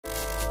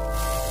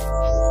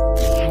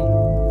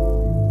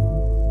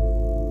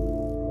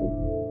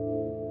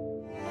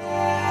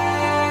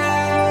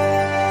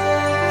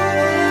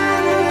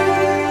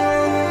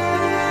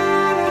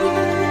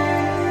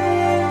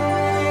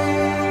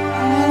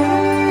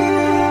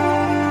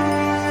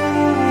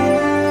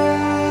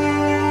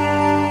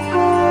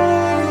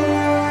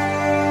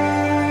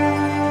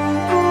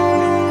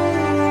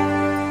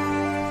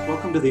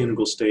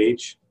Integral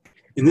Stage.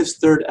 In this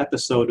third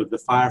episode of the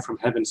Fire from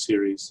Heaven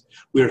series,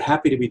 we are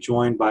happy to be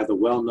joined by the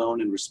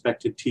well-known and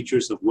respected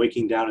teachers of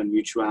Waking Down and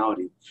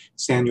Mutuality,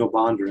 Saniel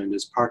Bonder and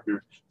his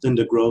partner,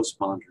 Linda Groves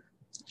Bonder.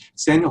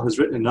 Saniel has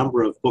written a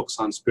number of books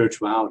on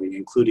spirituality,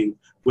 including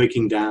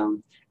Waking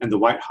Down and the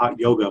White Hot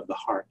Yoga of the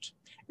Heart.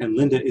 And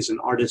Linda is an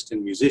artist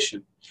and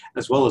musician,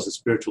 as well as a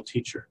spiritual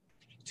teacher.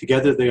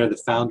 Together, they are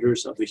the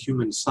founders of the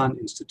Human Sun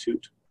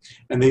Institute,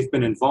 and they've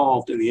been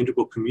involved in the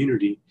Integral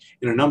community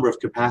in a number of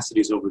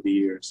capacities over the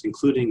years,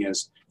 including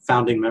as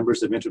founding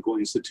members of Integral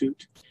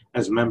Institute,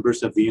 as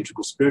members of the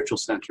Integral Spiritual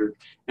Center,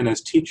 and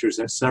as teachers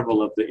at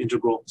several of the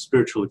Integral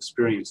Spiritual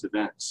Experience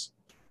events.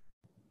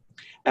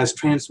 As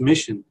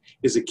transmission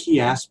is a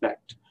key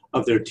aspect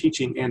of their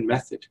teaching and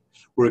method,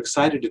 we're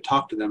excited to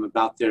talk to them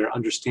about their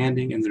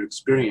understanding and their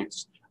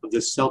experience of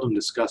this seldom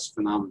discussed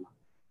phenomenon.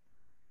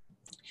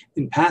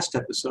 In past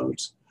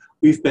episodes,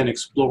 we've been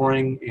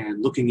exploring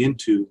and looking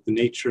into the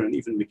nature and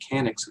even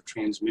mechanics of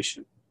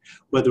transmission,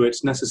 whether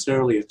it's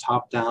necessarily a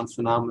top-down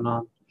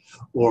phenomenon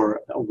or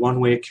a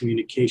one-way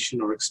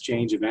communication or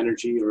exchange of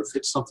energy, or if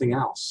it's something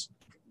else.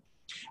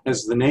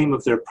 As the name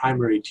of their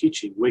primary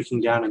teaching,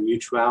 Waking Down and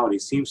Mutuality,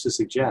 seems to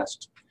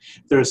suggest,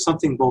 there is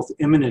something both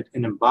immanent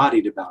and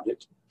embodied about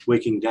it,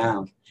 waking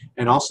down,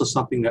 and also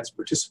something that's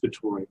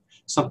participatory,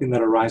 something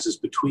that arises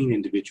between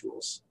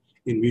individuals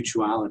in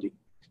mutuality.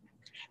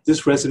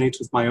 This resonates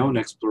with my own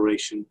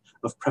exploration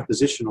of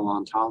prepositional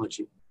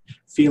ontology,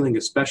 feeling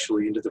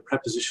especially into the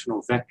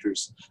prepositional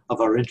vectors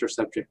of our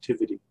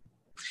intersubjectivity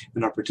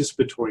and our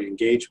participatory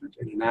engagement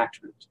and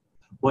enactment.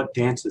 What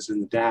dances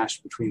in the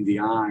dash between the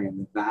I and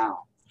the thou,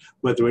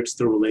 whether it's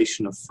the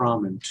relation of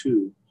from and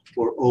to,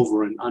 or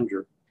over and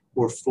under,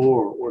 or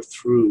for or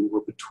through,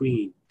 or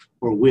between,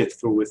 or with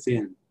or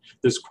within.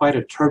 There's quite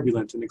a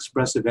turbulent and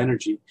expressive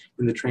energy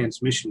in the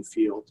transmission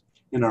field,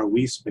 in our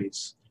we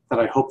space, that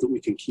I hope that we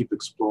can keep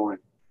exploring.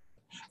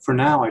 For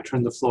now, I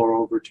turn the floor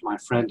over to my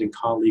friend and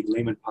colleague,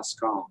 Layman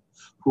Pascal,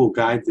 who will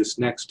guide this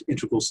next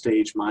Integral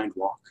Stage mind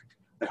walk.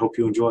 I hope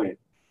you enjoy it.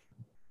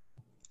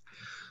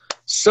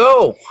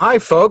 So, hi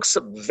folks,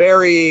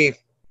 very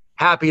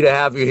happy to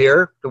have you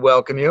here, to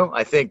welcome you.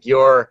 I think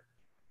your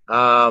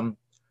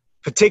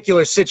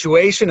particular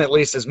situation, at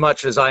least as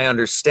much as I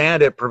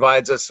understand it,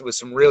 provides us with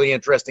some really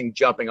interesting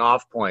jumping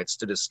off points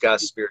to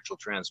discuss spiritual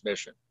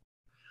transmission.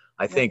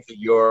 I think that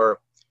your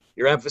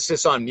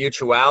emphasis on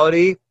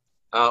mutuality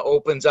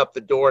opens up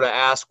the door to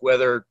ask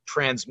whether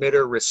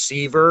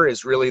transmitter-receiver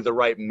is really the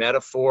right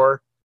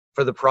metaphor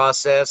for the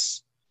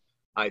process.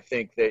 I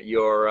think that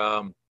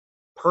your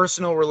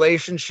personal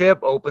relationship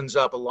opens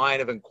up a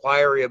line of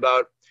inquiry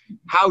about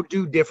how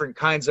do different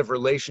kinds of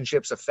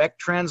relationships affect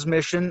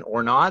transmission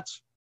or not.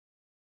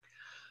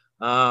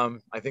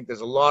 I think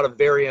there's a lot of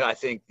variant. I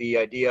think the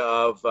idea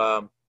of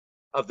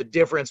the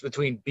difference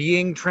between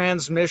being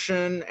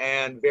transmission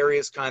and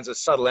various kinds of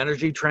subtle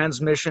energy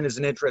transmission is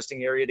an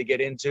interesting area to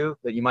get into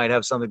that you might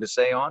have something to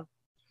say on.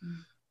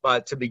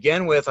 But to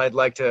begin with, I'd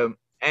like to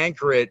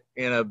anchor it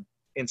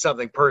in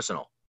something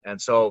personal.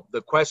 And so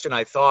the question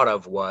I thought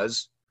of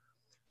was,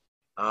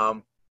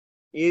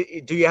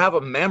 do you have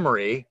a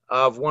memory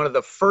of one of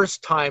the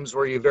first times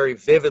where you very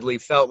vividly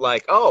felt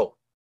like, oh,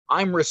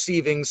 I'm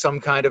receiving some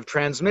kind of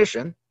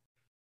transmission?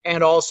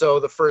 And also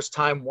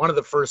one of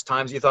the first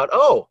times you thought,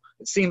 oh,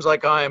 it seems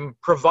like I'm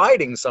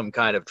providing some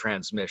kind of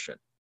transmission.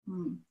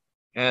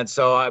 And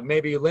so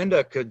maybe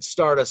Linda could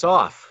start us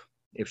off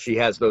if she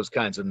has those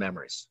kinds of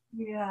memories.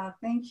 Yeah,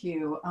 thank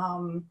you.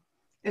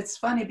 It's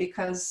funny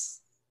because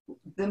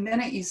the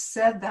minute you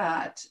said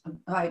that,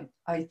 I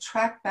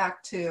tracked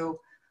back to,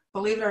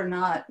 believe it or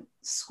not,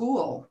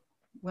 school.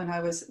 When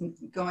I was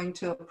going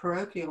to a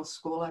parochial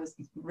school, I was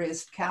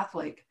raised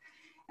Catholic.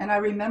 And I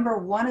remember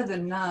one of the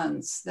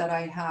nuns that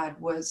I had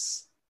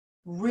was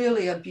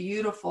really a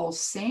beautiful,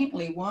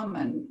 saintly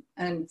woman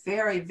and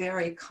very,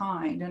 very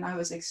kind. And I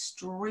was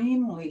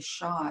extremely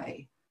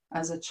shy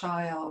as a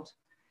child.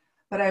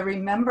 But I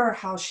remember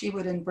how she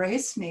would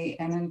embrace me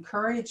and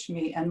encourage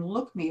me and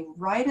look me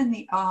right in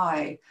the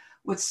eye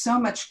with so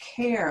much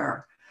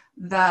care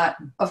that,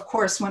 of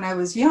course, when I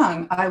was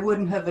young, I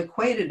wouldn't have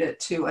equated it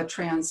to a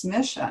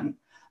transmission.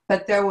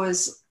 But there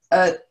was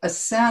a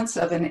sense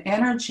of an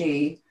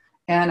energy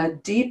and a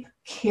deep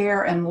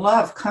care and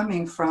love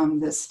coming from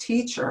this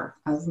teacher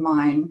of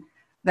mine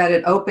that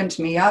it opened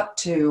me up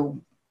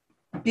to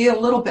be a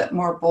little bit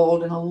more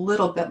bold and a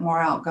little bit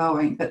more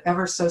outgoing, but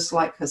ever so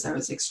slight because I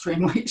was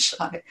extremely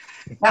shy.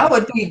 That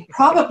would be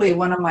probably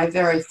one of my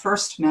very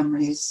first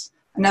memories.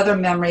 Another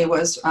memory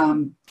was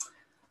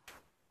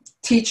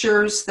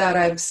teachers that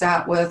I've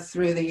sat with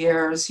through the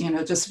years,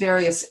 just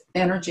various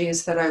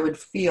energies that I would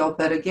feel.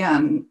 But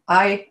again,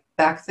 I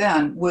back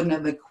then wouldn't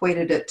have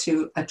equated it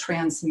to a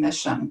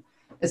transmission.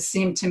 It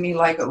seemed to me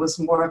like it was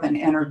more of an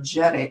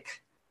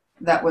energetic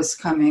that was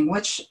coming,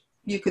 which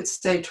you could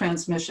say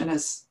transmission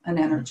is an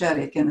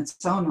energetic in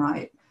its own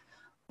right.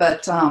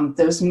 But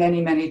there's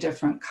many, many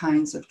different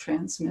kinds of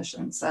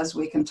transmissions, as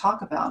we can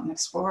talk about and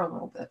explore a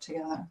little bit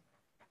together.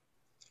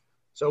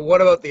 So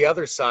what about the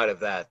other side of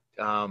that?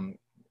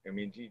 I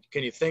mean,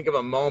 can you think of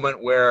a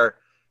moment where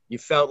you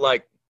felt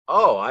like,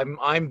 oh,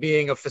 I'm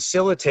being a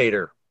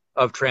facilitator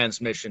of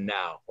transmission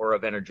now, or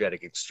of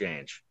energetic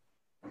exchange?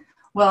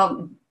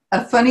 Well,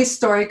 a funny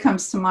story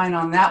comes to mind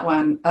on that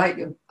one.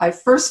 I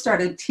first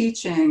started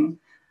teaching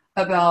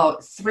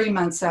about 3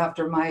 months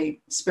after my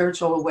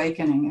spiritual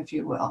awakening, if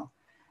you will.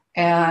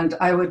 And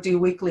I would do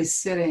weekly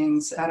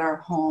sittings at our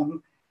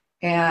home.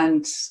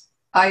 And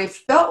I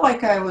felt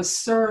like I was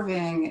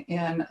serving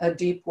in a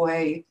deep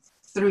way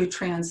through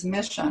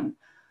transmission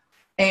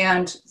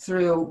and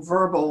through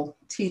verbal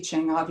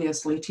teaching,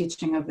 obviously,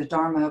 teaching of the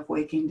Dharma of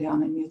waking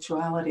down in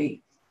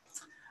mutuality.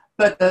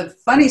 But the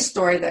funny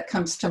story that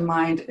comes to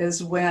mind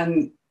is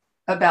when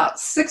about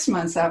 6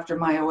 months after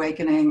my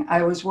awakening,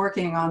 I was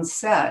working on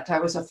set. I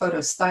was a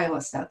photo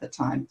stylist at the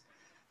time.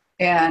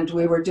 And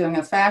we were doing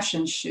a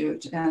fashion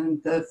shoot.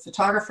 And the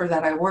photographer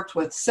that I worked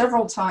with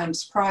several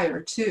times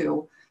prior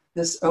to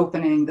this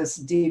opening, this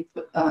deep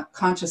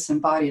conscious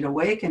embodied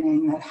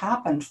awakening that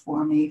happened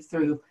for me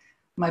through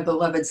my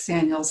beloved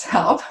Saniel's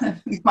help,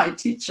 my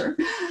teacher.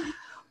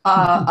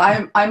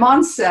 I'm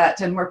on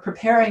set and we're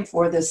preparing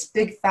for this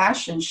big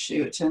fashion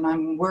shoot, and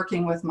I'm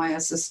working with my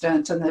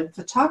assistant, and the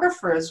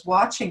photographer is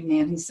watching me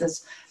and he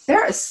says,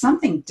 "There is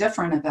something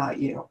different about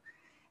you."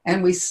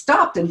 And we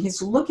stopped and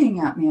he's looking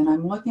at me and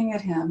I'm looking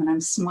at him and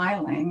I'm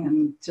smiling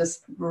and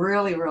just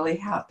really, really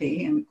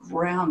happy and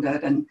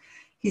grounded. And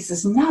he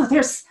says, "No,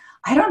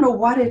 I don't know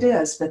what it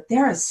is, but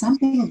there is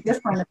something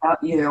different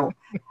about you."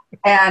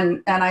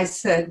 And I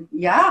said,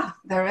 "Yeah,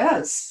 there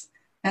is."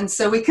 And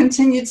so we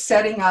continued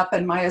setting up,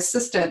 and my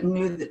assistant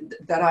knew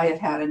that I had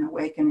had an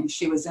awakening.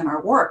 She was in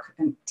our work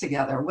and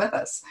together with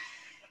us.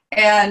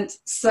 And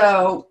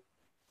so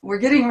we're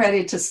getting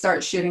ready to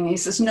start shooting. He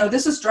says, "No,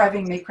 this is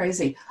driving me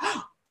crazy.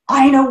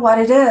 I know what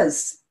it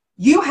is.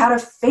 You had a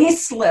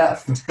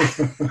facelift."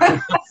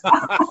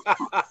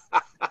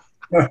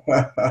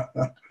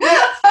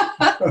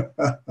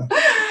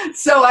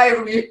 So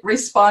I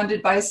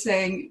responded by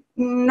saying,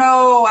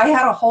 "No, I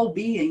had a whole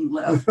being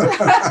lift."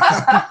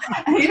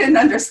 He didn't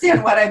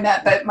understand what I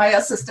meant, but my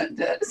assistant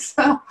did.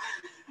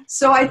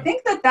 So I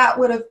think that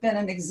would have been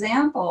an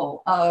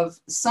example of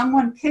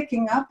someone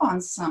picking up on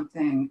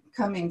something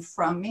coming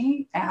from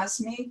me,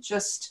 as me,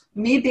 just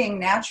me being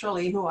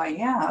naturally who I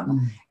am.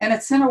 Mm. And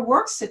it's in a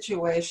work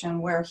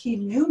situation where he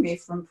knew me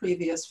from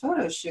previous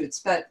photo shoots,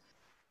 but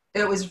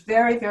it was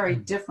very, very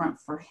different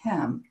for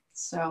him.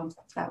 So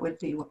that would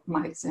be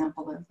my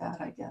example of that,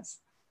 I guess.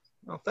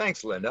 Well,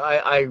 thanks, Linda.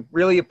 I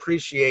really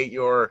appreciate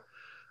your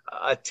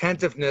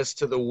attentiveness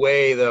to the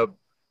way the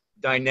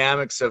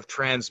dynamics of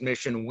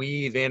transmission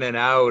weave in and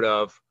out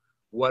of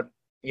what,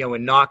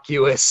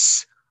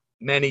 innocuous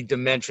many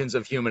dimensions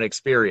of human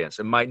experience.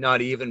 It might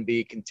not even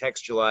be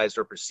contextualized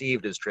or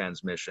perceived as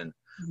transmission,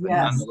 but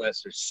yes,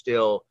 nonetheless, there's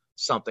still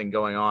something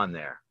going on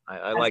there.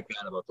 I like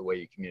that about the way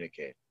you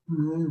communicate.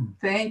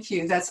 Thank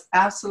you. That's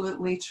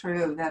absolutely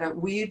true, that it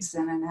weaves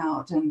in and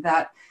out, and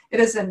that it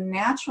is a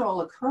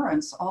natural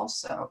occurrence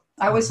also.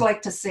 I always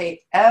like to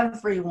say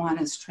everyone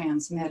is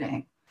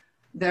transmitting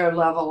their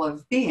level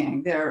of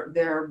being,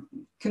 their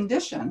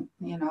condition,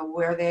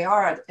 where they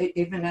are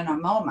even in a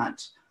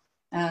moment.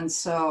 And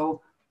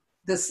so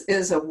this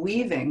is a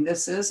weaving,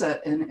 this is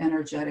an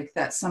energetic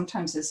that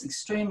sometimes is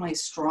extremely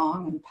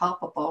strong and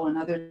palpable and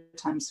other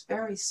times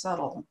very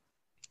subtle.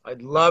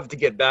 I'd love to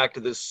get back to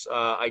this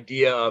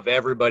idea of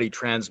everybody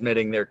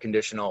transmitting their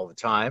condition all the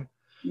time.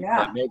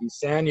 Yeah. Maybe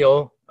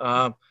Saniel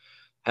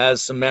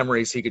has some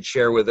memories he could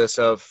share with us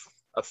of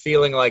a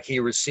feeling like he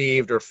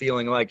received or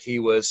feeling like he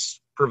was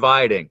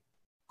providing.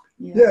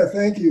 Yeah,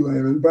 thank you,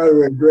 Layman. By the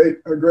way,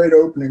 a great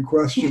opening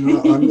question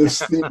on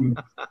this theme.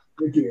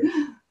 Thank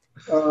you.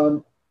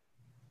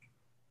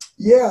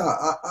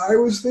 I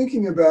was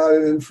thinking about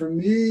it, and for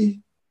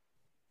me,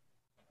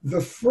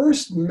 the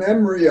first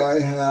memory I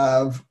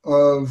have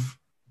of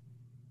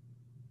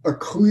a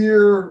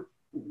clear,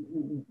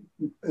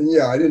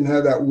 and I didn't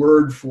have that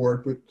word for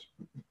it, but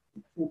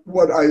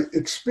what I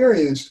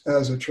experienced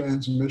as a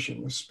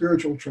transmission, a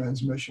spiritual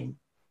transmission,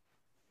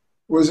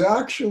 was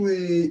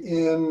actually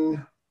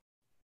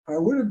I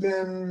would have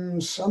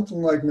been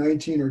something like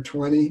 19 or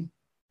 20,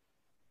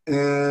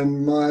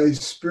 and my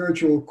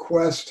spiritual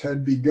quest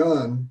had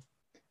begun.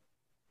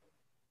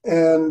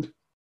 And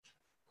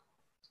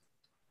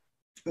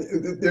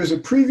there's a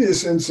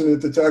previous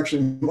incident that's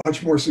actually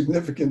much more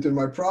significant in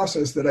my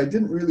process that I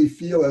didn't really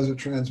feel as a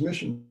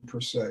transmission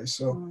per se.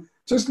 So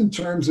just in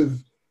terms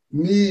of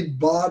me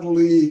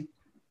bodily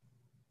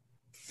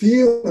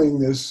feeling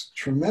this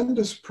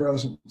tremendous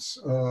presence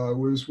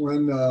was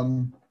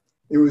when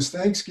it was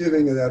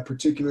Thanksgiving of that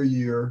particular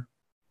year,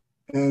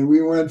 and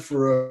we went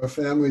for a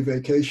family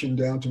vacation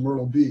down to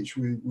Myrtle Beach.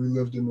 We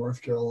lived in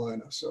North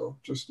Carolina, so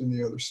just in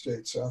the other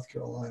state, South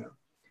Carolina.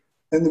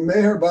 And the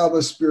Meher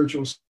Baba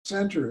Spiritual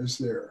Center is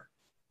there,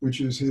 which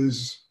is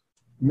his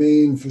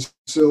main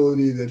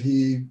facility that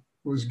he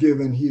was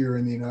given here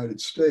in the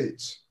United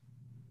States.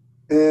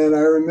 And I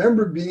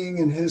remember being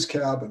in his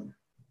cabin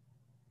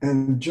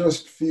and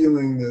just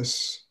feeling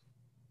this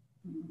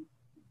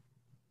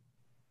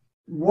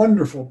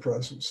wonderful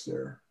presence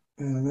there.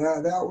 And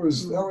that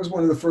was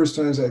one of the first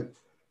times I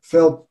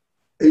felt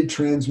a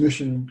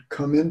transmission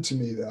come into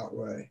me that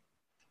way.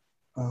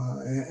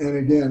 And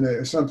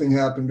again, something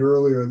happened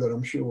earlier that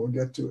I'm sure we'll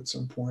get to at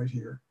some point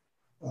here,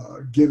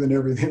 given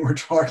everything we're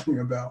talking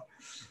about.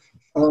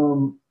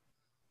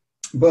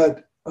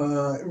 But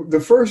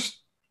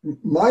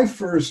my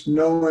first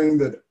knowing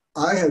that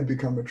I had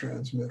become a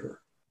transmitter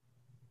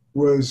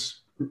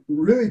was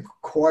really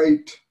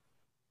quite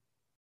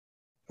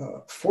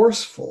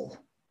forceful.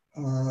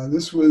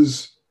 This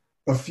was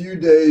a few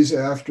days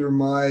after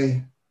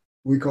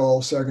we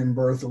call second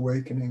birth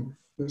awakening,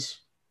 this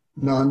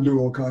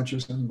non-dual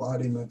conscious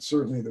embodiment,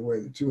 certainly the way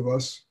the two of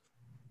us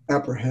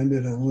apprehend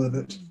it and live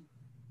it.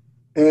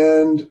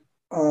 And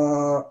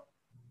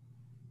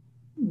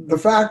the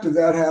fact of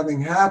that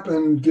having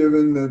happened,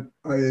 given that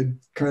I had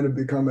kind of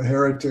become a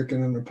heretic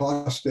and an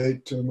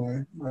apostate to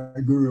my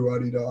guru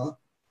Adida,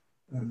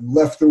 and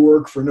left the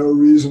work for no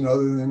reason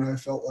other than I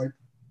felt like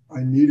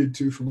I needed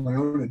to for my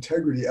own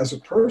integrity as a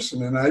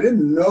person. And I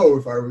didn't know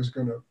if I was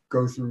going to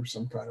go through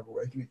some kind of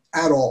awakening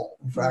at all.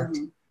 In fact,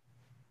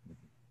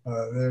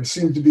 there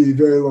seemed to be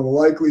very little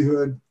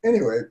likelihood.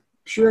 Anyway,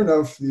 sure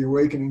enough, the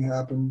awakening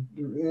happened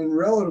in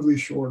relatively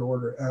short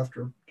order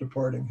after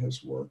departing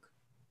his work.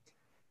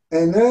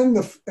 And then,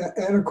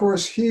 and of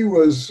course, he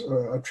was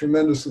a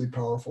tremendously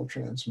powerful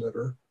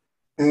transmitter.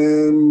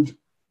 And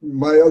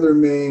my other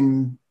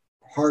main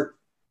heart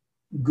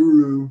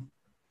guru,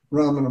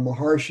 Ramana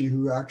Maharshi,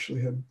 who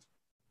actually had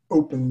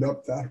opened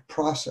up that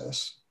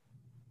process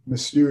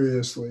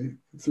mysteriously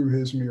through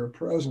his mere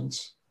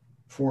presence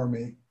for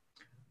me.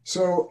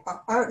 So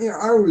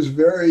I was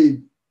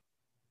very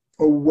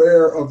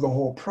aware of the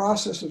whole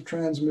process of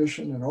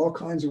transmission and all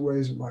kinds of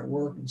ways of my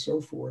work and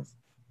so forth.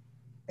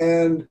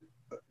 And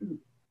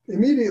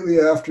immediately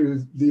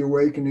after the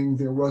awakening,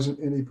 there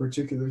wasn't any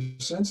particular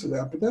sense of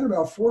that. But then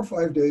about 4 or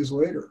 5 days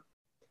later,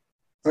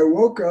 I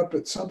woke up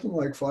at something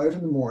like 5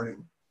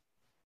 a.m.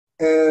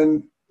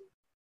 and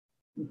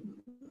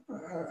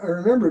I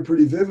remember it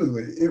pretty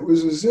vividly. It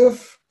was as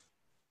if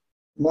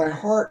my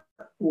heart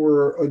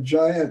were a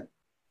giant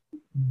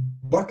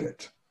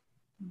bucket,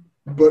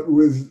 but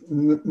with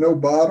no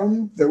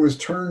bottom, that was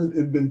turned, it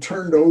had been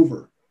turned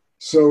over.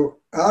 So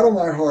out of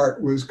my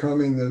heart was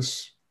coming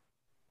this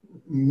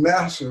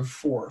massive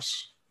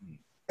force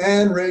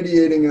and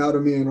radiating out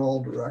of me in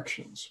all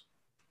directions.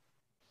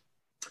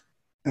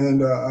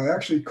 And I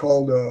actually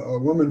called a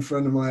woman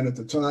friend of mine at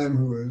the time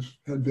who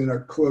had been a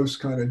close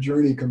kind of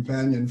journey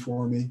companion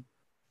for me,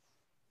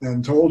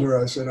 and told her,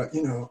 I said,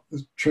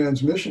 the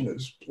transmission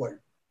is like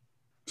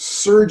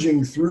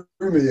surging through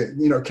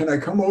me. Can I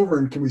come over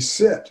and can we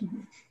sit?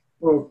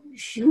 Well,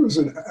 she was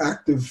an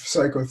active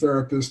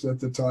psychotherapist at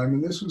the time,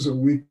 and this was a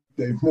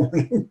weekday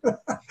morning.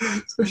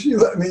 So she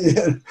let me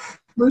in.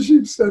 But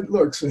she said,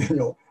 look,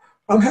 Saniel,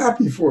 I'm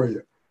happy for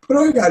you, but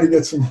I got to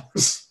get some more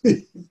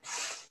sleep.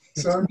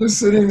 So I'm just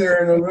sitting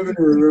there in a living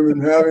room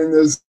and having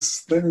this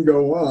thing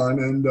go on.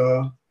 And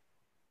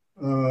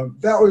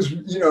that was,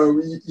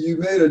 you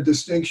made a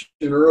distinction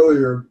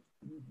earlier.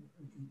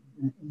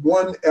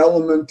 One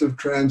element of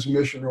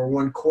transmission or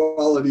one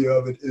quality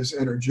of it is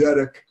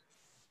energetic.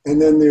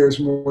 And then there's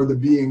more the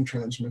being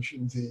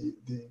transmission,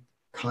 the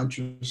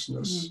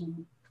consciousness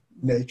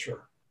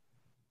nature.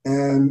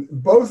 And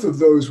both of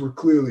those were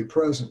clearly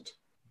present.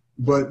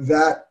 But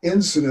that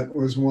incident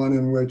was one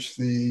in which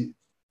the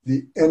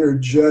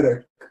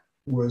energetic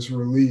was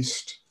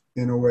released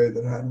in a way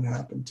that hadn't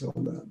happened till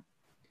then.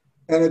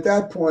 And at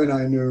that point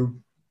I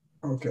knew,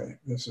 okay,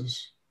 this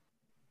is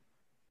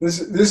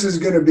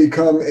going to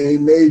become a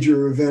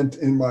major event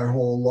in my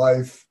whole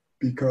life,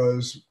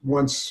 because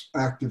once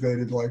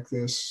activated like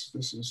this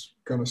is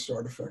going to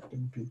start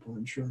affecting people.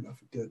 And sure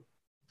enough, it did.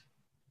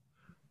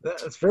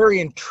 That's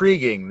very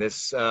intriguing,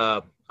 this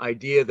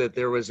idea that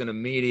there was an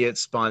immediate,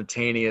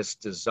 spontaneous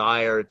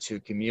desire to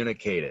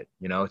communicate it,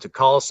 to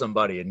call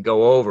somebody and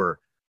go over.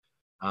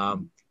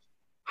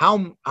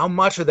 How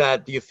much of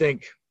that do you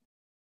think,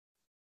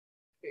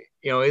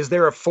 is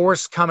there a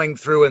force coming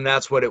through and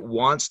that's what it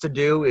wants to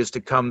do, is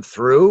to come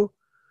through?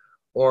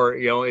 Or,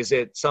 is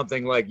it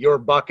something like your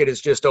bucket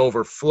is just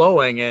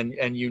overflowing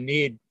and you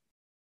need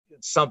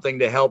something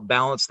to help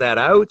balance that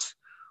out?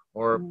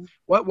 Or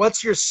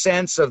what's your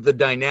sense of the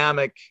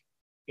dynamic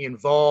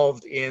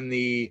involved in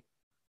the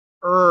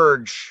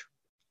urge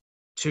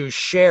to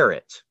share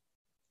it?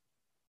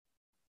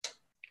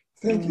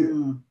 Thank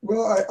you.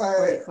 Well,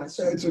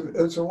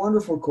 it's a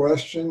wonderful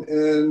question,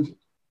 and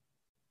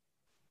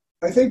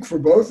I think for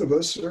both of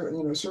us,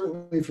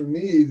 certainly for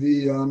me,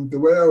 the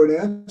way I would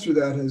answer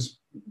that has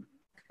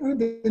kind of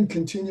been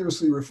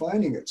continuously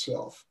refining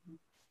itself.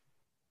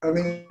 I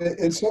mean,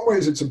 in some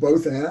ways, it's a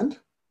both and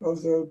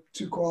of the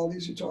two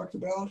qualities you talked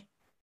about.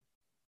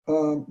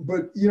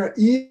 But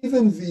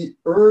even the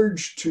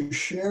urge to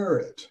share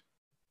it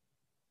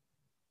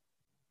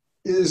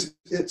is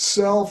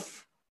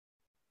itself,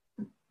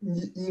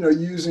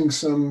 using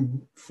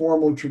some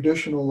formal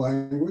traditional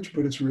language,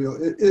 but it's real.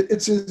 It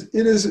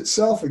is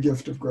itself a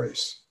gift of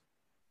grace.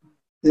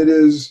 It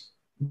is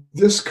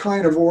this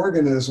kind of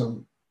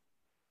organism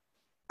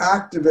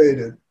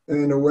activated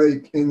and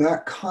awake in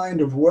that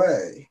kind of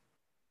way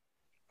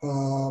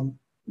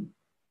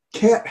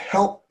can't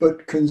help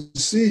but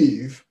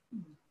conceive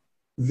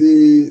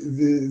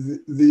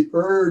the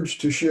urge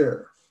to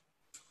share.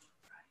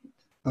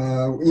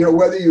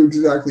 Whether you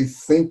exactly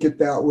think it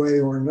that way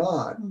or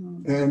not.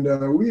 And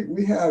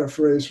we had a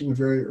phrase from the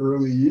very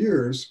early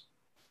years: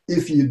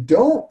 if you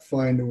don't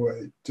find a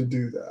way to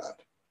do that,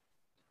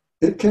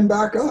 it can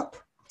back up.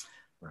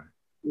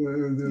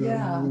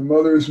 Yeah. The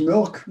mother's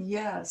milk.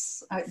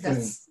 Yes,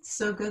 that's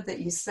so good that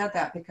you said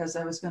that, because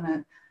I was going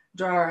to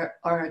draw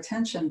our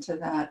attention to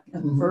that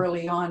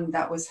early on.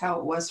 That was how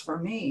it was for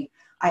me.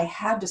 I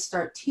had to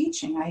start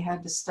teaching. I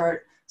had to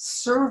start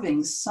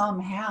serving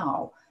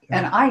somehow.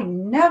 And I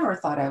never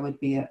thought I would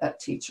be a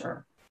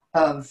teacher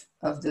of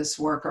this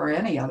work or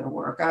any other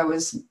work.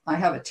 I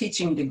have a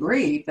teaching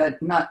degree,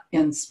 but not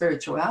in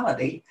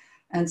spirituality.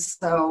 And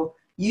so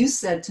you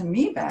said to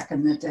me back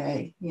in the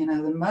day,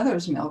 the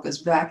mother's milk is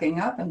backing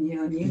up in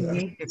you, and you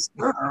need to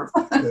serve.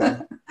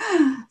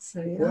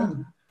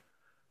 So.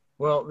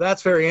 Well,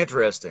 that's very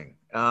interesting,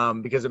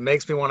 because it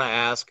makes me want to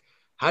ask,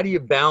 how do you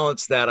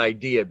balance that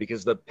idea?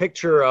 Because the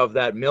picture of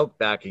that milk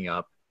backing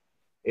up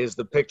is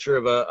the picture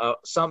of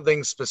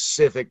something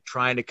specific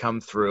trying to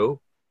come through.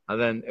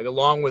 And then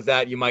along with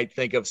that, you might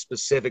think of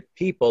specific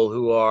people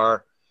who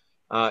are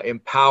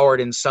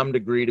empowered in some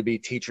degree to be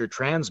teacher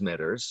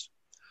transmitters.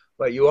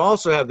 But you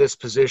also have this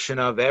position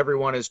of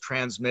everyone is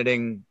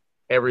transmitting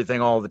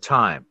everything all the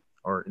time,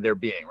 or their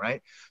being,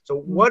 right? So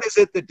what is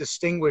it that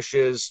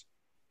distinguishes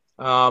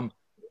a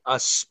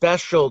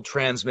special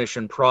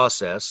transmission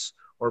process,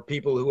 or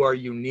people who are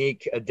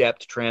unique,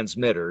 adept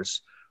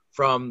transmitters,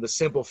 from the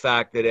simple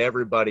fact that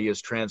everybody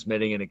is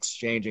transmitting and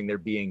exchanging their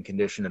being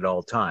condition at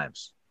all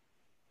times?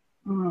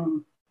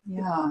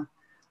 Yeah,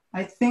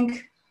 I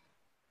think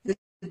the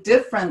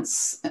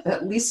difference,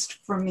 at least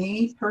for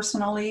me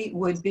personally,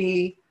 would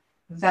be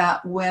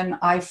that when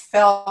I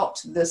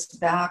felt this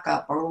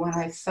backup, or when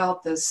I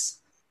felt this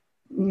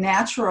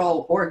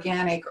natural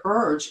organic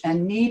urge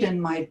and need in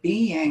my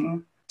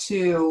being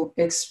to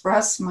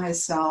express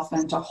myself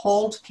and to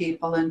hold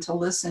people and to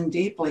listen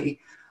deeply,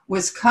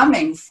 was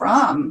coming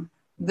from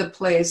the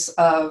place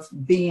of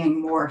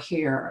being more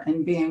here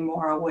and being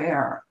more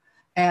aware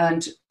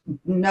and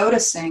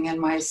noticing in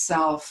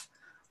myself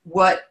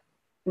what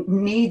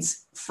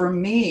needs for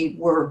me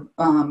were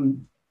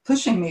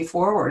pushing me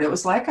forward. It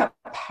was like a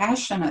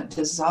passionate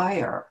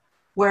desire.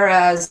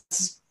 Whereas,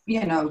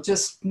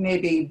 just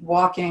maybe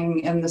walking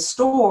in the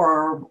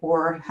store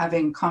or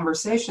having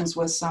conversations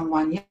with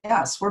someone,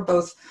 yes, we're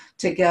both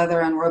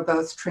together and we're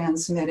both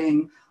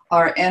transmitting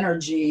our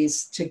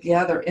energies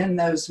together in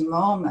those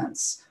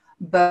moments.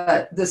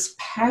 But this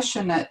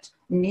passionate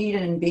need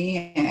in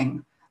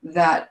being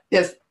that,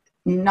 if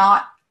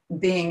not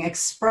being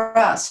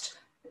expressed,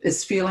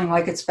 is feeling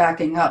like it's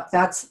backing up.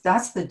 That's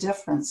the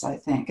difference, I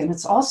think. And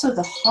it's also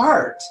the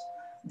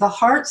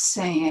heart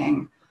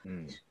saying,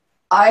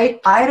 I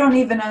don't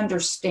even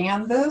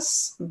understand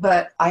this,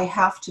 but I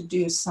have to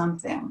do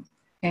something,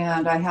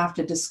 and I have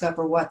to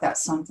discover what that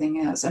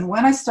something is. And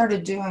when I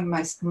started doing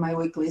my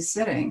weekly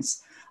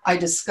sittings, I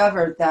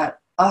discovered that,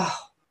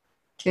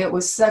 it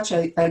was such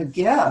a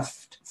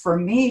gift for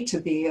me to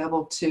be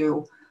able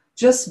to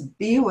just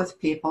be with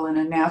people in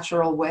a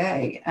natural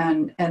way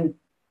and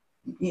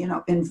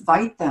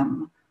invite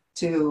them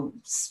to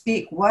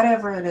speak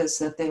whatever it is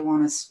that they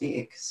want to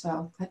speak.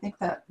 So I think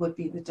that would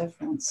be the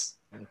difference.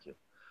 Thank you.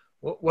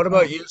 What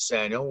about you,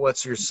 Saniel?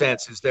 What's your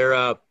sense?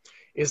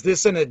 Is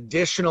this an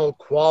additional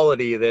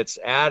quality that's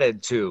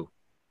added to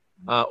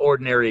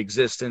ordinary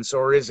existence,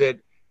 or is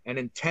it an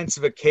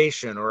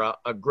intensification or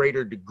a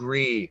greater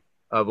degree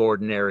of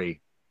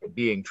ordinary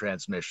being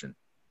transmission?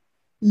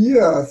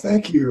 Yeah,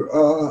 thank you.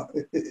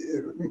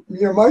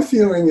 My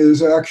feeling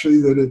is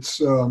actually that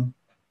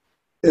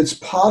it's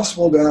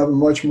possible to have a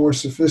much more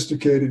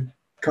sophisticated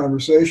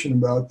conversation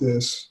about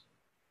this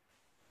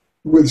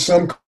with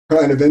some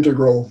kind of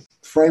integral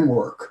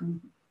framework.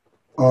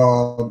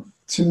 To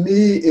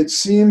me, it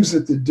seems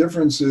that the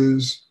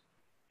differences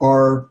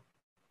are,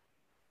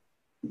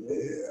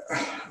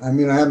 I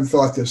haven't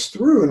thought this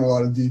through in a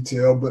lot of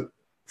detail, but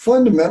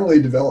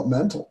fundamentally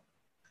developmental.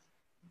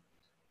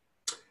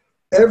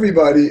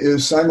 Everybody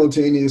is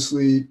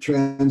simultaneously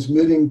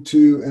transmitting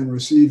to and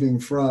receiving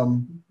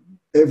from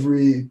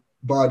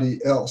everybody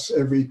else,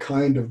 every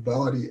kind of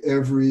body,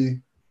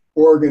 every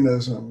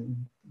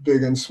organism,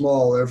 big and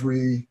small,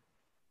 every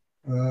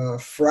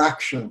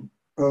fraction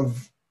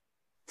of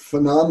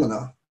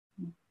phenomena.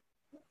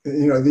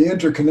 The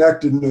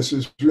interconnectedness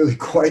is really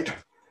quite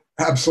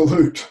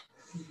absolute.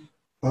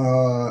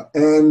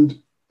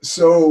 And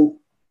so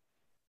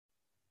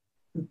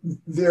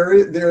there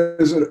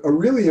is a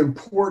really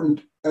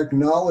important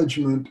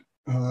acknowledgement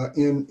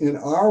in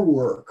our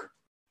work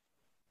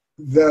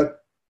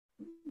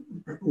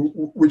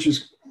which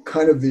is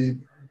kind of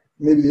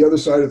maybe the other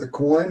side of the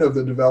coin of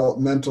the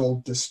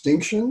developmental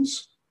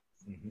distinctions,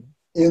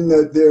 in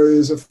that there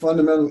is a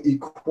fundamental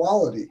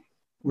equality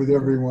with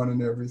everyone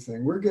and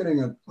everything. We're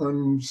getting an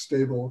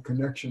unstable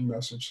connection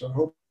message, so I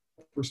hope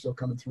we're still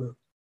coming through.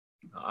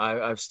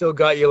 I've still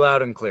got you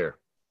loud and clear.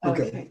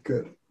 Okay,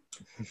 good.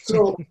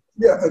 So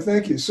yeah,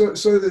 thank you. So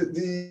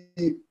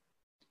the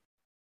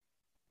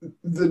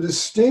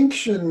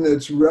distinction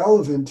that's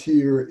relevant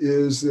here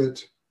is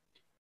that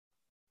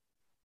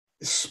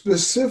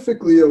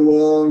specifically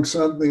along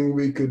something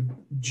we could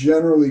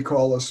generally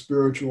call a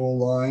spiritual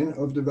line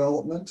of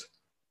development,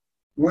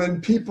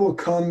 when people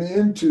come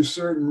into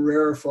certain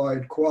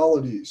rarefied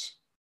qualities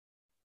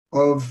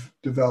of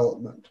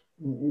development,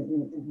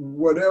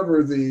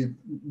 whatever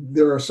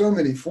there are so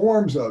many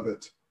forms of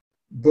it,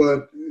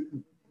 but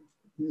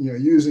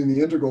using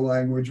the integral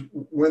language,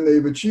 when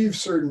they've achieved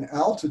certain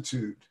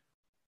altitude,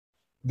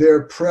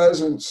 their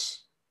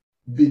presence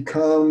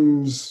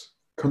becomes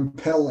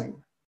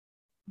compelling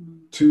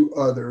to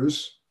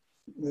others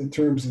in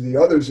terms of the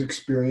other's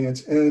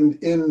experience. And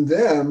in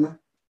them,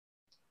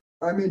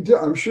 I mean,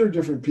 I'm sure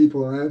different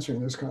people are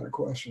answering this kind of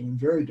question in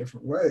very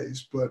different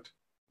ways, but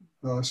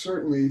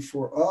certainly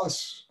for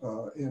us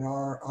in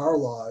our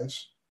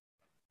lives,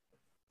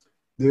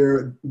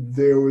 there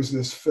was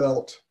this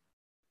felt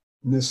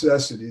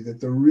necessity that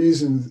the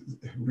reason,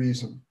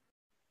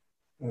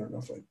 I don't know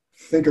if I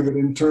think of it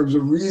in terms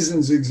of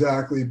reasons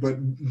exactly, but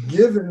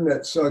given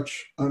that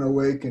such an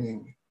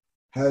awakening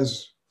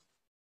has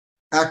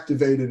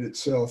activated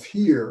itself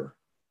here,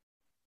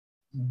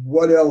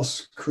 what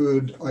else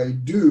could I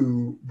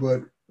do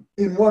but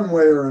in one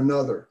way or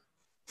another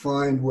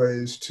find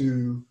ways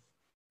to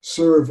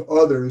serve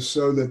others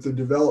so that the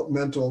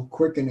developmental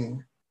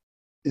quickening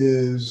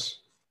is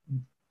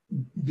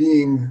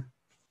being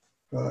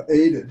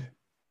aided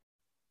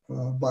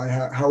by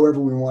however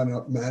we wind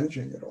up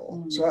managing it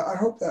all. So I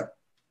hope that.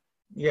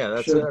 Yeah,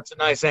 that's a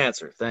nice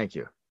answer. Thank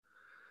you.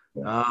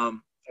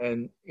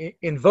 And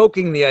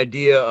invoking the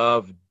idea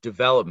of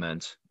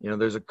development,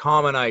 there's a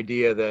common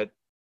idea that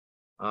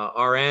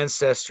our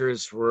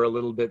ancestors were a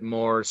little bit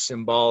more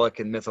symbolic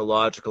and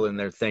mythological in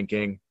their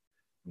thinking.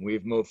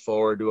 We've moved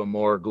forward to a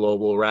more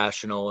global,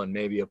 rational, and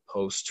maybe a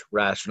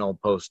post-rational,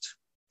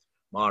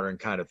 post-modern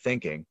kind of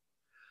thinking.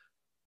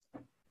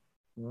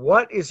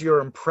 What is your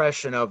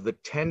impression of the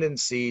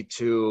tendency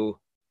to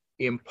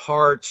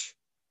impart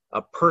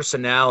a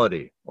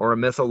personality or a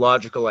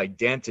mythological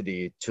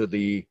identity to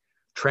the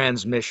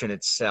transmission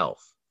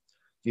itself?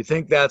 Do you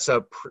think that's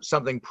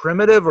something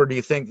primitive, or do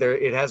you think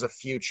it has a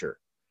future?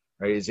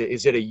 Right? Is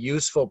it a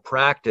useful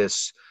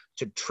practice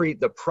to treat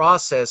the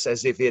process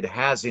as if it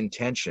has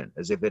intention,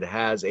 as if it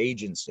has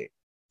agency?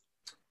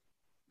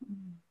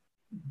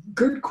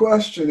 Good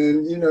question.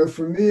 And,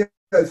 for me,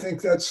 I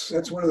think that's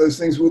one of those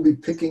things we'll be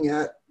picking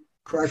at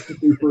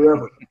practically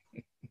forever.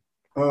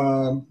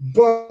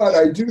 But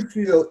I do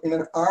feel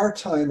in our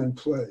time and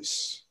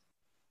place,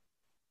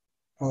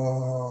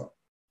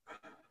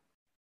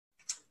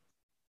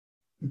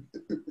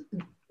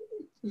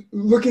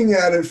 looking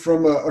at it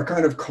from a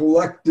kind of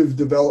collective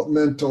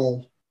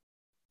developmental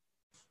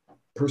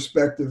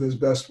perspective as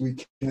best we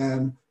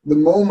can, the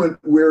moment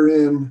we're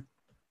in,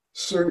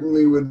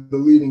 certainly with the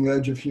leading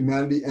edge of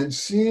humanity, and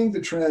seeing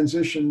the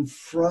transition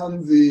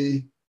from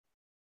the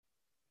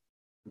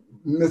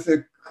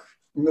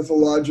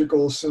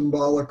mythological,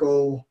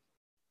 symbolical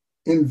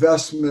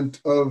investment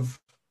of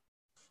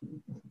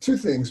two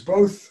things,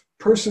 both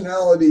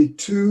personality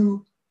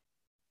to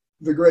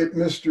the great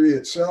mystery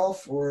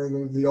itself, or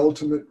the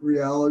ultimate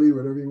reality,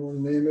 whatever you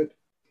want to name it,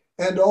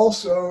 and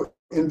also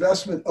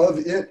investment of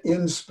it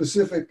in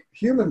specific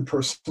human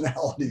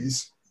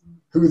personalities,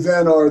 who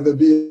then are the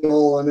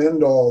be-all and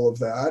end-all of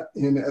that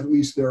in at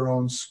least their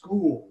own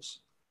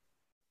schools.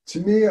 To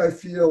me, I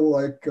feel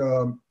like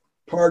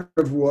part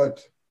of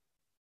what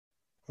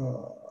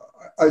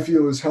I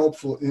feel is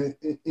helpful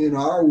in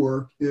our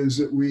work is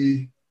that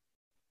we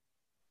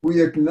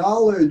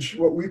acknowledge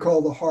what we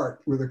call the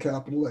heart with a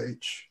capital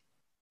H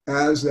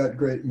as that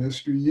great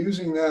mystery,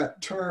 using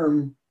that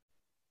term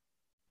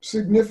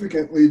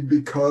significantly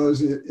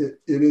because it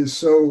is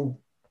so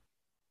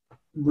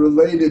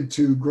related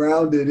to,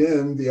 grounded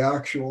in the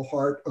actual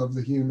heart of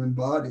the human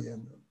body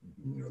and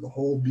the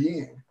whole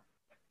being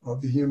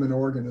of the human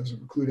organism,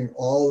 including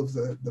all of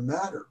the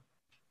matter.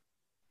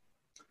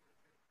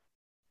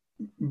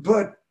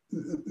 But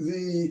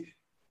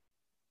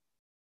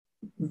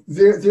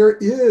there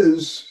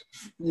is,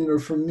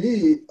 for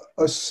me,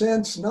 a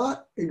sense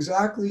not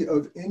exactly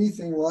of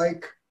anything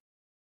like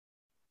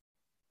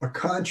a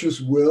conscious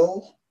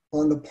will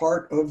on the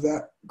part of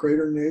that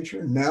greater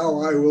nature. Now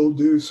I will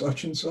do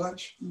such and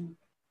such.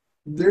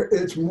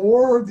 It's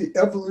more the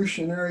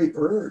evolutionary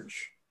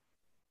urge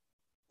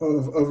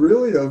of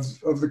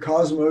the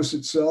cosmos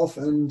itself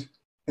and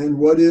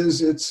what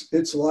is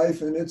its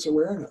life and its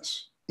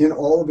awareness in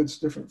all of its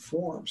different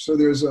forms. So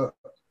there's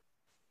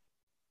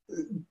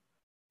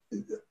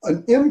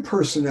an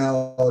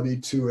impersonality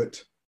to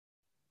it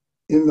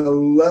in the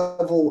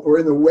level or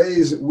in the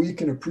ways that we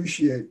can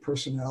appreciate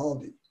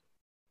personality.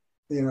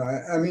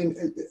 I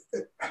mean,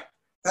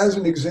 as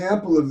an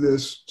example of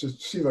this, to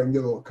see if I can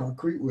get a little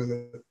concrete with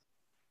it,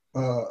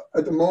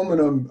 At the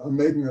moment, I'm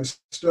making a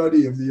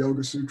study of the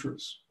Yoga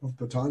Sutras of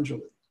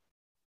Patanjali.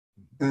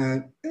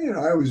 And,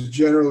 I was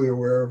generally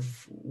aware of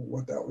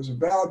what that was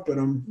about, but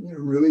I'm,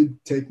 really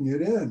taking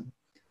it in.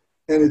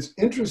 And it's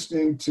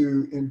interesting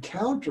to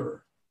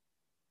encounter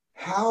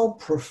how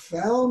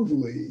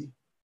profoundly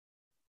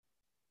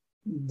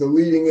the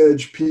leading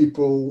edge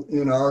people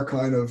in our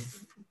kind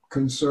of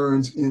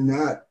concerns in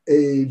that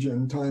age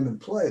and time and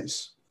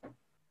place,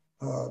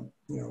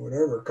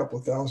 whatever, a couple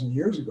of thousand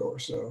years ago or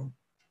so,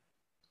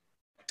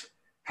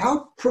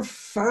 how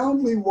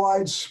profoundly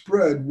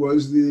widespread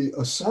was the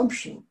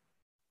assumption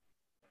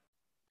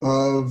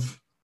of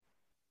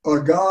a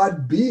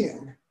God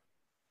being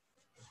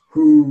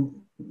who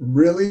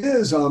really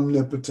is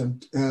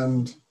omnipotent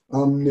and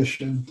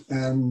omniscient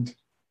and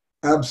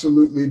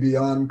absolutely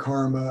beyond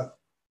karma,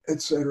 et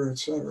cetera, et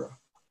cetera.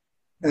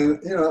 And,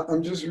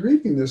 I'm just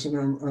reading this and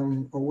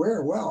I'm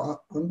aware,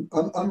 wow,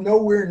 I'm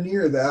nowhere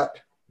near that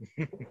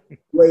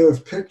way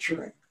of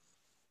picturing.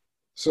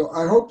 So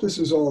I hope this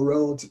is all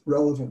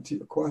relevant to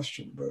your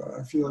question, but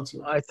I feel it's...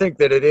 I think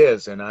that it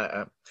is. And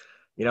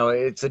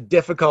it's a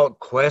difficult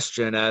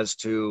question as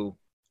to,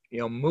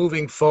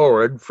 moving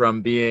forward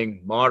from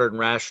being modern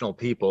rational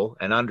people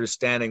and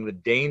understanding the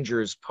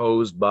dangers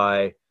posed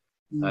by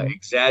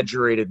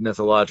exaggerated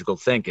mythological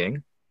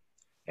thinking,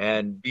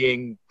 and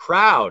being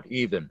proud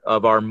even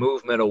of our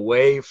movement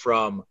away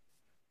from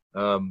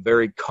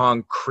very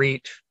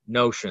concrete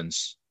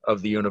notions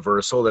of the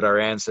universal that our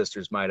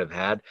ancestors might have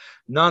had.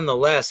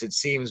 Nonetheless, it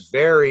seems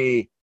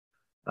very,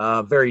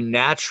 very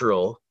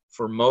natural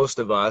for most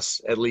of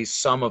us, at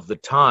least some of the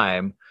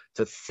time,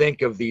 to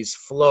think of these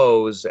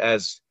flows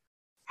as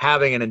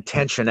having an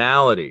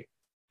intentionality,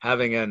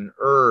 having an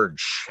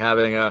urge,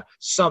 having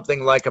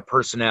something like a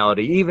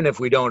personality, even if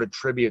we don't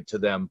attribute to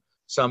them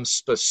some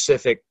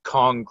specific,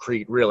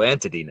 concrete, real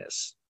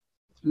entityness.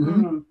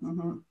 Mm-hmm.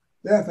 Mm-hmm.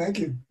 Yeah, thank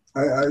you.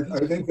 I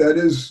think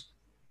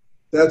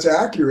that's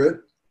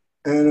accurate,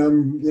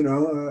 and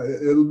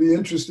it'll be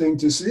interesting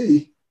to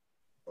see,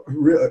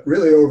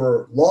 really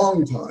over a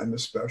long time,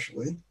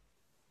 especially.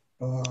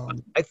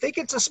 I think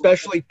it's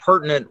especially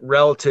pertinent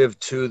relative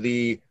to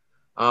the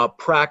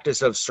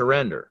practice of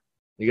surrender,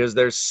 because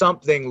there's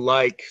something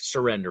like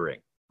surrendering,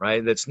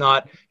 right? That's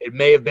not, it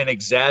may have been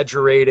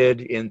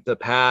exaggerated in the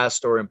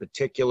past or in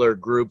particular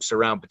groups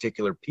around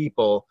particular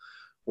people,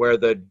 where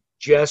the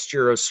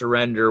gesture of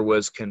surrender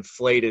was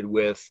conflated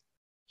with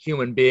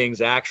human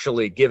beings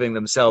actually giving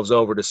themselves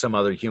over to some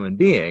other human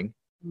being.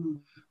 Mm.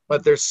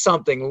 But there's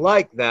something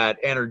like that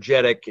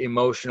energetic,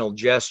 emotional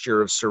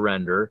gesture of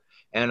surrender.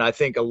 And I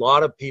think a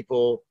lot of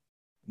people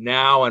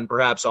now and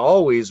perhaps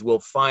always will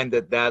find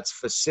that that's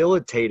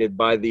facilitated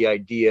by the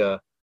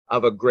idea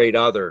of a great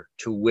other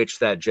to which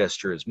that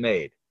gesture is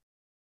made.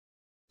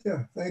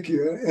 Yeah, thank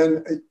you.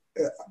 And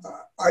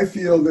I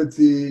feel that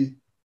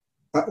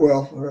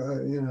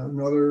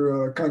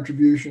another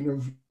contribution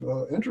of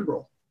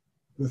Integral,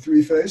 the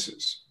three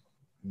faces,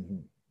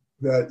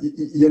 that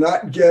you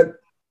not get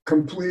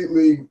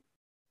completely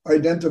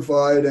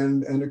identified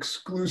and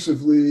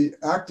exclusively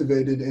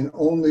activated in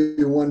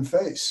only one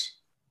face,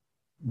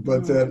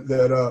 but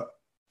that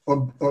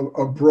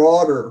a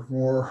broader,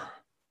 more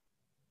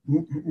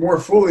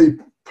fully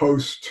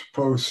post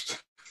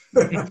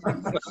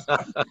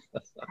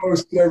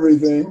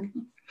everything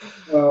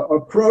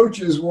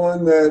approach is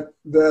one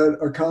that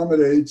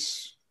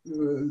accommodates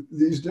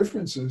these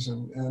differences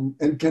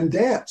and can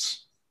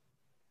dance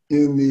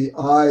in the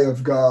I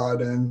of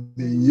God and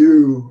the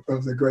you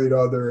of the great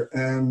other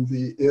and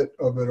the it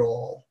of it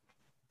all.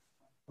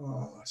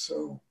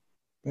 So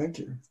thank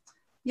you.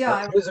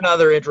 Yeah. Here's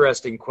another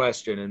interesting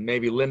question, and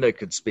maybe Linda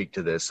could speak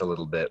to this a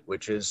little bit,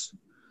 which is,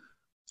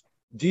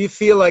 do you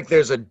feel like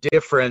there's a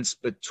difference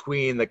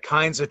between the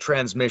kinds of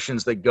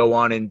transmissions that go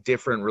on in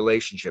different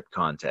relationship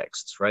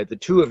contexts, right? The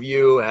two of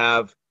you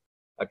have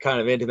a kind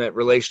of intimate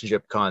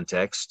relationship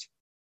context,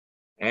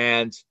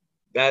 and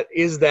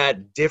is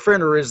that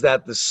different, or is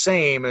that the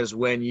same as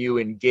when you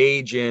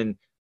engage in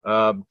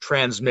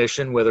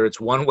transmission, whether it's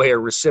one way or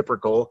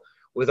reciprocal,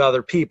 with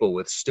other people,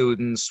 with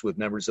students, with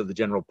members of the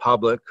general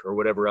public, or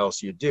whatever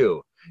else you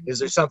do? Is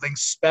there something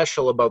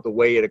special about the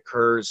way it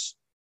occurs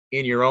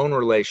in your own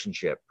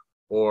relationship,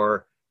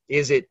 or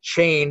is it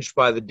changed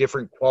by the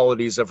different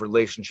qualities of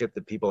relationship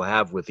that people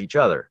have with each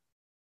other?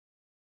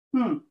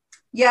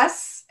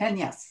 Yes and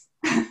yes.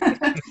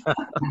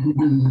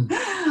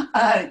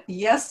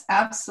 Yes,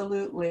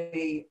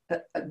 absolutely.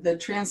 The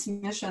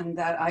transmission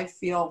that I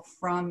feel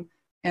from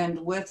and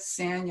with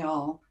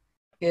Saniel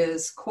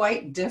is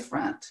quite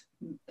different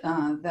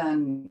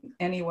than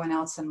anyone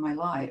else in my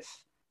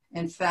life.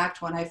 In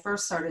fact, when I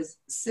first started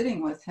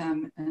sitting with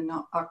him in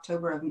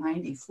October of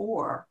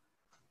 '94,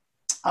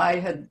 I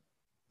had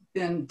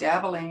been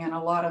dabbling in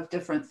a lot of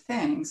different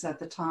things at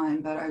the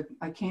time, but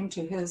I came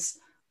to his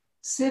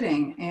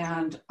sitting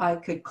and I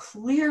could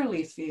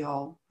clearly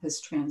feel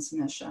his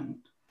transmission,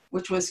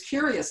 which was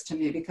curious to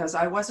me because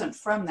I wasn't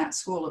from that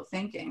school of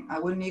thinking. I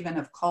wouldn't even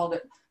have called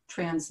it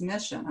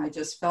transmission. I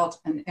just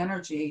felt an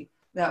energy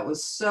that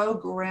was so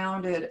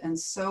grounded and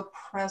so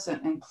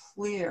present and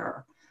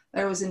clear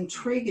that it was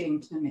intriguing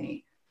to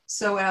me.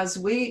 So as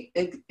we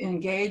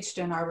engaged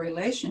in our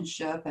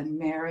relationship and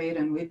married,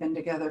 and we've been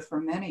together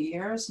for many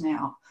years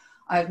now,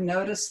 I've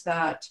noticed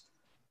that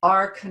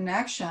our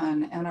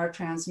connection and our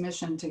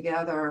transmission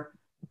together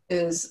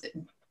is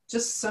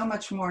just so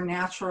much more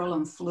natural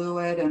and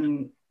fluid.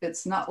 And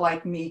it's not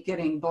like me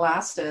getting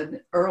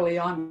blasted early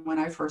on when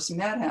I first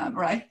met him,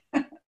 right?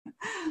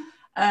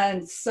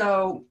 And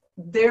so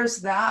there's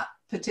that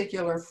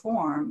particular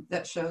form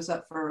that shows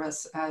up for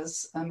us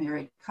as a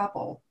married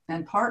couple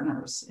and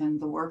partners in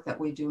the work that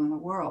we do in the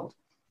world.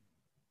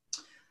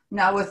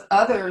 Now with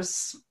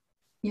others,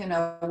 you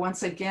know,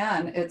 once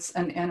again, it's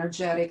an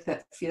energetic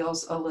that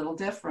feels a little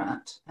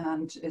different,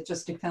 and it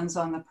just depends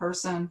on the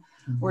person.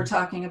 Mm-hmm. We're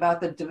talking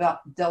about the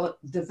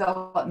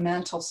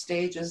developmental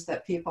stages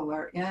that people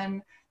are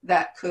in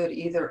that could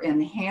either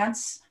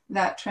enhance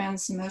that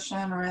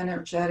transmission or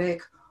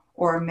energetic,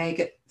 or make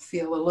it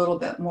feel a little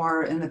bit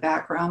more in the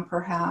background,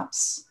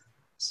 perhaps.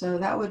 So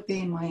that would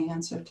be my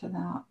answer to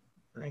that.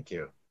 Thank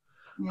you.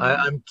 Yeah.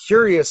 I'm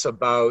curious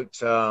about,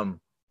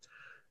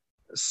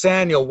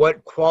 Saniel,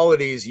 what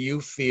qualities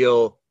you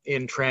feel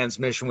in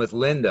transmission with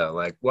Linda?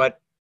 Like what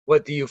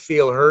do you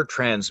feel her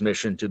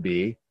transmission to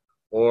be?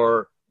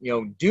 Or, you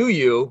know, do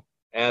you,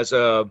 as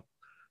a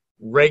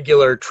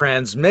regular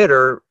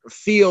transmitter,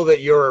 feel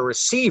that you're a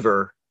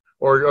receiver,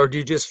 or do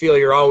you just feel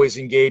you're always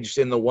engaged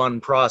in the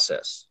one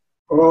process?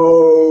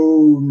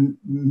 Oh,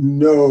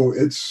 no,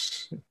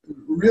 it's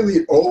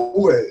really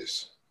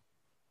always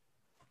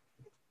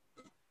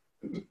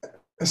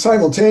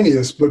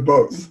simultaneous, but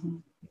both. Mm-hmm.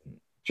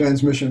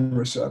 Transmission and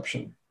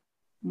reception.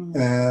 Mm-hmm.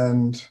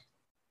 And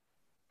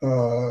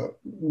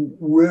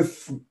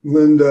with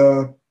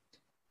Linda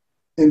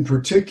in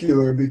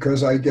particular,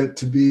 because I get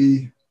to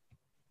be,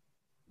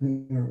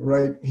 you know,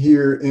 right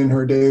here in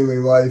her daily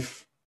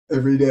life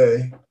every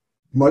day,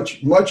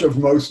 much of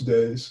most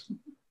days,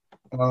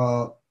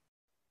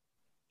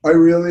 I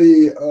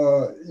really,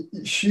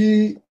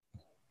 she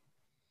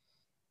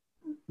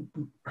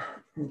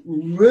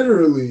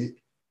literally,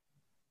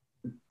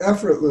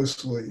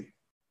 effortlessly,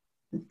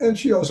 and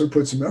she also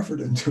put some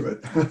effort into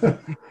it.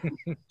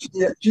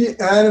 She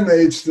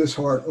animates this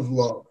heart of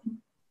love.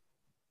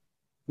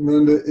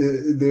 Linda,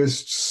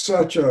 there's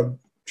such a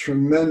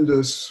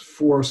tremendous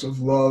force of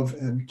love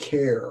and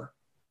care.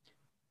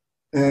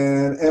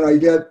 And I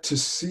get to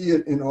see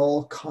it in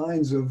all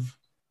kinds of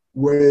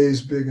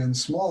ways, big and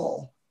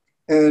small.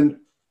 And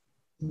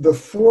the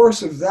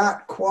force of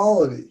that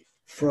quality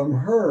from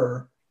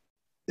her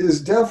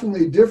is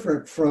definitely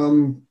different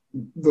from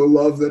the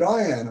love that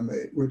I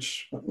animate,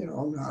 which, you know,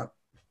 I'm not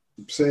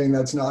saying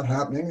that's not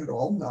happening at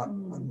all, not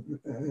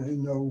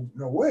in no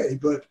way,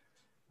 but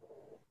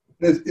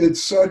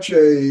it's such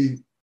a,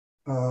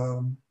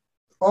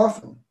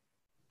 often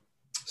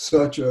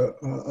such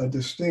a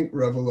distinct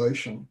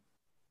revelation.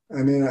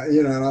 I mean,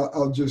 you know,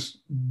 I'll just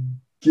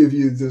give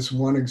you this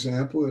one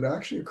example. It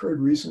actually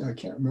occurred recently. I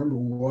can't remember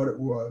what it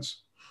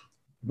was,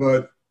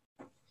 but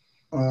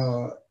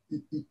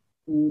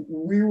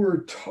we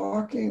were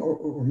talking,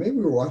 or maybe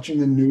we were watching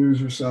the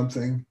news or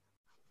something,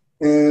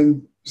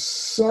 and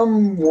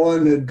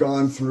someone had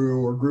gone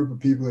through, or a group of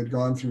people had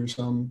gone through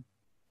some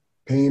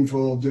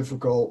painful,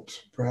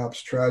 difficult,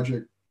 perhaps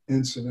tragic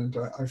incident.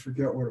 I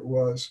forget what it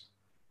was.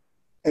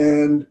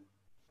 And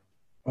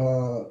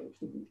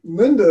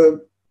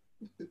Linda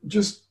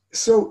just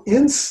so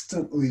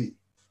instantly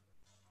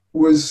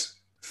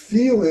was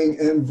feeling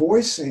and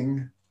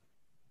voicing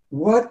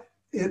what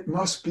it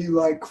must be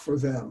like for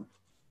them.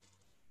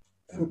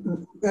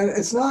 And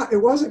it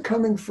wasn't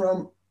coming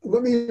from,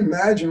 let me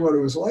imagine what it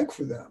was like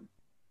for them.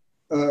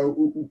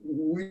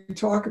 We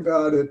talk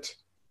about it,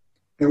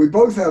 and we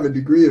both have a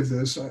degree of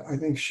this, I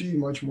think she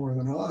much more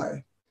than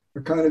I,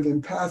 a kind of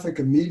empathic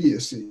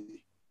immediacy.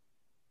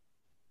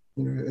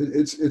 You know,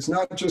 it's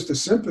not just a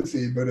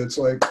sympathy, but it's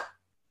like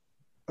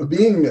a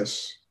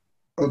beingness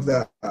of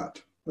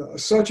that.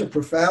 Such a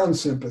profound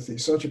sympathy,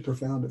 such a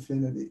profound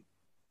affinity.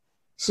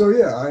 So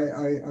yeah,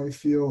 I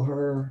feel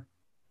her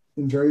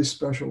in very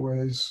special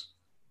ways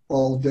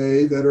all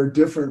day that are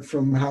different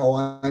from how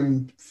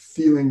I'm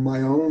feeling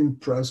my own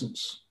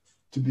presence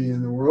to be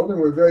in the world. And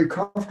we're very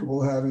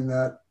comfortable having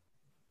that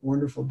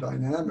wonderful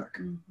dynamic.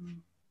 Mm-hmm.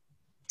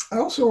 I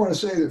also want to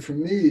say that for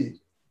me,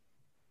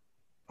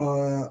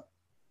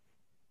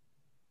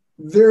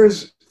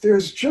 there's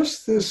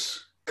just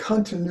this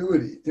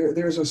continuity.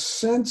 There's a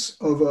sense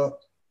of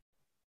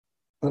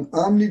an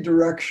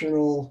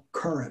omnidirectional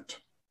current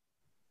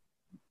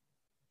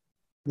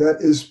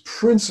that is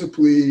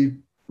principally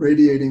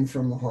radiating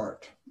from the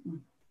heart.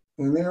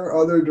 And there are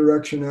other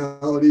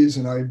directionalities,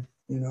 and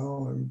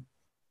I'm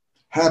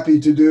happy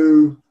to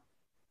do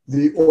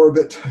the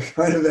orbit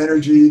kind of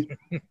energy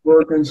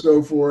work and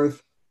so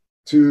forth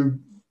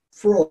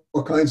for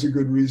all kinds of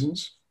good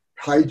reasons,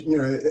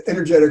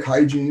 energetic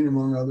hygiene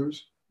among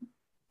others.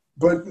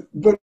 But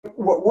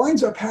what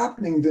winds up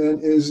happening then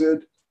is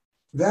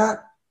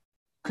that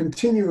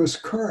continuous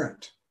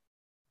current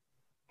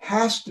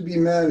has to be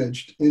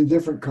managed in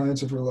different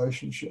kinds of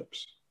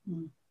relationships.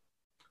 Mm.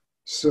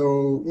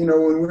 So, you know,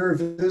 when we're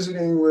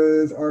visiting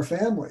with our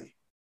family,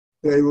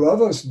 they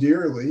love us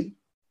dearly.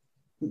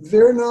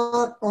 They're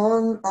not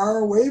on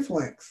our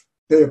wavelength.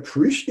 They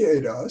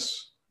appreciate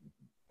us.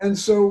 And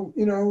so,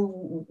 you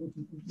know,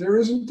 there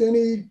isn't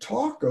any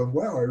talk of,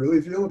 wow, I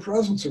really feel a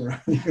presence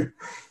around you.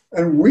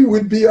 And we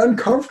would be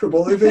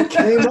uncomfortable if it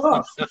came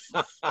up.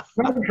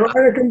 Not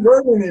trying to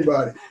convert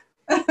anybody.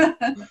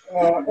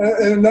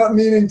 And not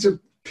meaning to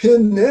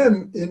pin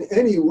them in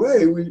any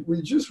way.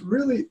 We just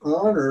really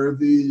honor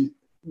the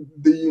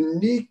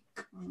unique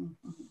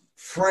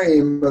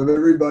frame of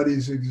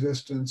everybody's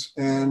existence.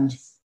 And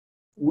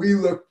we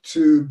look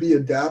to be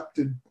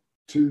adapted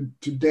to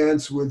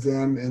dance with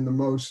them in the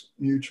most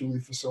mutually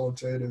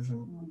facilitative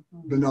and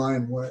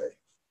benign way.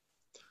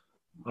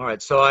 All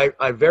right. So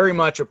I very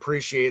much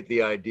appreciate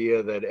the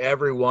idea that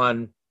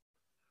everyone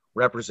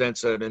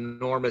represents an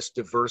enormous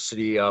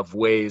diversity of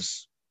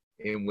ways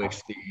in which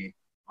the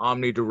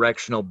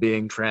omnidirectional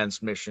being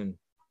transmission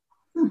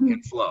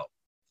can flow.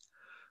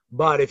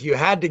 But if you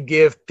had to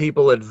give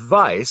people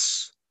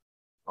advice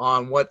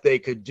on what they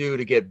could do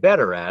to get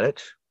better at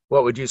it,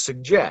 what would you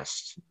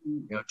suggest?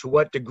 You know, to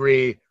what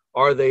degree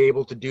are they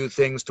able to do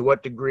things? To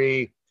what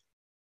degree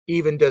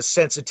even does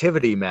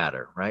sensitivity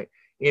matter, right?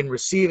 In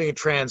receiving a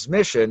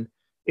transmission,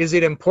 is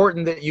it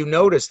important that you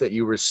notice that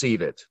you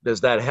receive it? Does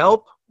that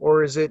help,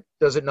 or does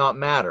it not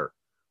matter?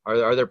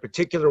 Are there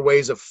particular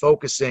ways of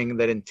focusing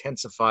that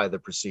intensify the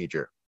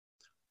procedure?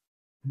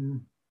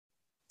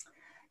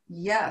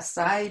 Yes,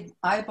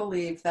 I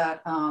believe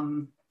that,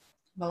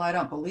 well, I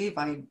don't believe,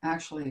 I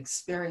actually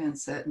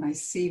experience it, and I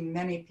see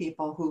many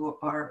people who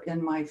are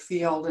in my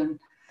field and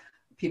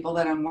people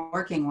that I'm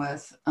working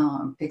with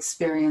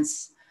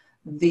experience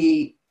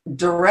the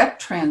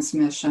direct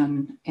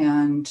transmission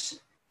and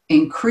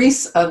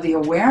increase of the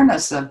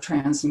awareness of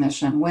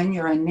transmission when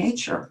you're in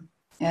nature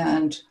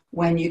and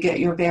when you get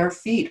your bare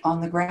feet on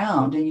the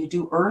ground and you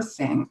do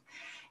earthing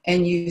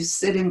and you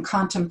sit in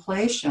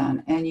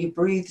contemplation and you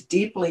breathe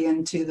deeply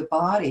into the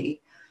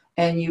body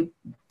and you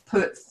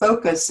put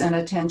focus and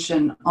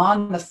attention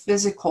on the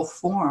physical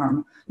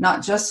form,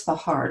 not just the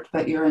heart,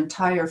 but your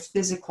entire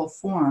physical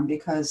form,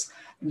 because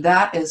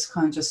that is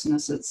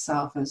consciousness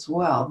itself as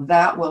well.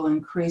 That will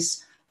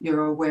increase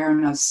your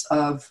awareness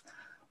of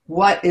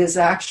what is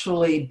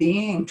actually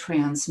being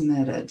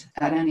transmitted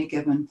at any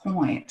given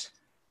point.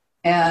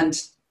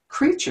 And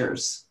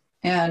creatures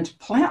and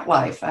plant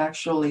life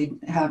actually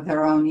have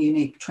their own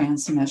unique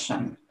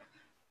transmission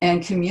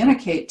and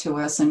communicate to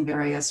us in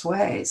various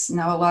ways.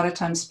 Now, a lot of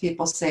times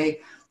people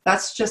say,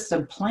 that's just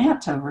a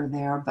plant over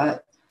there,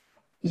 but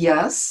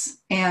yes,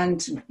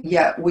 and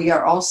yet we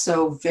are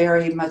also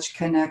very much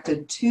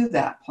connected to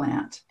that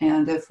plant.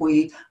 And if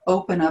we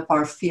open up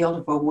our field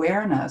of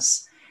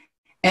awareness,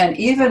 and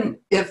even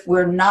if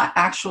we're not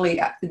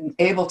actually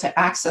able to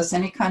access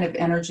any kind of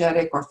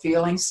energetic or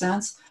feeling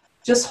sense,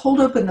 just hold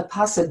open the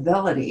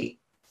possibility.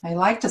 I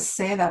like to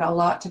say that a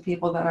lot to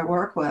people that I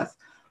work with.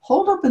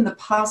 Hold open the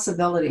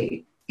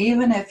possibility,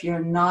 even if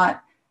you're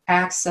not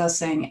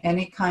accessing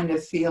any kind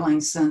of feeling,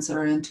 sense,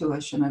 or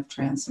intuition of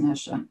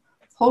transmission.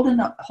 Hold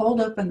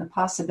open the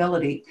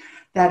possibility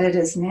that it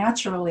is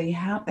naturally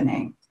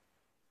happening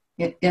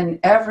in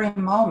every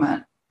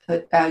moment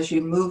as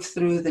you move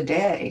through the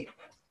day.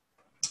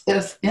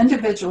 If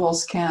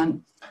individuals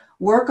can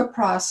work a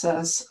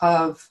process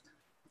of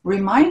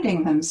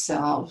reminding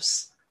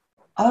themselves,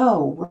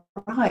 oh,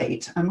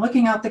 right, I'm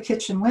looking out the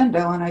kitchen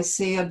window and I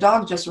see a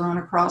dog just run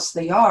across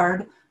the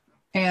yard,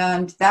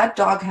 and that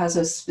dog has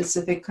a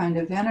specific kind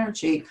of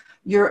energy.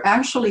 You're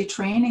actually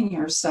training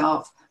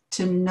yourself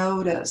to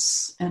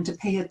notice and to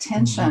pay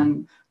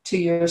attention to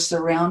your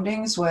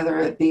surroundings, whether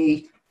it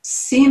be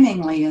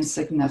seemingly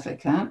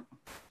insignificant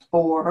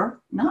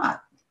or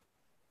not.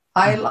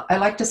 I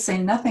like to say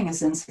nothing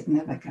is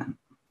insignificant.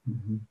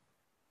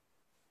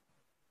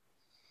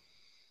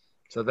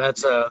 So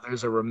there's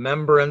a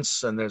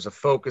remembrance, and there's a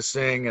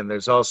focusing, and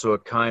there's also a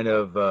kind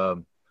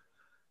of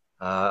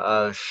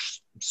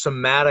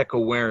somatic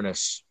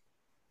awareness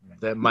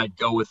that might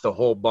go with the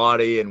whole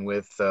body and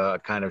with a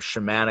kind of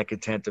shamanic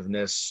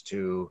attentiveness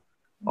to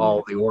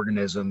all the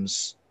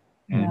organisms,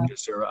 and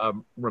just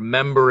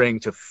remembering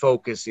to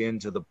focus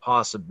into the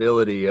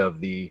possibility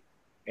of the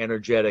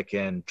energetic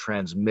and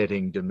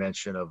transmitting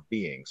dimension of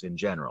beings in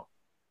general.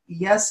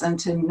 Yes, and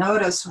to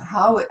notice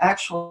how it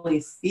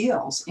actually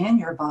feels in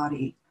your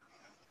body.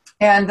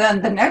 And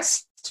then the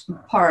next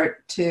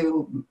part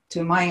to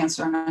my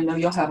answer, and I know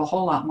you'll have a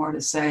whole lot more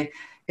to say,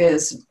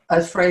 is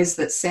a phrase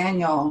that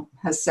Saniel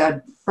has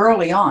said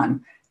early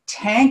on: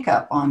 tank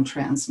up on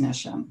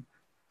transmission.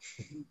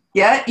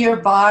 Get your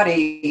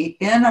body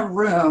in a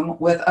room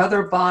with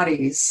other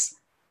bodies,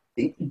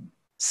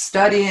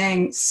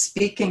 studying,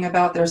 speaking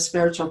about their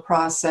spiritual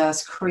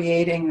process,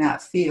 creating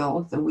that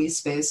field, the we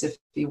space, if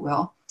you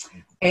will,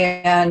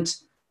 and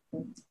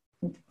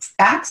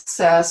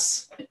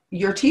access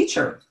your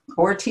teacher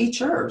or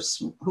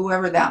teachers,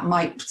 whoever that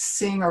might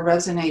sing or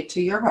resonate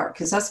to your heart,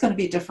 because that's going to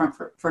be different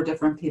for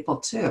different people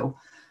too.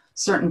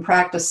 certain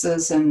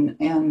practices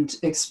and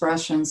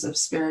expressions of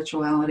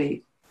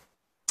spirituality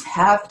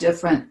have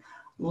different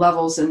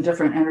levels and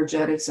different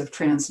energetics of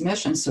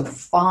transmission. So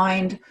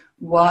find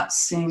what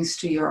sings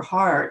to your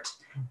heart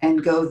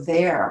and go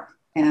there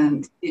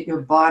and get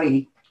your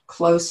body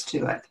close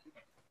to it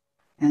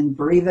and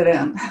breathe it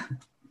in.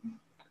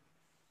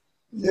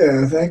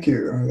 Yeah, thank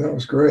you. That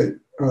was great.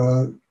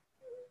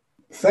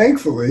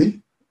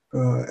 Thankfully,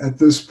 at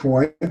this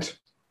point,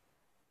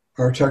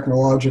 our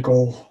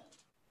technological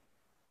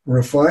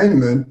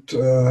refinement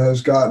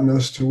has gotten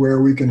us to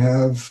where we can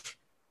have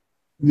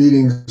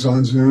meetings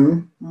on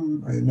Zoom.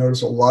 I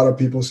notice a lot of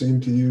people seem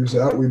to use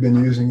that. We've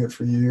been using it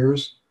for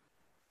years.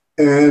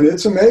 And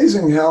it's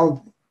amazing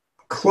how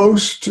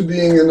close to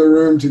being in the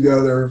room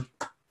together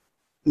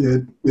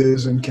it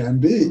is and can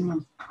be.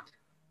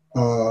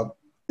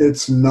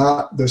 It's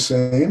not the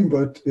same,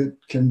 but it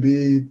can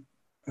be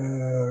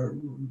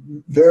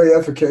very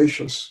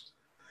efficacious.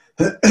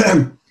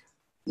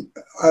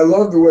 I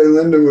love the way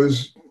Linda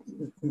was,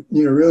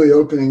 really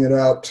opening it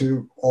out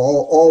to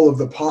all of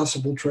the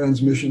possible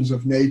transmissions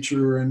of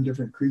nature and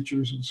different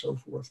creatures and so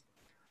forth.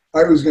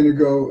 I was going to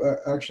go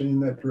actually in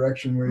that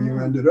direction where you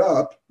ended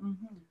up,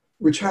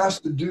 which has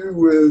to do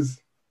with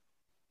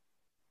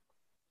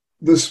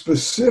the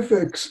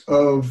specifics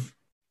of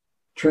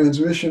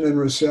transmission and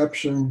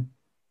reception.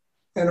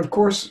 And of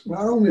course,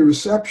 not only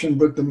reception,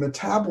 but the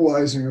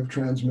metabolizing of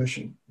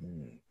transmission,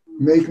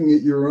 making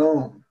it your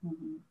own.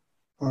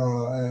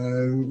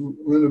 And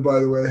Linda, by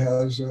the way,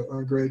 has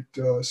a great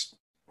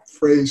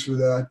phrase for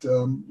that: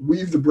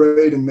 weave the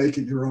braid and make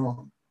it your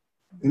own.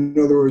 In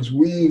other words,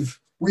 weave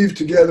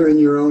together in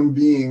your own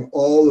being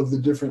all of the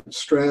different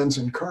strands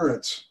and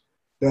currents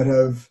that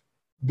have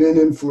been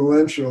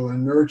influential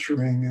and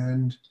nurturing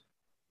and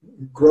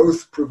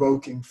growth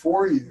provoking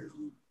for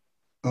you,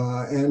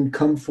 and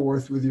come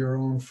forth with your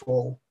own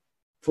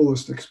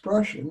fullest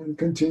expression and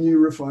continue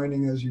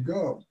refining as you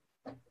go.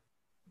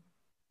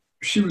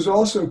 She was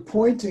also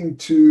pointing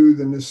to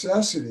the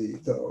necessity,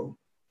 though,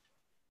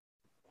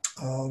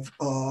 of,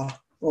 well,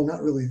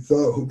 not really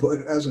though,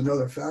 but as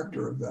another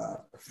factor of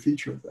that, a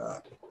feature of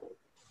that.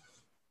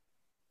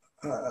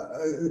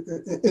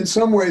 In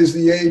some ways,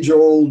 the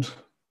age-old,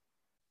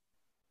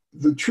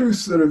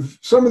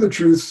 some of the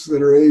truths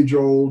that are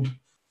age-old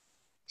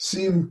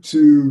seem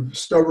to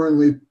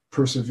stubbornly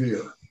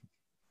persevere.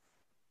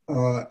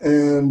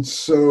 And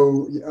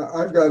so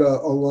I've got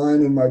a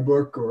line in my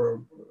book,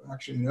 or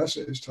actually an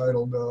essay is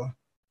titled,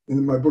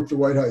 in my book, The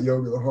White Hot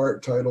Yoga of the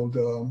Heart, titled,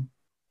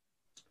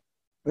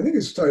 I think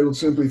it's titled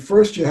simply,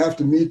 First You Have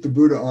to Meet the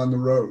Buddha on the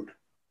Road.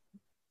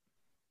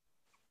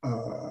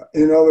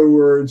 In other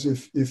words,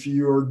 if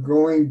you're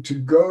going to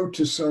go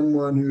to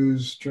someone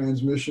whose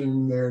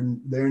transmission,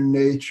 their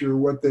nature,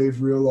 what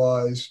they've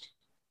realized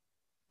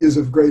is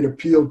of great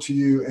appeal to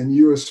you, and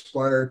you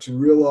aspire to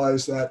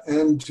realize that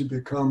and to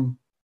become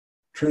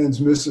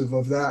transmissive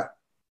of that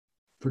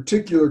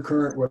particular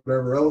current,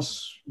 whatever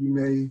else you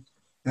may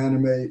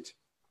animate,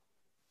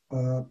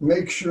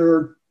 make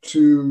sure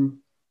to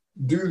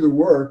do the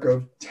work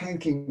of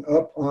tanking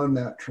up on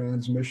that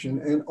transmission.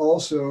 And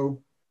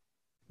also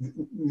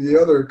the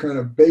other kind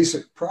of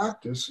basic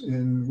practice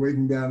in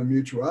waking down to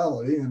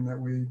mutuality, and that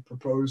we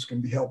propose can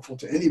be helpful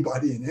to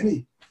anybody in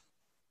any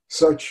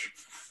such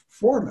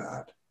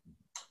format,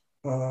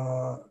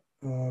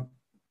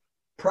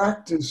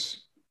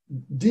 practice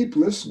deep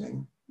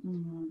listening,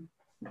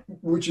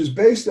 which is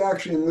based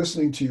actually in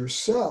listening to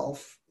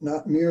yourself,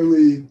 not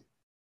merely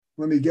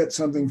let me get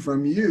something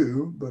from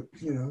you, but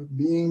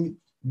being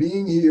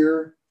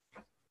here,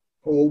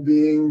 whole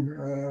being,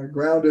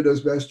 grounded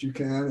as best you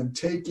can, and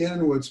take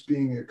in what's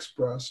being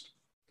expressed,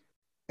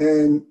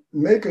 and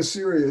make a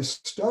serious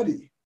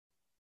study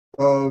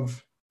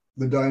of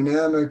the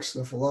dynamics,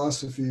 the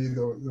philosophy,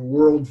 the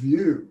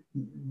worldview,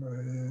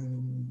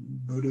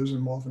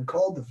 Buddhism often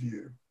called the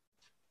view,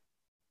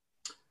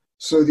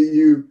 so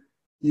that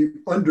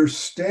you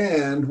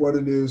understand what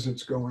it is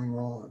that's going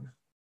on.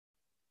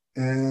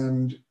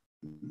 And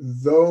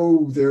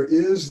though there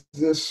is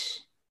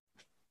this,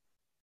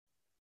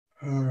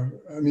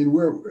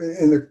 we're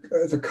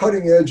at the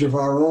cutting edge of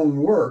our own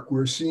work,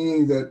 we're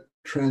seeing that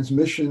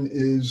transmission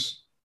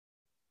is,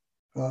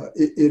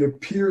 it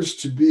appears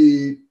to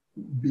be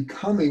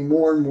becoming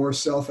more and more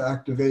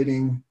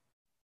self-activating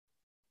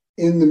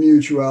in the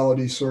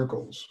mutuality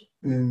circles,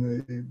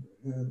 in the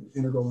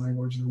integral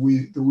language,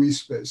 the we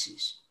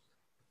spaces,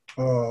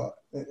 and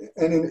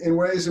in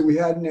ways that we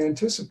hadn't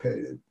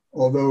anticipated,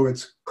 although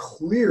it's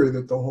clear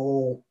that the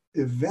whole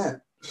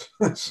event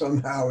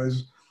somehow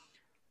is,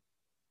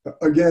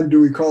 again, do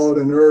we call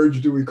it an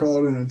urge? Do we call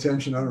it an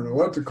intention? I don't know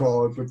what to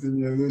call it, but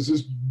there's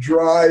this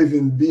drive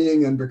in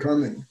being and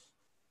becoming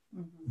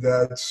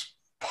that's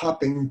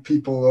popping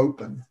people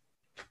open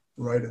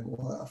right and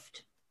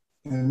left,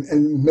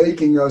 and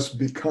making us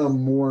become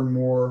more and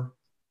more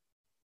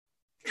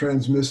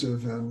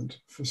transmissive and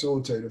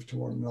facilitative to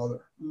one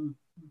another.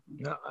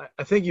 Now,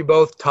 I think you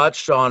both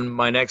touched on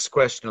my next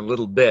question a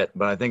little bit,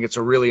 but I think it's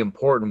a really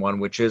important one,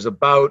 which is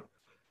about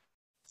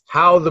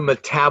how the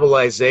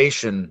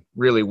metabolization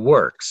really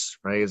works,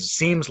 right? It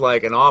seems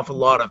like an awful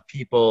lot of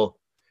people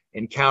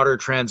encounter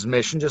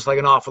transmission, just like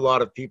an awful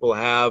lot of people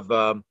have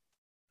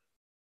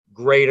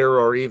greater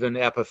or even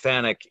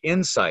epiphanic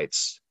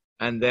insights,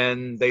 and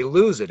then they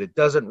lose it. It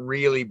doesn't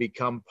really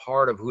become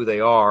part of who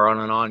they are on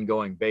an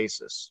ongoing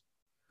basis.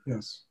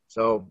 Yes.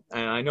 So,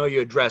 and I know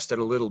you addressed it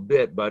a little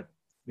bit, but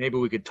maybe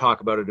we could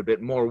talk about it a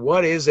bit more.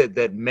 What is it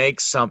that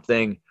makes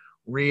something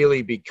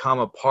really become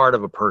a part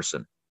of a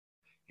person?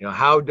 You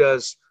know,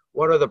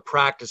 what are the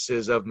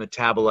practices of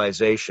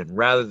metabolization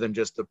rather than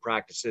just the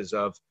practices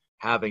of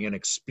having an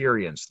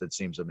experience that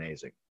seems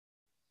amazing?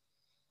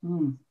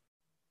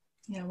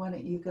 Yeah, why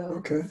don't you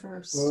go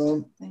first?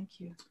 Thank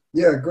you.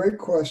 Yeah, great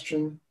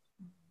question.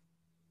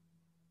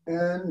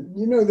 And,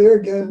 you know, there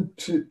again,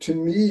 to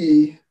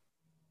me,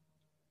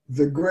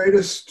 the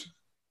greatest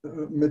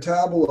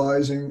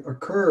metabolizing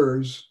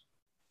occurs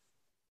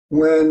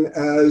when,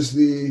 as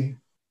the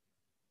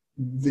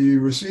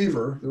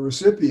receiver, the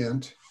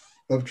recipient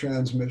of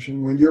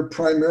transmission, when you're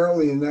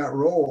primarily in that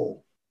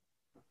role,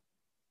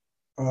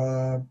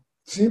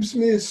 seems to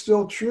me it's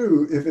still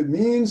true. If it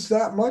means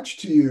that much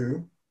to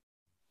you,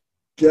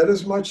 get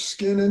as much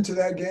skin into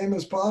that game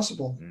as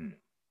possible.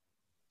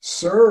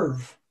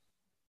 Serve,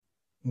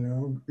 you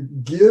know,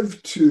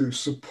 give to,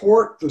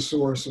 support the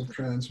source of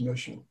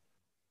transmission.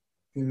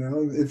 You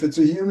know, if it's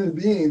a human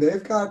being,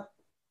 they've got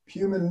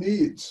human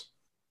needs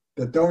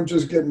that don't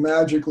just get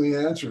magically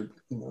answered,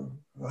 you know,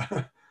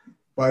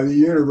 by the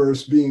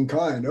universe being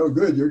kind. Oh,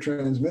 good, you're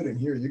transmitting.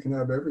 Here, you can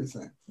have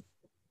everything.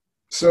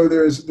 So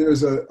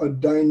there's a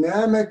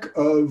dynamic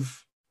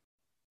of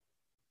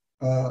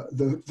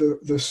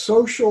the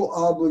social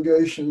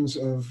obligations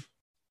of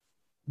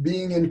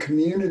being in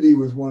community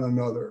with one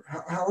another,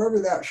 however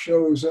that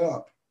shows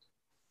up,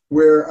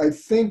 where I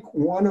think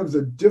one of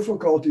the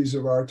difficulties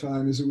of our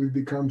time is that we've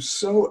become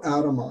so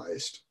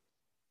atomized,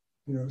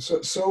 you know,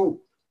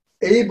 so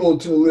able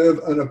to live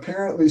an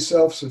apparently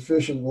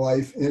self-sufficient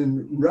life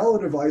in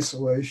relative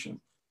isolation.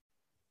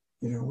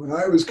 You know, when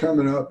I was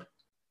coming up,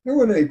 there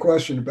wasn't any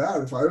question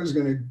about it. If I was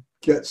going to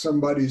get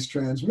somebody's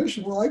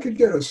transmission, well, I could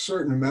get a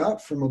certain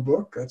amount from a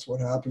book. That's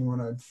what happened when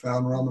I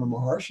found Ramana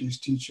Maharshi's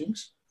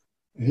teachings.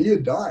 And he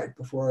had died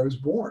before I was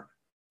born.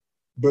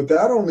 But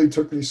that only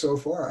took me so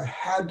far. I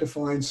had to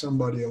find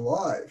somebody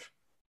alive.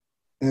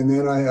 And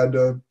then I had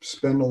to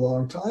spend a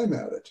long time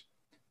at it.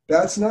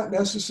 That's not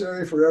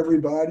necessary for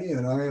everybody.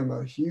 And I am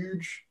I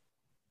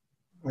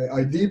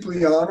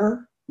deeply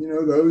honor, you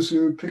know, those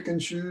who pick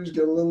and choose,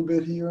 get a little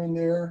bit here and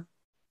there.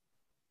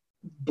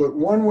 But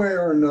one way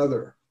or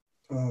another,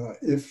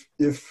 if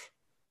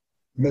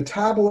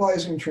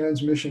metabolizing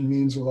transmission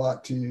means a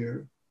lot to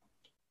you,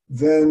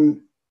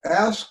 then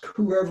ask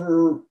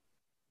whoever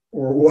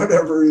or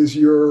whatever is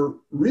your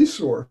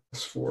resource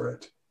for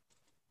it,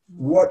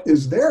 what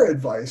is their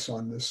advice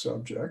on this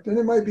subject? And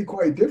it might be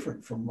quite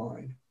different from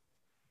mine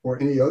or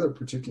any other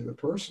particular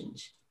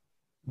person's.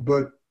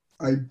 But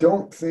I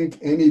don't think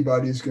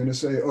anybody's going to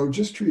say, oh,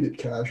 just treat it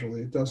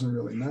casually. It doesn't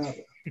really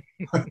matter.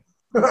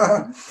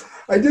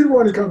 I did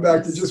want to come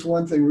back to just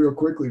one thing real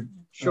quickly.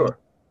 Sure.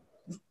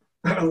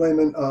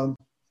 Layman,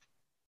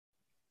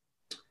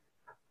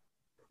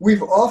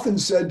 we've often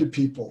said to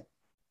people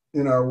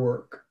in our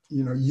work,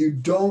 you know, you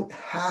don't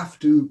have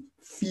to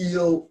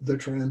feel the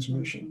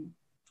transmission.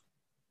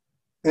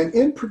 And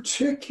in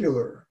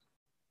particular,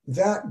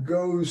 that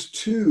goes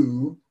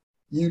to,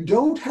 you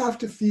don't have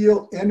to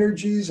feel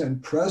energies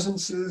and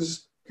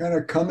presences kind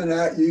of coming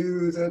at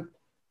you that,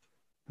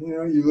 you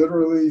know, you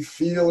literally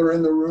feel are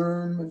in the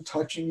room and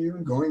touching you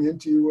and going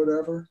into you,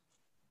 whatever.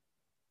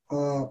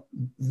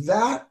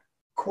 That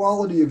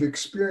quality of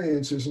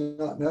experience is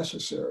not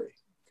necessary.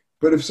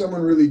 But if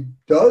someone really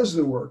does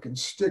the work and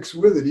sticks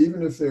with it,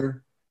 even if they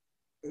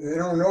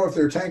don't know if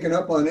they're tanking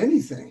up on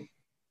anything,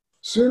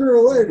 sooner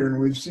or later, and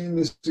we've seen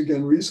this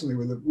again recently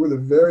with a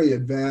very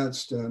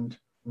advanced and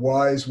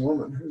wise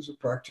woman who's a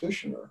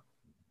practitioner.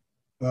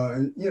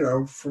 And, you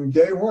know, from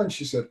day one,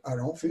 she said, I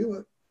don't feel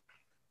it.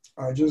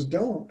 I just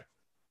don't.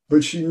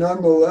 But she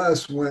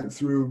nonetheless went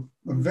through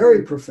a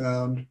very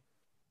profound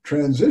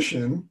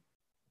transition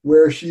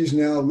where she's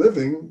now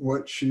living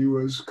what she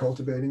was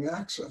cultivating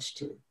access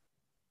to.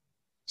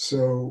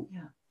 So,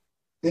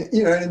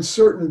 you know, in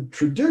certain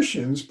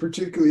traditions,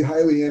 particularly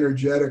highly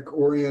energetic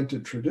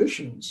oriented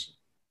traditions,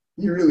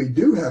 you really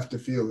do have to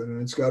feel it,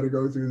 and it's got to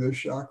go through this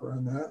chakra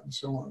and that and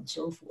so on and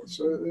so forth.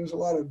 So there's a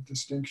lot of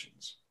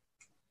distinctions.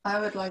 I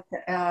would like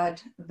to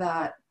add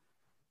that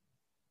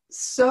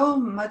so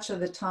much of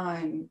the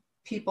time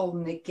people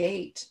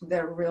negate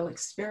their real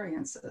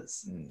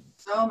experiences.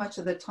 So much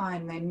of the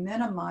time they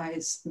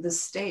minimize the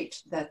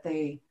state that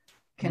they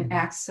can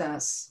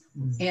access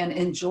and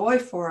enjoy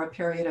for a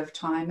period of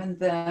time. And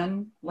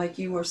then, like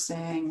you were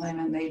saying,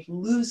 Layman, they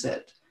lose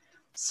it.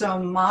 So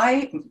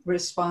my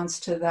response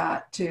to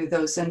that, to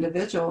those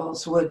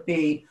individuals would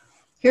be,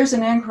 here's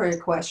an inquiry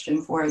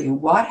question for you.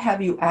 What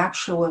have you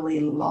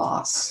actually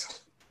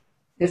lost?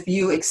 If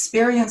you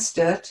experienced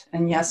it,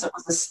 and yes, it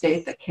was a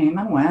state that came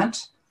and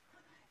went,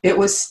 it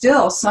was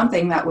still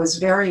something that was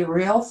very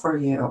real for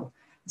you.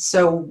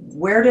 So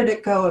where did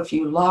it go if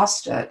you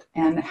lost it?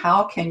 And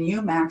how can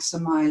you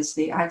maximize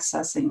the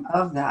accessing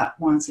of that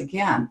once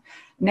again?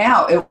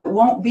 Now, it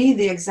won't be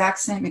the exact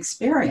same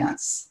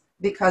experience,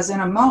 because in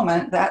a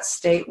moment, that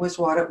state was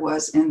what it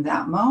was in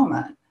that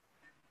moment.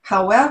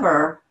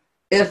 However,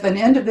 if an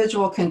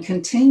individual can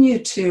continue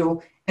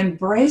to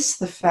embrace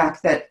the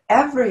fact that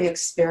every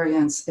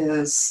experience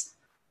is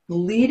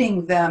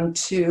leading them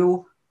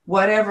to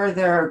whatever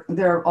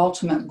their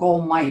ultimate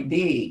goal might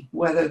be,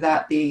 whether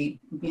that be,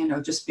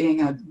 just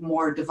being a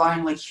more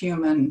divinely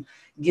human,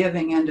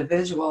 giving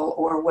individual,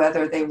 or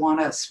whether they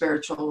want a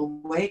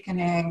spiritual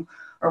awakening,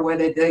 or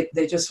whether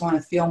they just want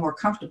to feel more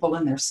comfortable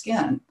in their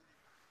skin.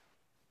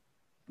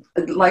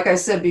 Like I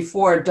said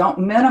before, don't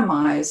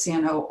minimize,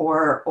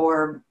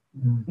 or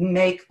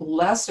make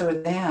lesser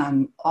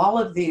than all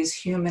of these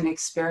human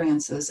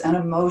experiences and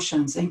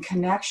emotions and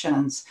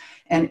connections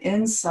and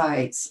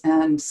insights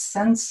and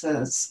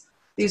senses.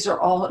 These are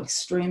all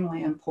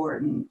extremely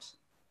important.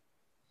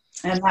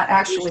 And that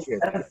actually,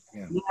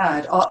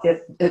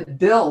 it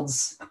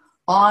builds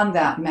on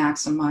that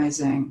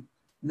maximizing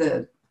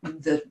the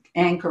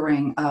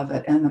anchoring of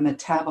it and the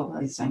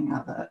metabolizing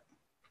of it.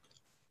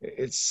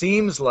 It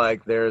seems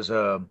like there's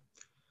a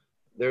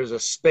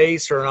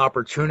space or an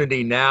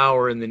opportunity now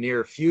or in the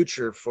near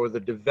future for the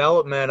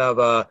development of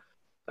a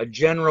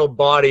general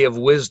body of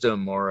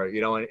wisdom, or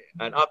an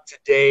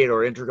up-to-date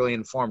or integrally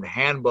informed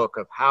handbook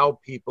of how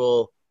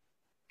people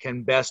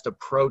can best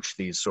approach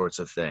these sorts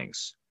of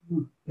things.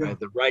 Yeah. Right?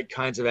 The right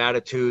kinds of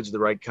attitudes, the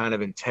right kind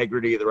of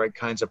integrity, the right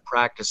kinds of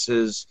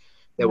practices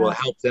that will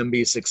help them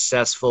be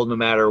successful no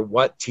matter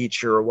what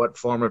teacher or what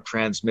form of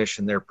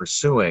transmission they're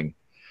pursuing.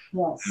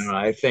 Yes.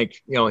 I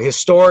think,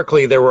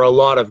 historically there were a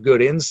lot of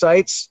good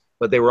insights,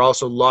 but they were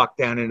also locked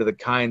down into the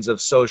kinds of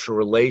social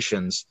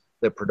relations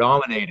that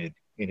predominated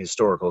in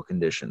historical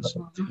conditions.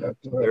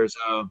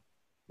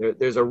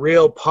 There's a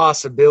real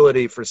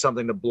possibility for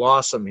something to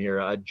blossom here,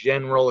 a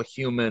general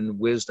human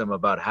wisdom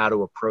about how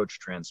to approach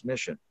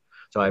transmission.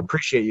 So I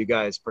appreciate you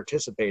guys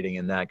participating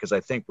in that, because I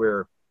think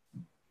we're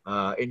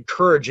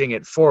encouraging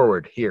it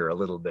forward here a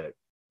little bit.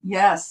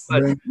 Yes.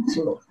 But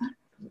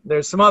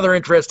there's some other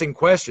interesting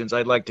questions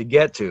I'd like to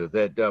get to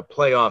that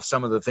play off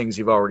some of the things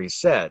you've already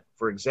said.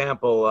 For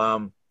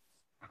example,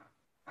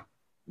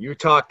 you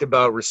talked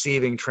about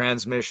receiving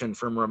transmission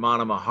from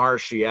Ramana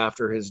Maharshi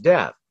after his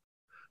death.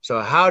 So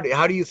how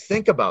do you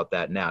think about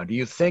that now? Do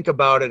you think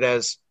about it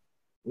as,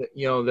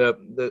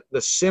 the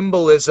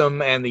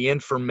symbolism and the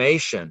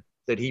information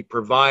that he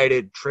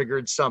provided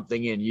triggered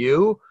something in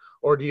you?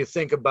 Or do you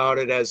think about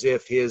it as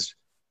if his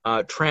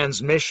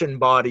transmission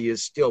body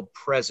is still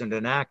present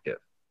and active?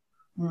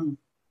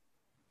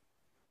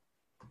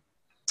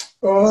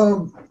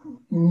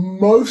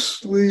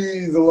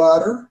 Mostly the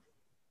latter.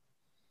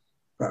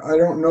 I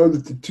don't know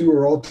that the two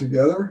are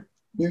altogether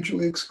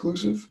mutually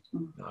exclusive.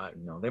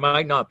 No, they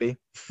might not be.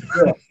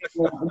 Yeah.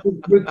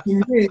 But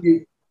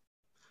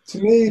to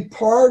me,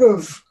 part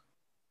of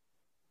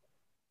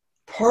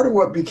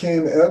what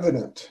became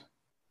evident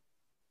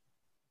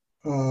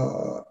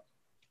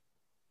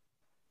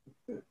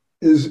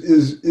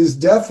is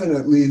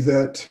definitely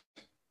that.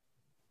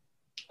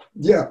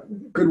 Yeah,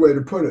 good way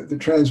to put it. The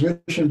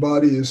transmission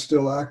body is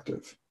still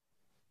active.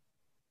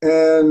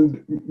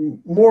 And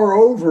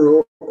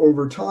moreover,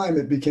 over time,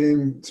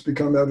 it's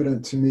become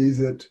evident to me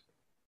that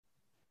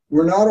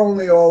we're not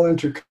only all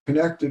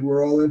interconnected,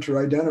 we're all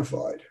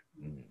inter-identified.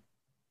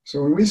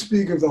 So when we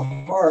speak of the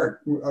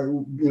heart,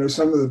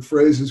 some of the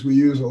phrases we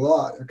use a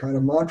lot are kind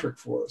of mantric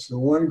for us. The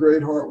one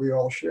great heart we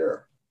all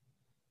share.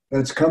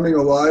 That's coming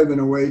alive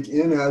and awake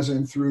in, as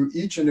in through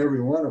each and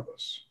every one of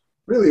us.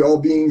 Really all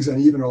beings and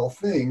even all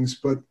things,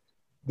 but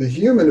the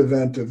human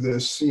event of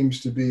this seems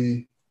to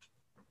be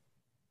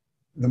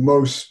the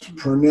most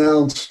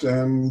pronounced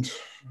and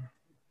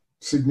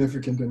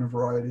significant in a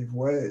variety of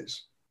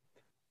ways.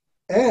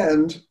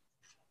 And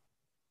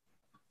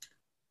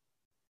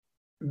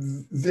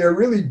there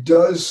really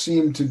does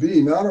seem to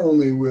be, not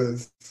only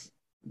with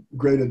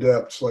great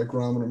adepts like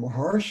Ramana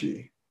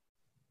Maharshi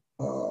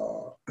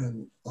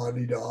and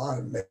Adida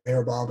and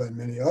Meher Baba and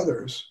many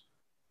others,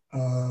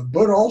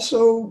 but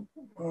also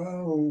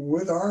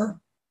with our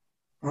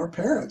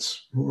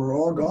parents, who are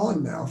all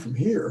gone now from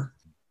here.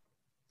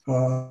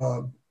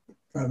 My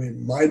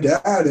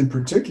dad in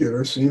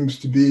particular seems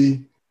to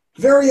be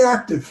very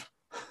active.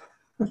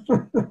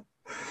 The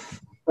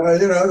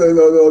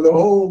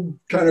whole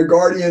kind of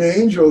guardian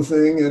angel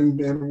thing, and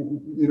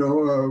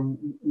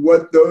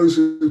what those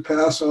who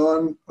pass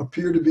on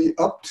appear to be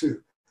up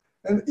to.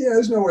 And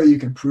there's no way you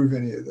can prove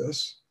any of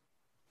this.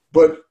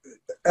 But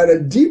at a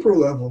deeper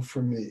level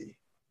for me,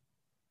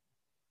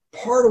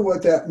 part of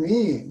what that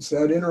means,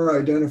 that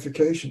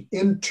inter-identification,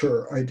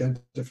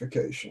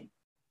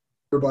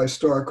 whereby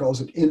Starr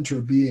calls it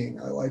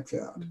interbeing, I like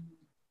that,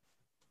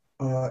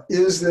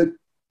 is that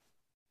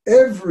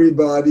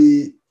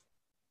everybody,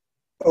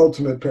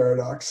 ultimate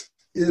paradox,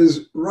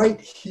 is right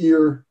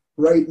here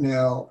right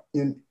now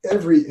in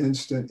every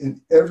instant,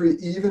 in every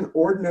even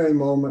ordinary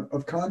moment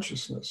of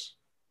consciousness.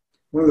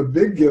 One of the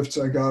big gifts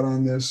I got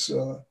on this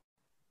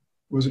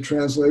was a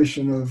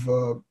translation of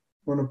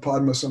one of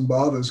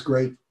Padmasambhava's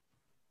great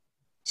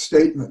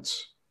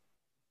statements,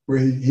 where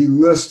he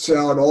lists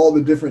out all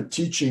the different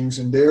teachings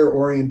and their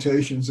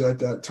orientations at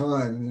that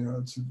time. You know,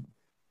 it's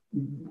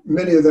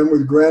many of them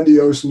with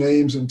grandiose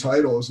names and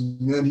titles.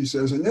 And then he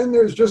says, and then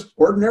there's just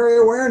ordinary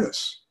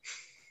awareness.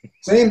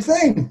 Same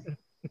thing.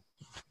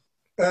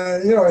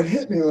 And, you know, it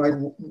hit me like,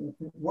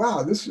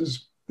 wow,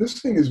 this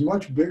thing is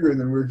much bigger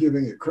than we're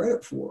giving it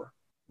credit for.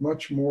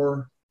 Much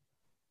more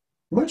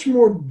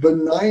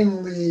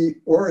benignly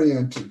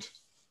oriented.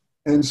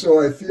 And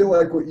so I feel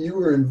like what you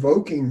were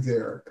invoking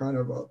there, kind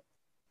of a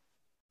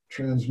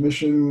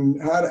transmission,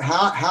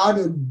 how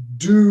to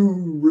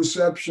do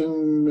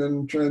reception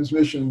and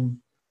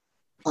transmission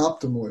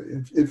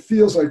optimally. It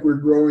feels like we're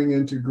growing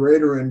into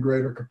greater and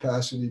greater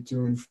capacity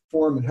to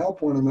inform and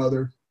help one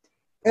another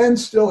and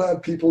still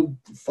have people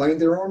find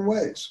their own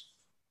ways.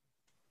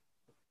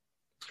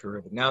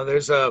 Terrific. Now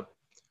there's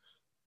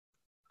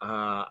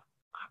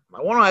I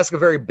want to ask a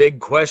very big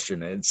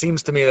question. It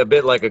seems to me a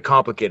bit like a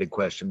complicated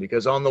question,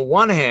 because on the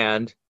one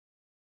hand,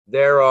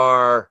 there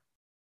are,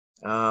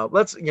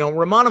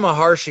 Ramana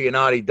Maharshi and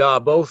Adi Da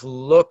both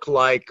look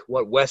like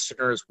what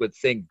Westerners would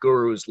think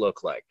gurus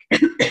look like,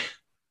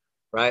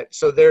 right?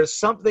 So there's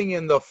something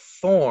in the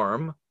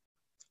form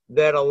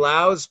that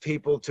allows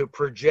people to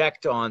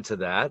project onto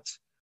that,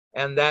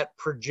 and that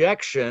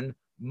projection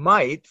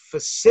might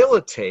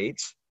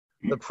facilitate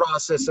the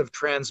process of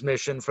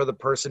transmission for the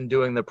person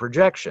doing the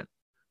projection.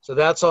 So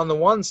that's on the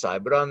one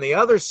side. But on the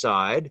other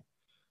side,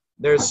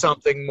 there's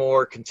something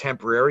more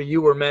contemporary.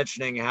 You were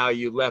mentioning how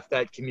you left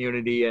that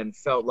community and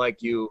felt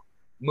like you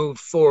moved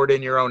forward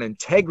in your own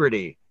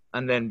integrity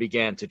and then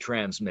began to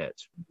transmit,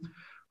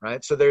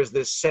 right? So there's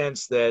this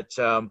sense that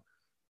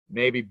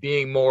maybe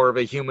being more of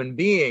a human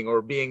being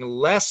or being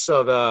less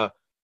of a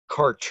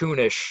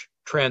cartoonish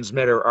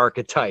transmitter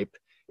archetype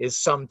is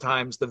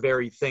sometimes the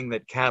very thing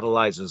that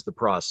catalyzes the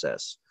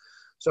process.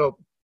 So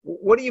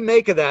what do you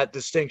make of that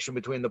distinction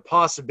between the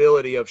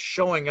possibility of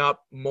showing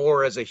up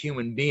more as a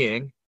human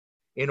being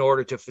in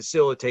order to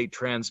facilitate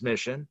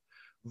transmission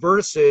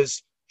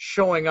versus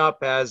showing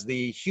up as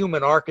the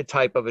human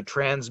archetype of a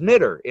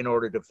transmitter in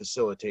order to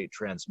facilitate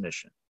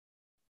transmission?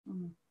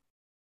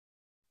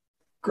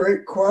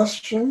 Great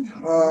question.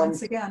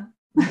 Once again.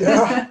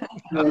 Yeah,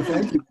 no,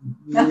 thank you.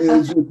 I mean,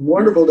 it's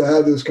wonderful to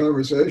have this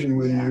conversation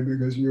with you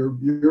because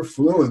you're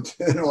fluent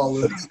in all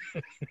this.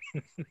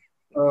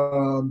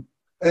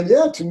 And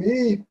yeah, to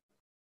me,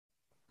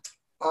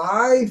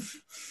 I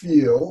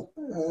feel,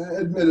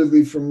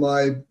 admittedly from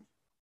my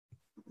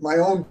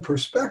own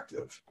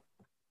perspective,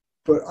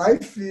 but I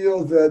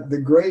feel that the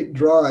great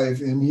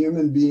drive in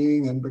human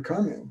being and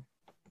becoming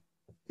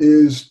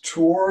is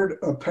toward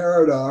a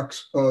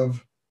paradox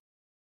of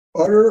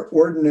utter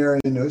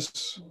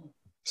ordinariness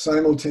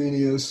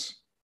simultaneous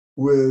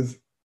with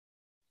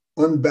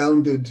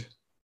unbounded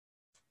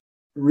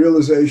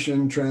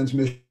realization,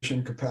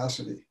 transmission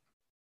capacity.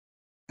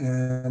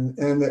 And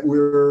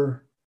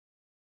that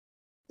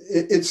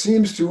it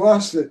seems to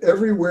us that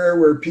everywhere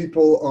where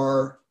people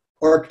are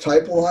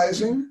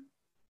archetypalizing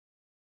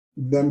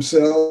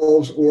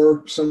themselves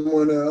or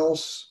someone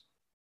else,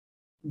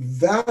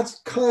 that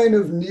kind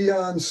of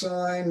neon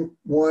sign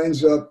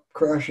winds up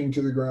crashing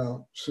to the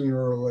ground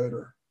sooner or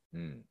later.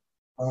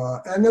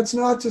 And that's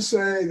not to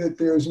say that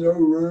there's no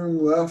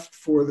room left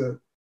for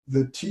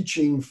the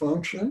teaching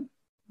function,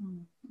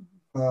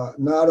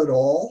 not at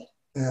all.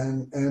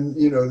 And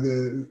you know,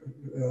 the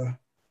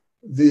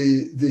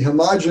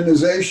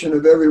homogenization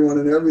of everyone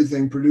and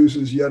everything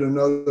produces yet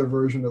another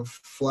version of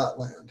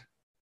flatland,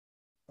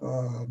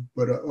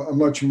 but a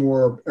much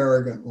more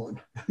arrogant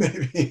one,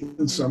 maybe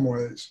in some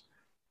ways.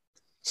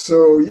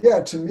 So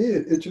yeah, to me,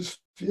 it just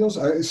feels,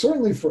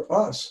 certainly for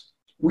us,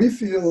 we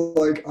feel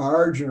like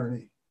our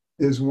journey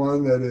is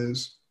one that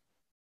is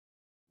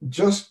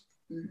just,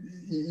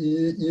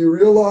 you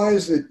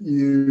realize that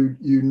you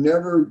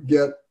never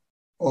get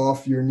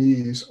off your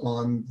knees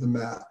on the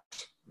mat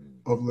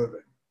of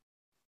living.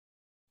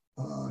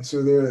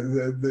 So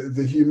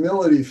the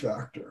humility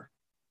factor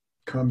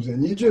comes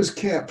in. You just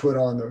can't put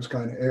on those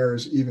kind of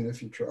airs even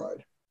if you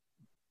tried.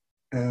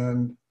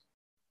 And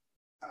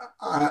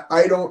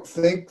I don't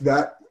think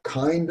that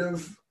kind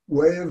of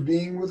way of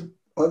being with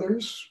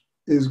others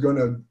is going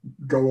to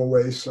go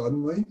away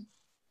suddenly.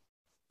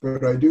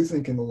 But I do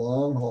think in the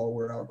long haul,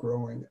 we're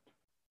outgrowing it.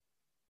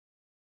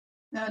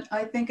 And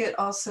I think it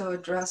also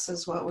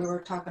addresses what we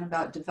were talking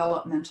about,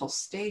 developmental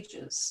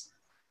stages.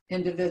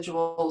 Some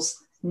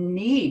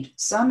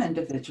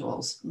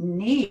individuals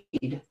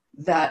need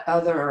that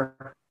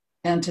other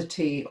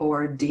entity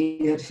or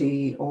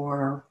deity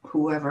or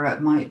whoever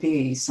it might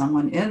be,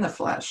 someone in the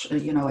flesh,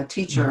 you know, a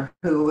teacher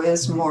who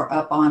is more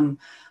up on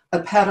a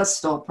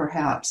pedestal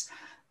perhaps.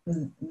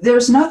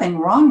 There's nothing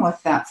wrong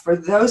with that for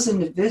those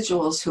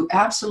individuals who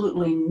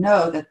absolutely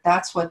know that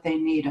that's what they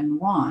need and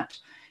want.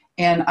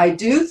 And I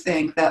do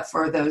think that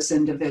for those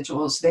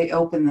individuals, they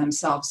open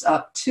themselves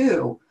up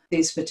to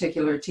these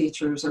particular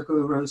teachers or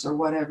gurus or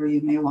whatever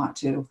you may want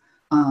to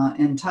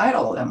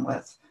entitle them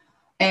with.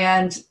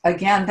 And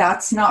again,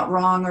 that's not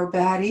wrong or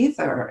bad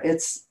either.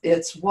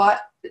 It's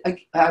what,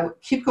 I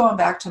keep going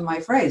back to my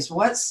phrase,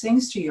 what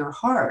sings to your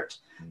heart?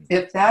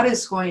 If that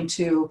is going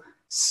to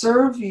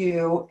serve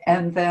you,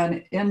 and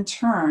then in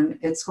turn,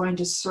 it's going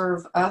to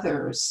serve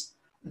others,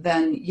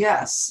 then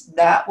yes,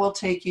 that will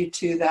take you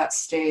to that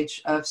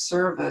stage of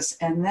service,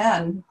 and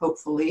then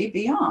hopefully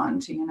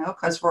beyond,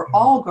 because we're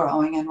all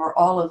growing and we're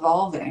all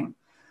evolving.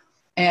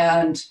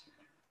 And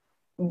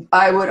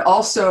I would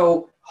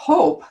also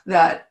hope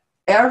that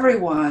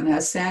everyone,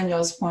 as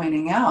Saniel's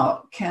pointing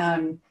out,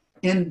 can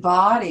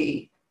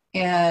embody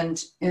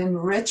and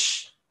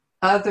enrich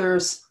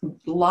others'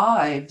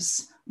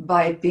 lives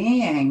by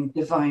being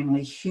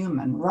divinely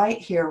human right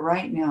here,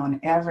 right now, in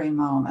every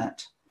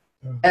moment.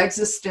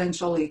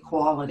 Existential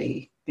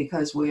equality,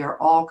 because we are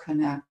all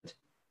connected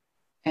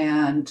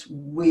and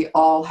we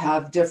all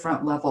have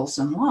different levels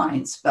and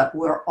lines, but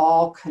we're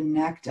all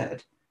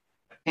connected,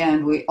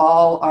 and we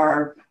all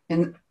are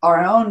in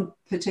our own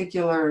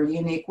particular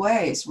unique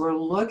ways. We're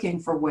looking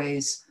for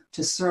ways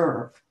to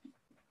serve,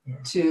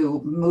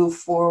 to move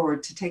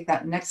forward, to take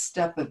that next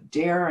step of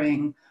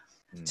daring,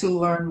 to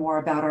learn more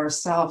about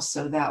ourselves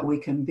so that we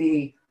can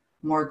be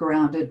more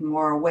grounded,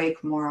 more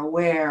awake, more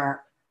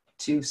aware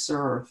to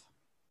serve.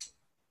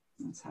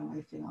 That's how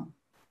I feel.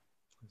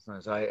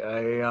 That's nice.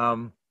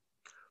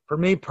 For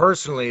me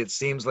personally, it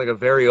seems like a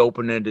very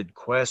open-ended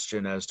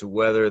question as to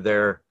whether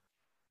there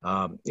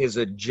is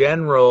a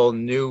general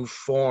new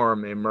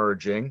form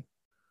emerging,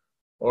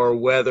 or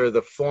whether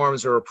the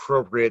forms are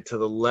appropriate to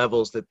the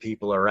levels that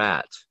people are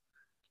at.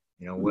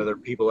 Whether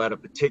people at a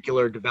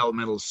particular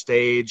developmental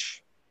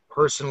stage,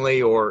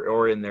 personally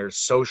or in their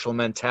social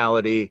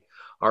mentality,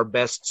 are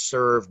best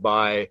served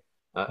by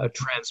a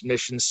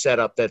transmission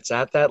setup that's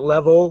at that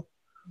level,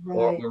 right,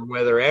 or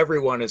whether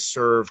everyone is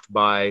served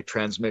by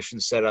transmission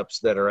setups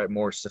that are at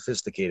more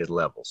sophisticated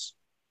levels.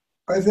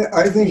 I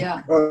think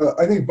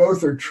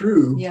both are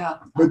true. Yeah,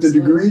 but absolutely.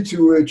 The degree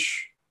to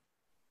which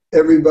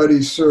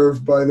everybody's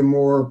served by the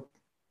more,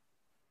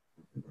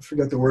 I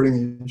forget the wording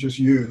you just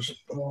used,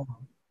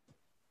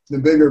 the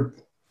bigger,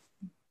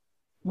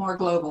 more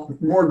global,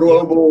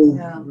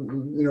 yeah.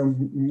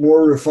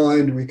 More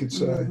refined, we could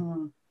say.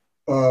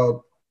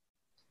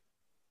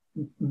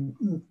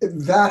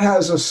 That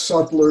has a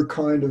subtler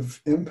kind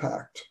of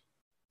impact,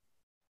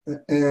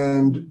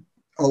 and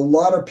a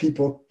lot of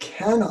people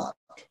cannot.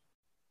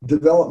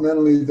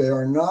 Developmentally, they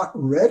are not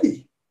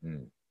ready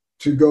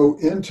to go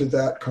into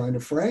that kind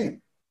of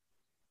frame,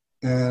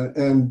 and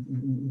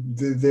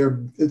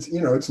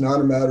it's not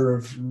a matter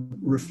of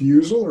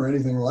refusal or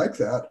anything like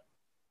that.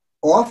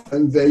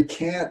 Often they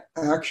can't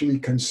actually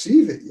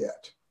conceive it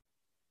yet.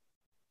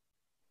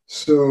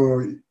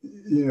 So,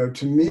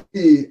 to me,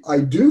 I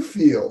do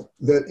feel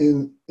that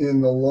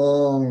in the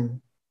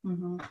long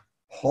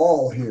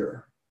haul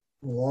here,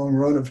 long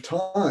run of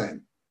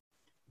time,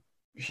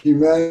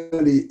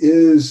 humanity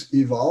is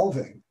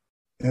evolving,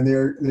 and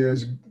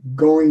there's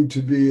going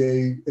to be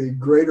a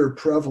greater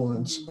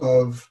prevalence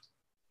of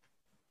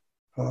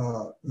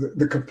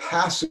the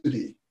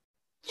capacity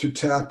to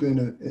tap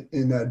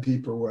in that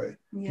deeper way.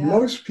 Yeah.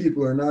 Most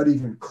people are not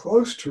even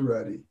close to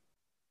ready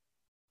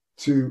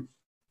to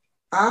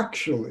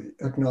actually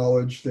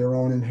acknowledge their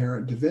own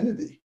inherent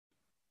divinity.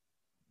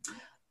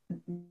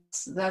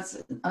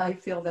 I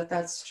feel that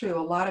that's true.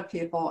 A lot of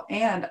people,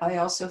 and I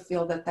also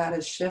feel that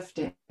is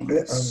shifting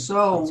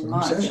so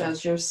much,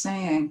 as you're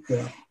saying.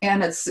 Yeah.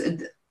 And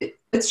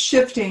it's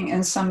shifting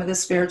in some of the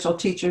spiritual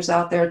teachers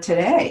out there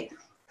today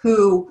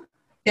who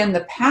in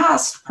the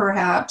past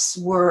perhaps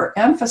were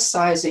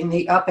emphasizing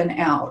the up and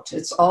out.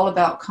 It's all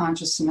about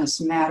consciousness,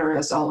 matter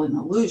is all an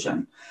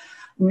illusion.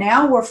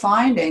 Now we're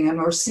finding and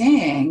we're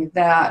seeing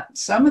that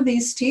some of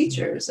these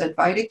teachers,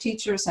 Advaitic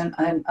teachers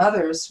and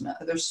others,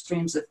 other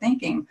streams of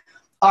thinking,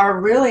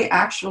 are really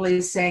actually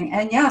saying,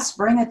 and yes,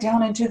 bring it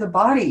down into the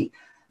body.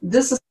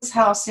 This is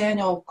how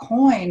Saniel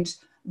coined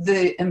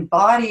the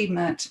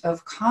embodiment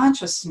of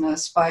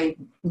consciousness by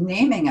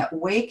naming it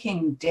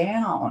waking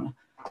down,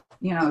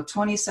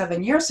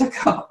 27 years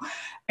ago.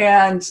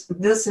 And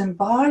this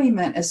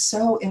embodiment is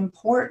so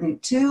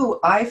important too,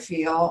 I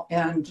feel,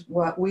 and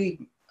what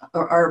we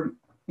are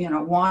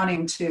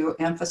wanting to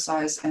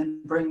emphasize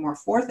and bring more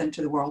forth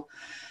into the world,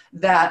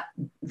 that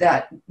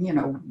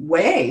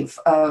wave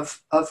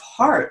of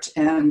heart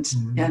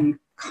and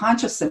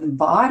conscious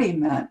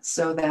embodiment,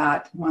 so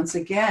that once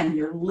again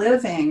you're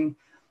living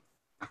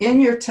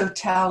in your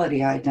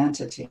totality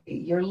identity.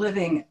 You're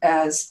living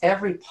as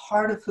every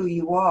part of who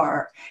you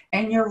are,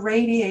 and you're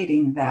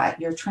radiating that,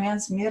 you're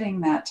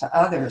transmitting that to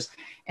others.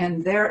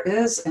 And there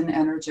is an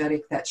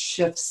energetic that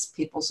shifts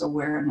people's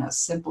awareness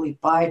simply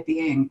by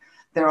being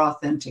their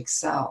authentic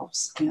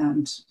selves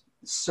and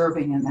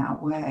serving in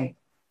that way.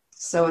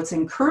 So it's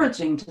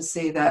encouraging to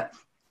see that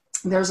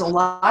there's a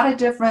lot of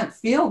different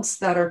fields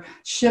that are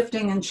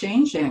shifting and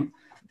changing.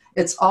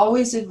 it's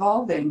always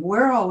evolving.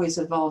 We're always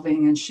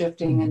evolving and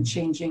shifting and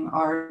changing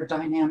our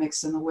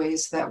dynamics in the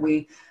ways that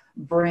we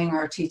bring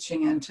our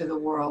teaching into the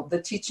world.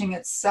 The teaching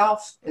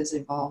itself is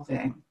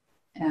evolving.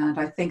 And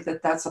I think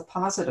that that's a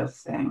positive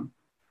thing.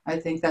 I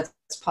think that's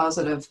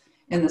positive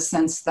in the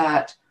sense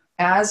that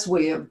as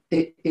we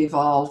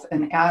evolve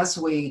and as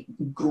we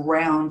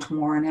ground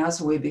more and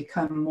as we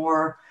become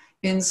more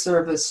in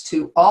service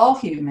to all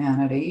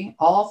humanity,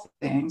 all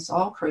things,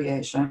 all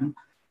creation,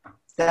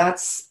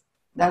 that's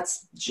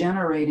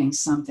generating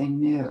something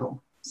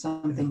new,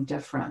 something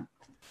different.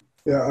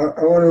 Yeah,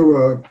 I want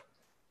to,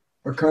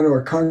 a kind of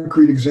a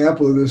concrete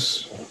example of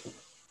this,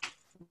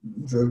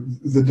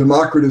 the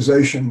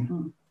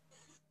democratization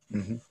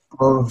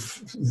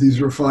of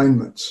these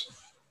refinements.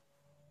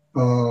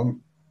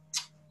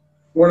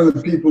 One of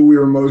the people we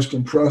were most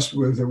impressed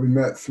with that we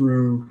met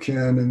through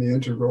Ken and the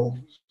integral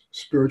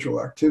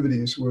spiritual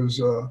activities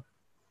was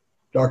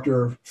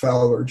Dr.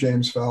 Fowler,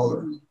 James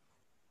Fowler,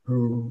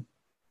 who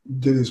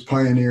did his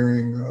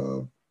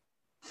pioneering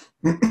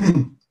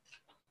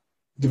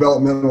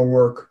developmental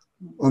work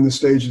on the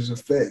stages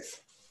of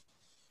faith.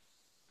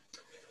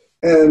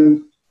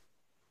 And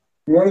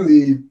one of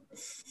the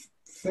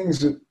things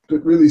that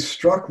really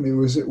struck me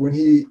was that when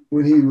he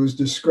was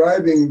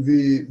describing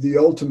the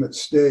ultimate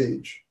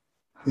stage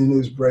in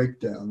his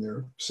breakdown, there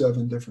are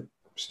 7 different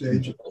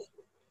stages.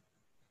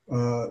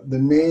 The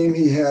name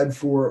he had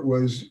for it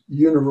was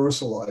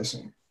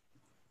universalizing.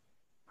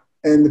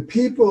 And the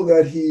people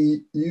that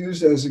he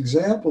used as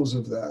examples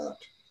of that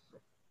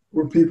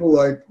were people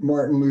like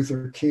Martin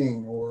Luther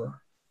King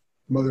or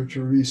Mother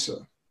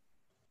Teresa,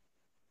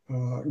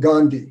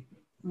 Gandhi,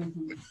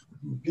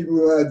 people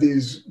who had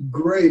these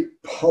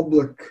great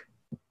public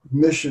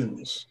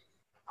missions,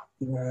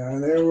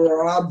 and they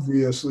were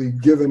obviously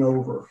given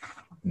over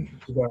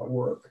to that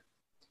work.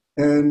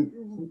 And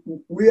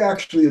we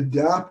actually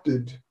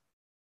adapted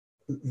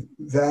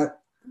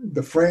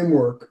the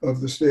framework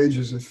of the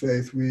stages of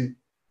faith. We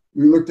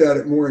looked at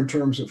it more in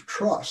terms of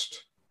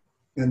trust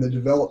and the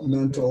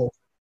developmental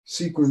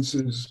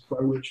sequences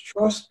by which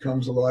trust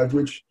comes alive,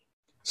 which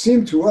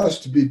seemed to us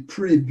to be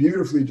pretty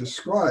beautifully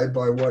described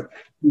by what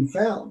we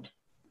found.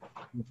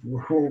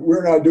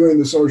 We're not doing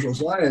the social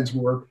science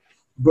work,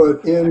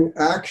 but in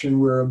action,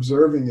 we're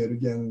observing it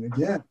again and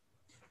again.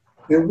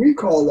 And we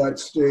call that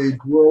stage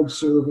world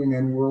serving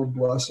and world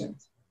blessing.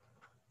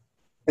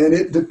 And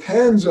it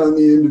depends on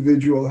the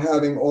individual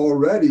having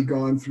already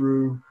gone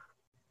through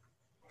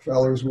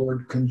Fowler's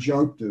word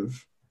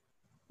conjunctive.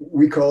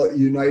 We call it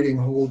uniting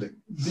holding,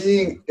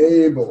 being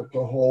able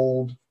to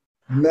hold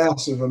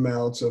massive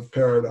amounts of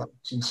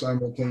paradox and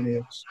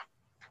simultaneous,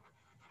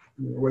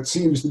 what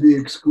seems to be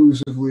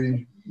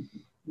exclusively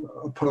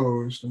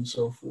opposed and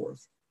so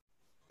forth.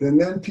 And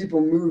then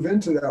people move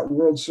into that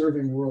world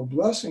serving, world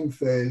blessing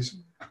phase,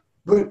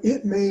 but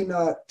it may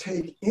not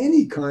take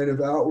any kind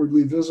of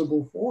outwardly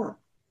visible form.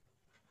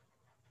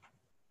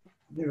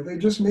 They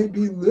just may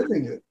be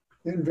living it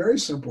in very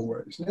simple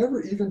ways,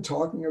 never even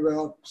talking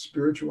about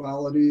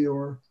spirituality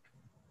or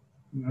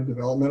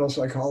developmental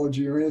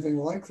psychology or anything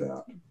like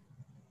that.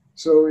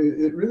 So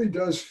it really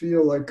does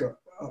feel like,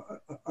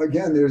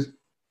 again,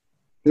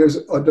 there's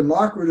a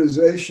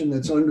democratization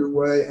that's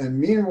underway, and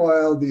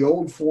meanwhile, the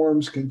old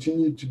forms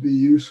continue to be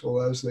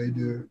useful as they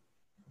do.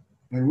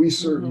 And we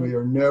certainly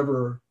are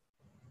never,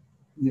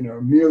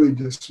 merely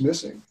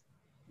dismissing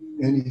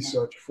any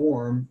such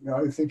form.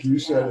 I think you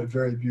said it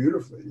very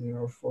beautifully,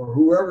 for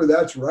whoever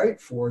that's right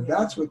for,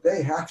 that's what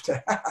they have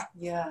to have.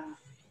 Yeah,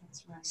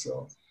 that's right.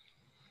 So.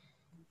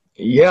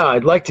 Yeah,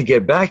 I'd like to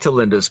get back to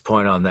Linda's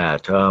point on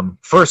that.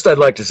 First, I'd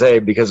like to say,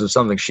 because of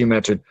something she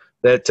mentioned,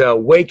 that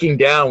Waking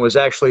Down was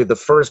actually the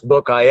first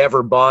book I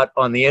ever bought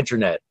on the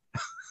internet.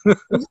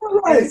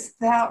 Is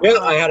that Yeah,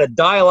 right? I had a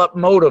dial-up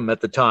modem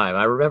at the time.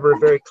 I remember it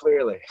very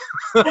clearly.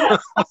 That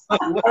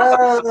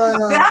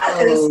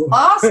is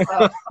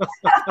awesome.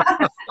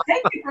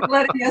 Thank you for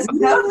letting us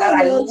know that.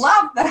 I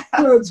love that.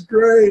 That's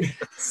great.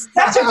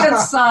 Such a good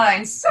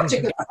sign. Such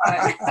a good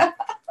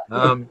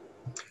sign.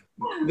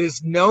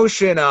 This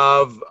notion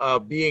of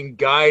being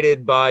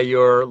guided by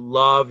your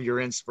love,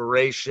 your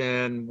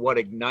inspiration, what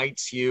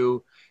ignites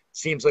you,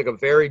 seems like a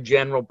very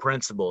general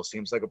principle.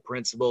 Seems like a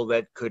principle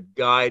that could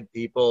guide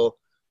people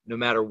no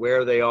matter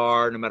where they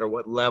are, no matter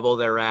what level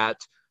they're at,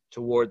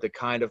 toward the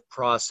kind of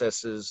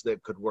processes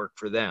that could work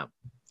for them.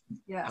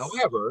 Yes.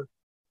 However,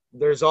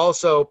 there's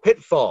also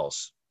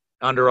pitfalls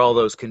under all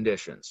those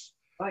conditions.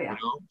 Oh, yeah.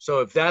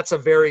 So if that's a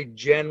very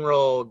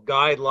general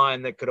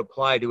guideline that could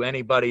apply to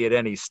anybody at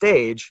any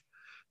stage,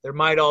 there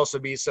might also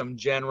be some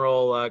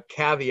general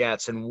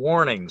caveats and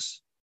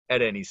warnings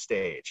at any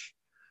stage.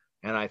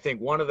 And I think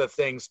one of the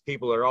things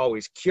people are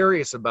always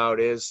curious about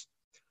is,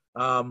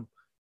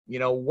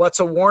 what's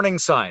a warning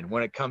sign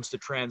when it comes to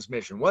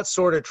transmission? What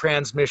sort of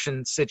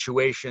transmission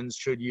situations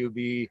should you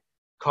be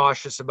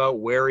cautious about,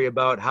 wary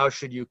about? How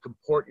should you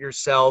comport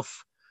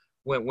yourself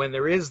when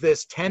there is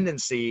this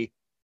tendency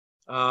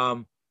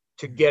to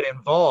get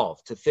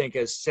involved, to think,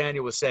 as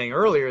Saniel was saying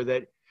earlier,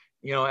 that,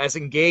 as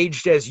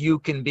engaged as you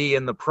can be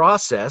in the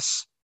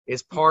process,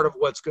 is part of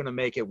what's going to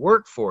make it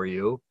work for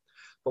you.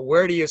 But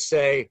where do you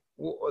say,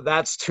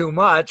 that's too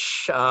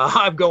much,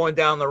 I'm going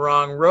down the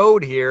wrong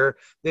road here,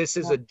 this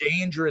is a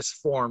dangerous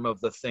form of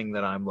the thing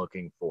that I'm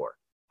looking for?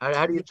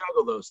 How do you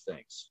juggle those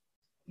things?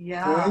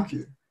 Yeah.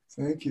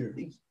 Thank you.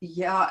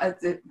 Yeah,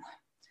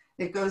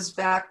 it goes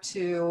back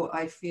to,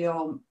 I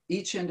feel,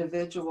 each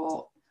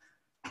individual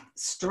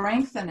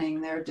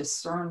strengthening their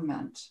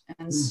discernment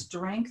and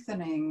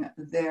strengthening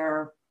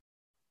their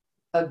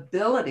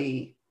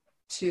ability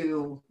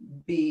to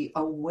be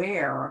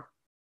aware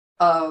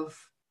of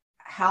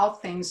how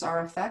things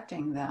are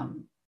affecting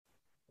them,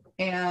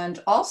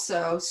 and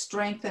also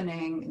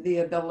strengthening the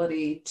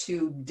ability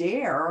to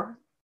dare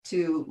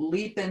to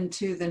leap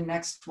into the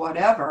next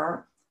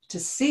whatever to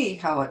see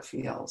how it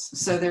feels.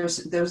 So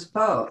there's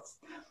both.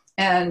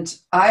 And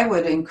I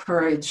would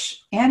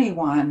encourage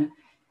anyone,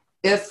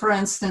 if, for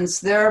instance,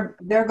 they're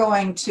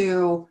going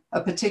to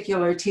a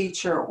particular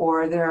teacher,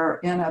 or they're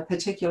in a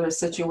particular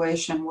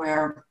situation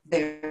where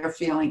they're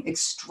feeling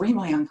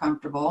extremely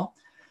uncomfortable,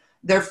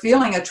 they're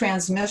feeling a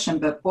transmission,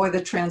 but boy,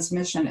 the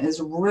transmission is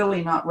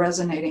really not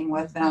resonating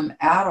with them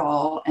at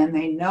all, and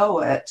they know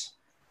it.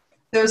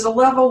 There's a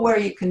level where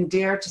you can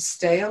dare to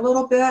stay a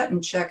little bit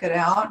and check it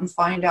out and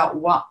find out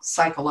what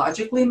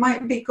psychologically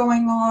might be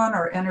going on,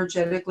 or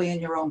energetically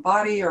in your own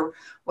body, or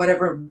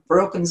whatever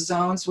broken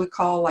zones we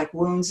call, like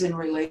wounds in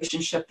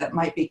relationship, that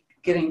might be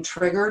getting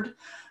triggered.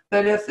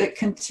 But if it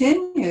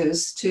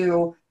continues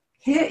to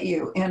hit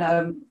you in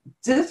a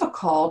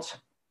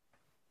difficult,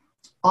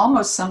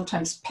 almost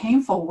sometimes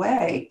painful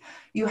way,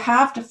 you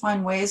have to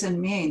find ways and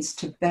means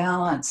to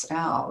balance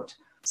out.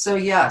 So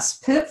yes,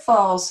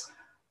 pitfalls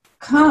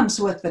comes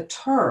with the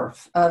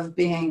turf of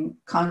being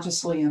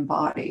consciously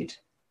embodied.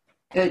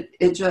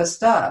 It just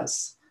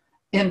does.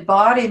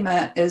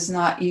 Embodiment is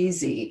not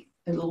easy.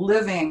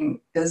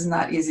 Living is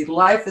not easy.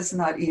 Life is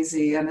not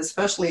easy. And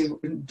especially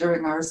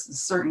during our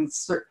certain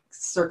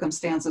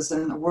circumstances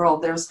in the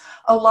world, there's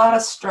a lot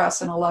of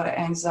stress and a lot of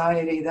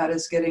anxiety that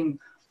is getting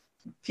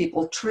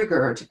people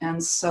triggered.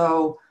 And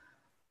so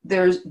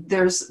there's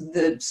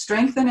the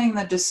strengthening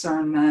the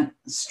discernment,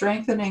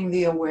 strengthening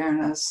the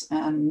awareness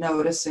and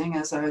noticing,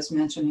 as I was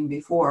mentioning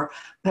before,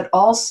 but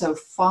also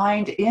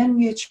find in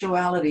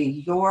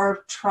mutuality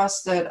your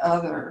trusted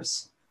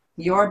others,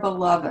 your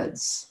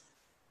beloveds,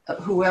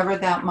 whoever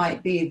that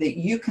might be, that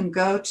you can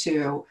go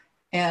to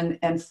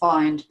and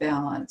find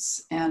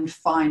balance and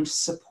find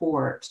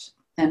support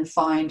and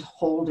find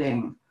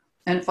holding,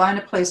 and find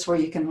a place where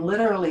you can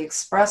literally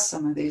express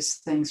some of these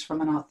things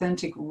from an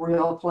authentic,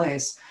 real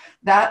place.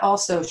 That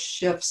also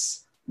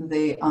shifts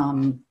the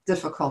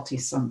difficulty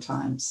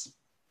sometimes.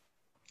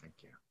 Thank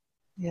you.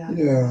 Yeah.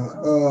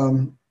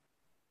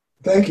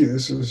 Thank you.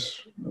 This is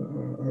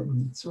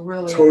It's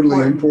really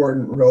totally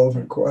important,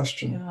 relevant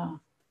question. Yeah.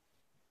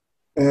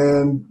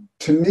 And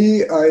to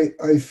me,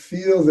 I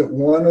feel that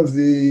one of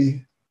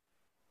the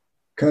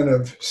kind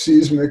of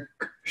seismic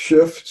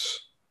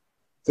shifts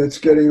that's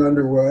getting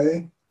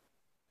underway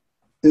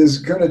is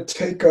going to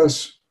take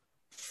us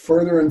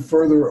further and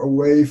further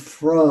away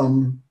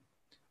from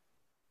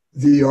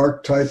the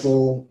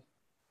archetypal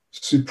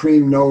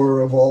supreme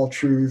knower of all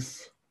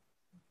truth,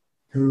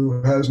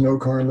 who has no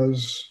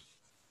karmas,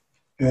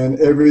 and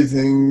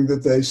everything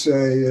that they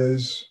say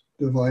is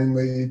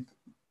divinely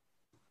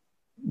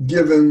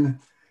given,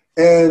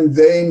 and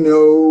they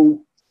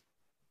know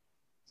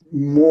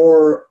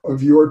more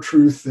of your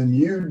truth than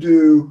you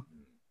do,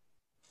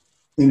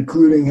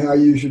 including how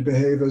you should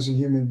behave as a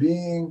human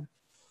being.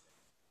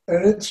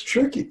 And it's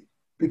tricky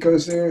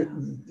because there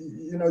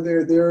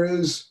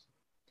is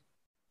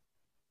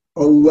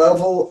a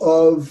level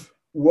of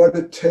what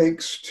it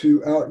takes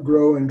to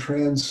outgrow and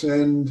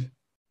transcend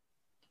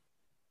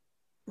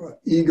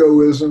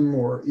egoism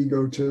or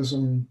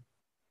egotism.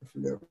 I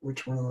forget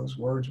which one of those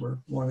words we're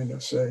wanting to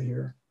say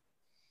here.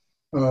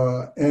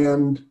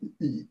 And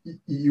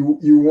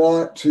you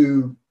want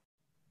to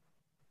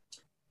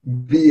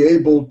be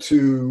able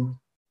to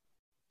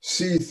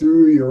see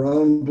through your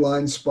own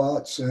blind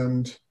spots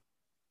and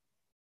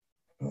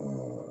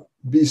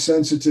be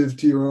sensitive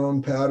to your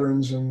own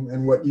patterns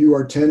and what you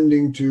are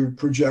tending to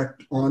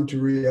project onto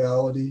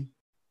reality.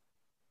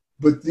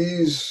 But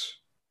these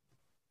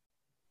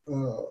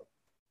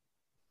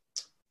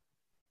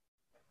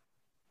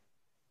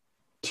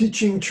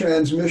teaching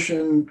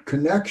transmission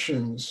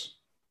connections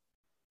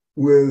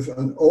with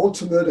an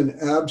ultimate and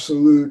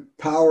absolute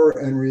power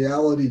and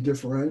reality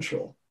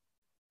differential,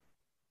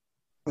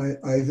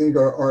 I think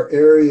are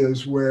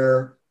areas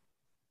where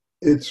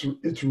it's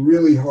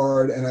really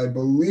hard, and I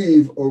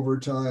believe over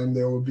time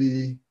there will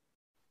be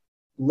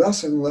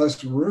less and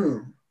less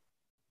room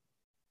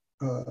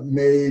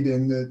made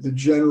in the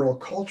general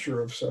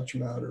culture of such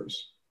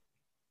matters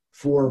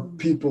for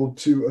people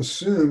to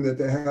assume that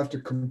they have to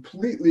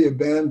completely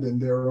abandon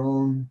their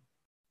own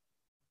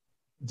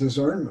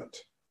discernment,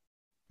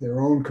 their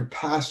own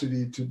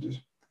capacity to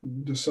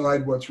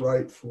decide what's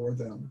right for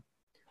them,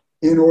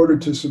 in order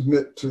to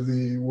submit to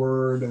the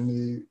word and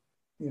the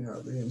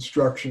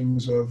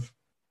instructions of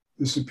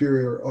the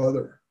superior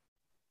other.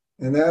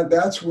 And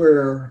that's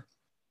where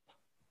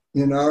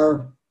in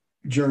our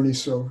journey,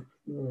 so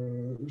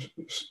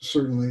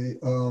certainly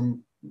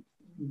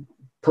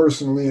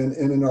personally and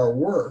in our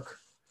work,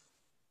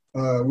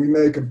 we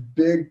make a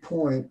big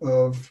point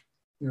of,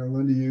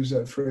 Linda used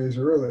that phrase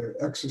earlier,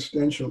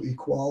 existential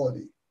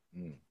equality.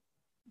 Mm.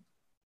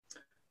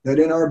 That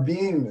in our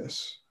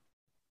beingness,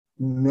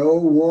 no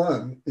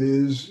one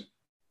is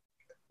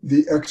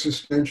the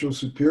existential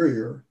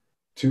superior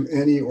to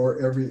any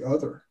or every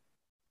other.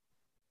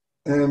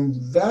 And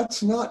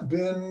that's not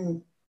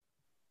been,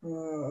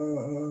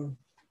 that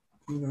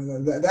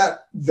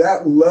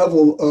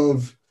level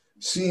of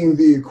seeing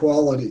the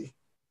equality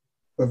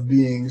of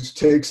beings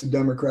takes the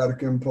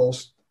democratic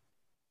impulse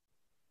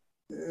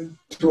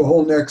to a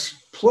whole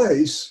next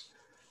place.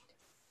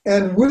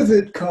 And with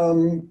it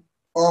come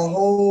a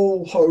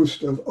whole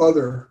host of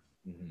other,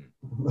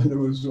 Linda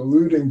was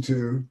alluding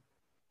to,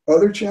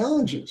 other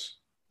challenges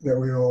that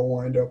we all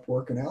wind up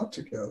working out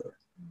together.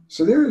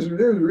 So there's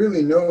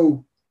really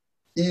no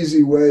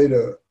easy way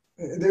to,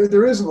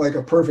 there isn't like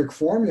a perfect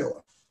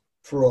formula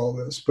for all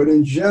this, but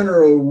in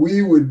general,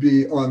 we would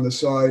be on the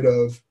side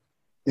of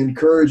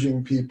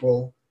encouraging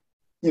people,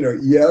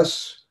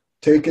 yes,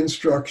 take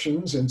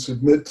instructions and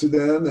submit to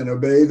them and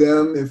obey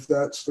them if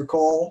that's the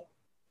call,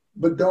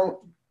 but don't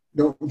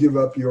give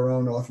up your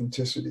own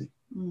authenticity.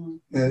 Mm.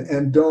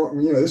 And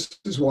don't, this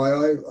is why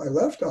I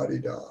left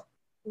Adida.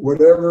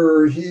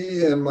 Whatever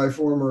he and my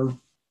former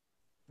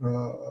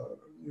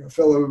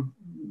fellow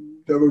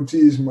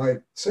devotees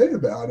might say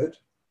about it,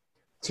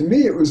 to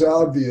me it was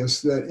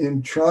obvious that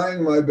in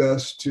trying my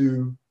best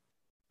to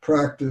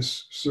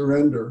practice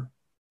surrender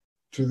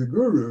to the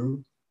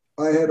Guru,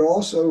 I had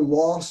also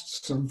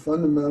lost some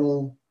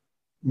fundamental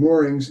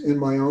moorings in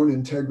my own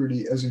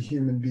integrity as a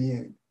human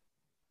being.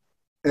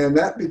 And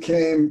that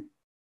became,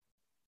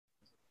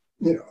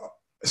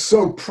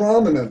 so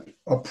prominent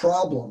a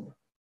problem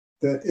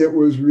that it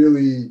was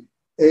really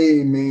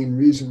a main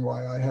reason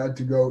why I had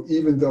to go,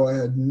 even though I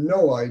had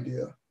no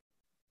idea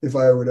if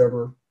I would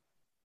ever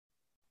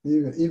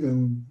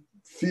even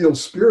feel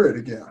spirit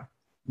again,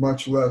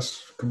 much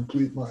less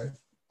complete my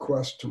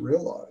quest to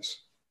realize.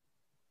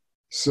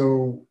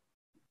 So,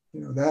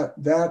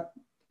 that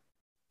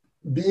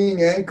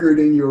being anchored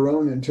in your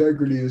own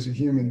integrity as a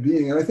human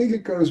being, and I think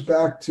it goes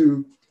back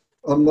to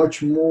a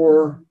much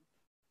more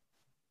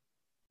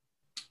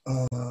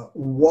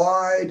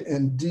wide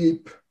and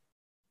deep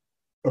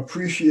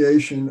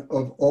appreciation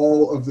of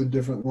all of the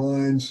different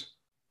lines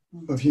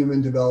of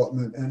human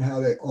development and how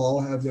they all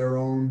have their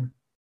own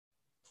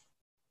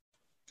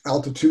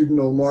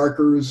altitudinal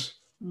markers,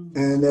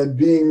 and that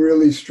being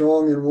really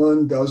strong in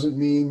one doesn't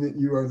mean that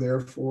you are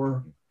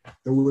therefore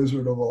the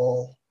wizard of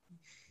all.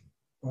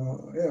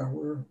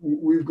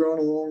 We've grown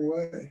a long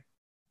way.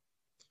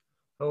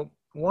 Well,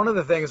 one of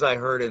the things I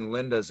heard in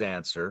Linda's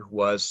answer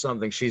was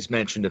something she's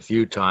mentioned a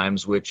few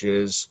times, which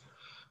is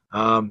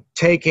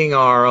taking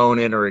our own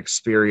inner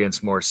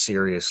experience more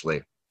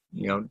seriously,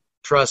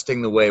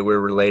 trusting the way we're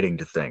relating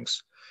to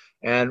things.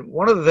 And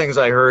one of the things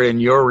I heard in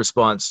your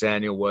response,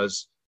 Saniel,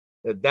 was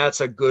that that's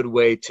a good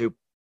way to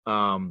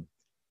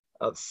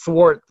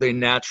thwart the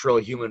natural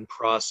human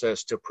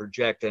process to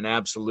project an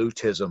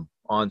absolutism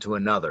onto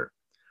another,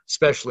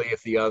 especially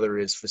if the other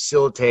is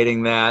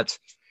facilitating that,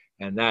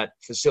 and that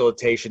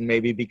facilitation may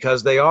be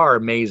because they are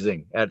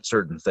amazing at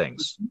certain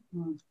things.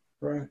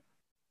 Right.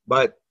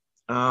 But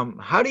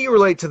how do you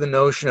relate to the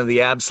notion of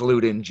the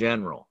absolute in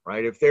general,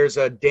 right? If there's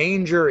a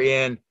danger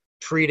in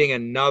treating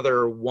an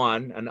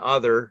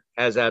other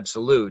as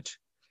absolute,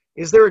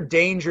 is there a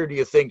danger, do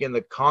you think, in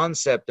the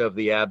concept of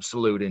the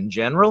absolute in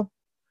general?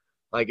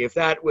 Like if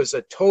that was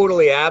a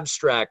totally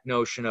abstract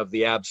notion of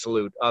the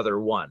absolute other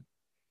one,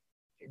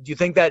 do you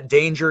think that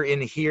danger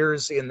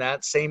inheres in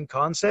that same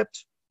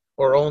concept,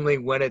 or only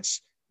when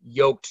it's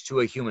yoked to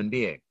a human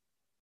being?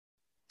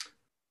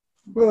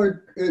 Well,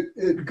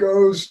 it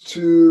goes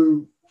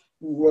to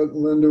what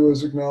Linda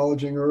was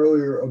acknowledging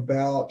earlier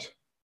about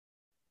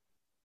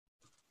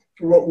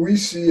what we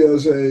see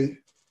as a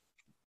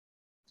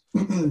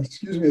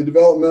a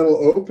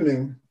developmental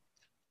opening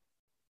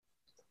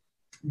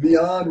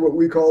beyond what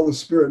we call the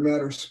spirit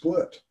matter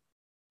split,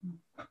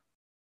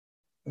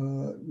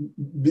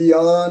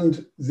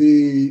 beyond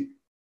the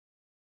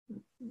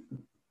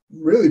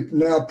really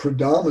now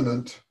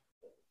predominant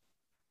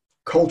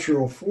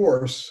cultural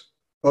force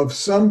of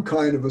some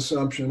kind of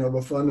assumption of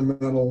a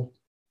fundamental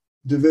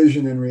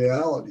division in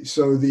reality.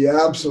 So the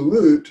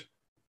absolute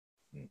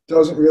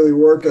doesn't really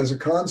work as a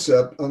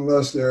concept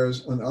unless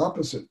there's an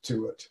opposite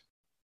to it,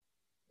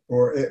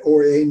 or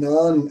a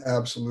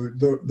non-absolute,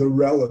 the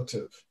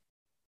relative.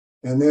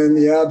 And then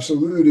the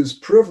absolute is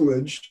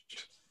privileged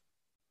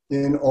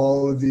in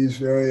all of these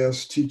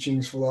various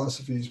teachings,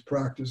 philosophies,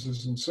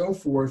 practices, and so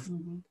forth,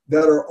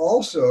 that are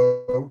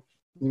also,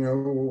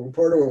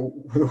 part of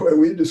the way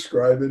we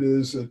describe it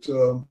is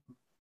that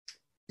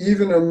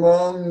even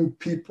among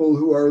people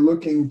who are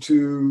looking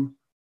to,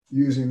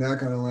 using that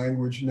kind of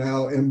language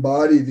now,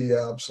 embody the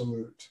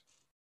absolute,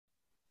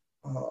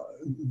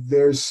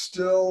 there's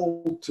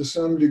still, to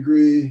some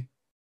degree,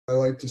 I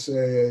like to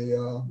say,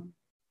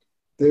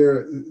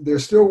 they're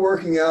still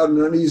working out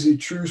an uneasy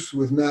truce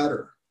with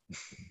matter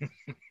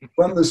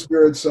from the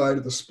spirit side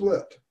of the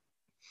split.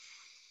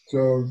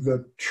 So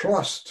the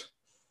trust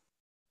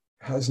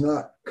has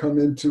not come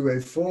into a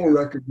full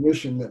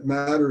recognition that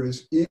matter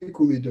is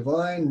equally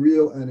divine,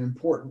 real, and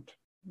important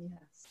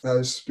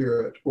as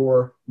spirit,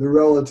 or the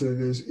relative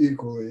is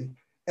equally.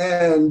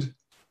 And,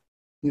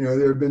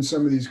 there have been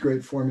some of these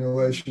great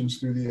formulations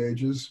through the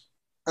ages.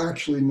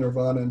 Actually,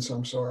 nirvana and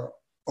samsara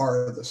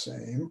are the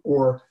same,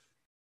 or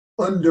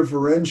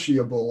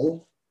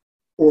undifferentiable,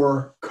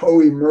 or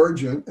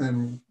co-emergent.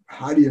 And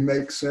how do you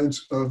make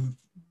sense of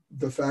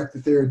the fact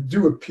that there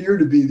do appear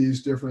to be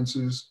these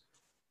differences?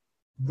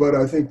 But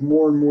I think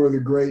more and more the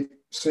great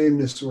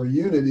sameness or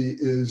unity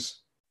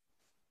is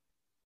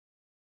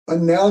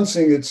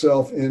announcing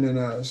itself in and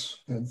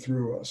us and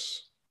through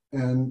us,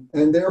 and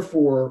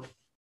therefore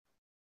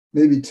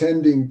maybe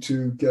tending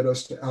to get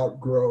us to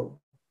outgrow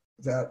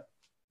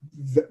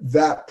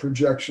that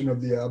projection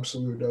of the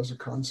absolute as a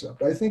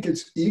concept. I think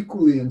it's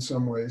equally in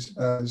some ways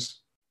as,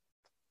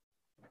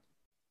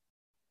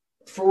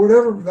 for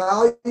whatever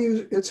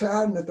value it's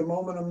had, and at the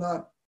moment I'm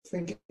not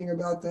thinking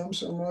about them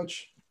so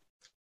much,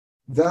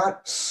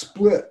 that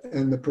split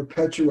and the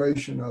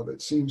perpetuation of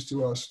it seems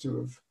to us to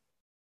have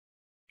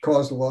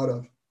caused a lot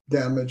of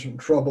damage and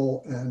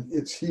trouble, and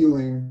its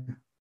healing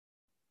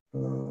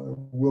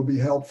will be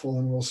helpful,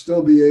 and we'll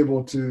still be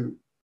able to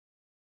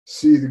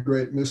see the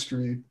great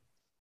mystery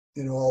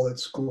in all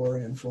its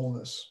glory and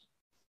fullness.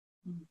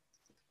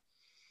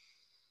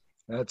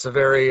 That's a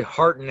very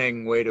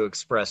heartening way to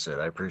express it.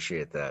 I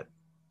appreciate that.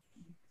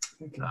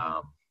 Thank you.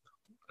 A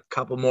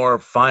couple more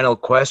final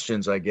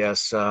questions, I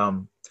guess.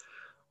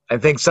 I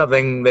think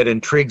something that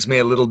intrigues me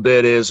a little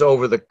bit is,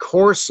 over the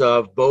course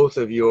of both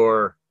of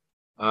your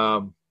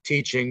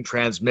teaching,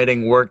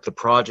 transmitting work, the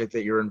project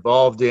that you're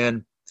involved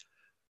in,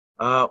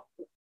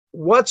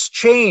 what's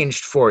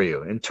changed for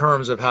you in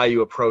terms of how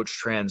you approach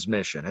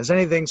transmission? Has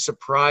anything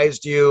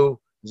surprised you?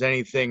 Has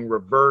anything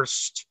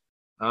reversed?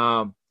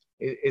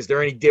 Is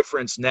there any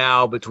difference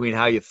now between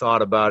how you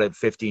thought about it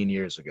 15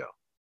 years ago?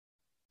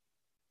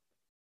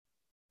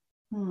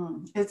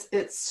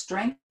 It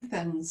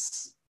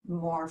strengthens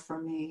more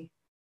for me.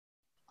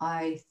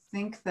 I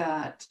think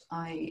that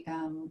I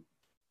am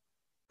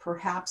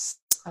perhaps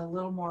a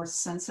little more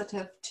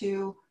sensitive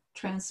to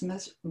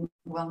transmission.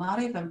 Well,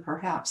 not even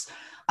perhaps.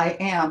 I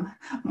am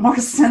more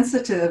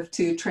sensitive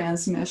to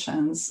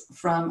transmissions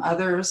from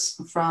others,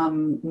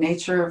 from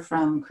nature,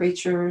 from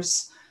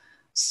creatures.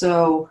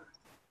 So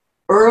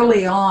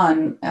early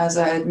on, as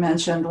I had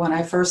mentioned, when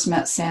I first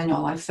met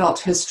Saniel, I felt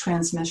his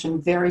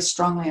transmission very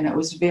strongly, and it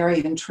was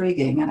very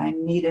intriguing, and I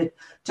needed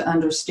to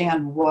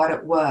understand what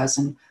it was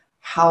and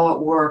how it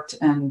worked,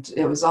 and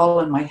it was all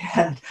in my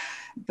head.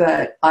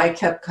 But I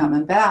kept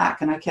coming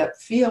back, and I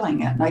kept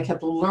feeling it, and I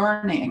kept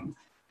learning.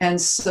 And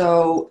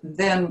so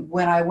then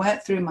when I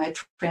went through my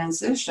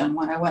transition,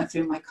 when I went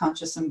through my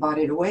conscious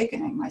embodied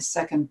awakening, my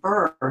second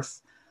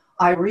birth,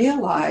 I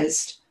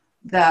realized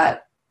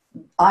that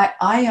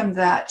I am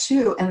that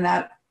too, and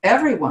that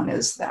everyone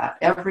is that,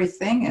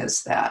 everything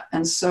is that.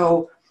 And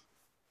so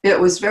it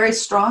was very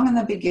strong in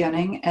the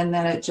beginning, and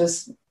then it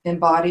just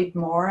embodied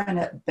more, and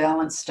it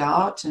balanced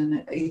out,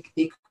 and it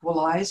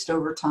equalized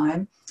over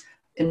time.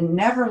 It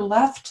never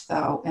left,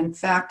 though. In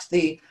fact,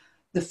 the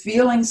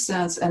feeling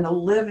sense and the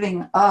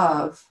living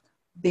of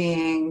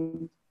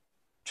being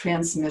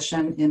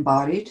transmission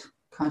embodied,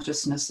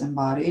 consciousness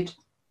embodied,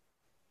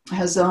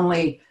 has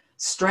only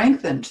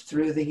strengthened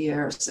through the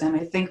years. And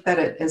I think that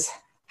it has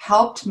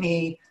helped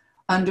me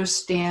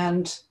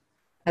understand,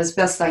 as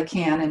best I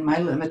can in my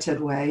limited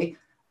way,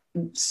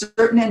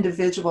 certain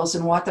individuals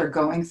and what they're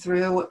going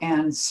through,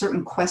 and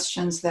certain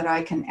questions that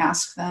I can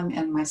ask them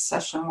in my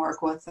session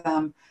work with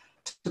them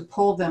to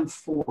pull them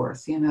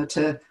forth,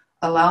 to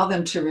allow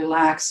them to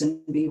relax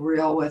and be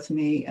real with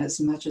me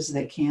as much as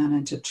they can,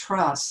 and to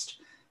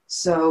trust.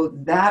 So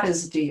that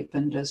is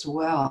deepened as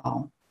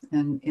well.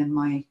 And in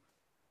my,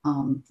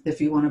 if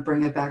you want to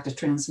bring it back to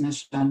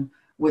transmission,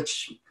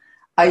 which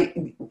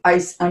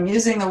I'm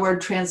using the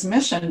word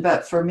transmission,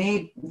 but for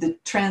me, the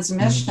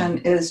transmission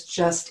is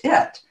just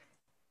it.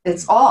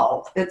 It's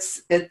all.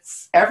 It's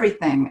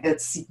everything.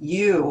 It's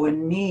you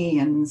and me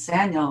and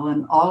Saniel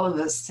and all of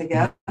us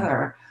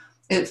together.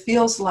 It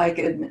feels like,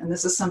 and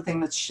this is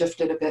something that's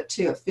shifted a bit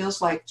too, it feels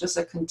like just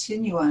a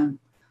continuum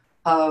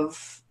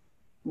of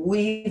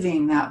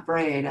weaving that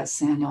braid, as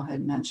Saniel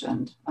had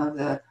mentioned, of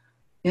the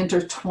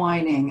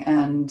intertwining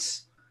and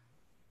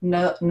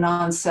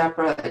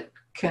non-separate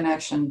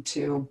connection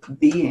to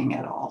being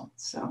it all.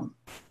 So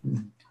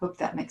hope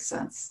that makes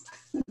sense.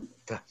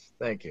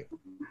 Thank you.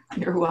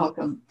 You're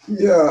welcome.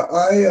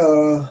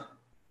 Yeah,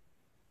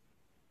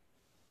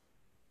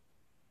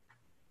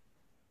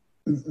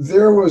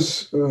 there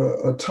was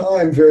a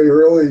time very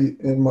early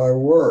in my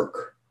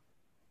work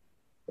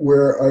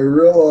where I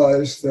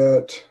realized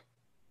that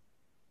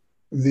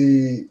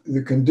the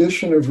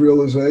condition of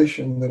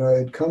realization that I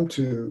had come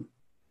to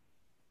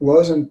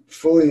wasn't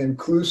fully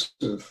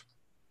inclusive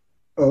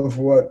of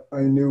what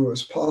I knew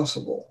was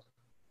possible.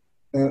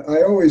 And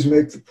I always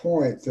make the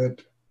point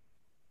that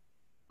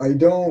I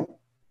don't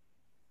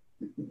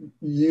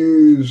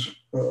use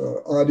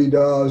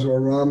Adidas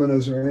or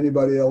Ramana's or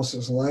anybody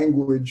else's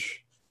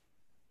language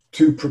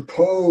to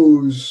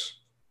propose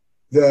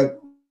that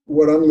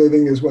what I'm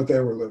living is what they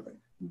were living.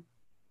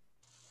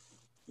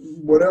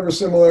 Whatever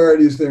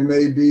similarities there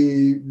may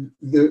be,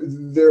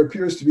 there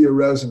appears to be a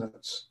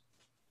resonance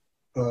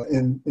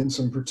in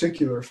some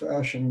particular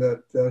fashion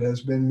that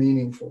has been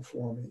meaningful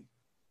for me.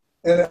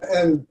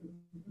 And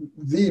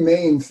the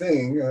main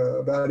thing,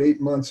 about 8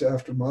 months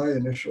after my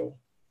initial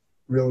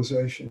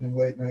realization in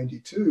late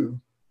 '92,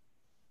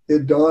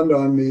 it dawned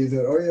on me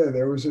that, oh yeah,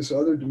 there was this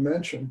other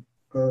dimension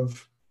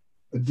of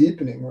a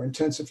deepening or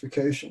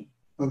intensification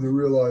of the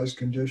realized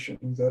condition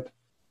that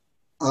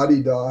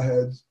Adida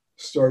had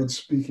started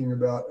speaking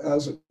about,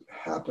 as it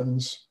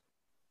happens,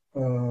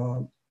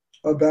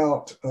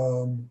 about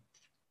a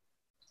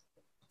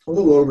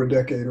little over a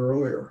decade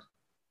earlier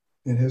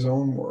in his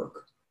own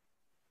work.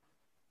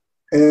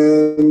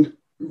 And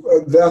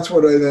that's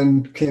what I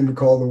then came to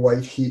call the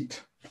white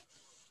heat.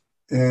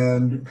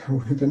 And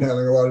we've been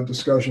having a lot of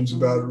discussions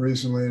about it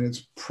recently, and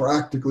it's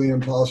practically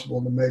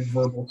impossible to make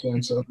verbal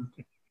sense of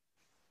it.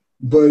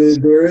 But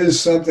there is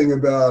something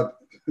about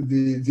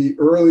the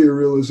earlier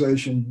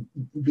realization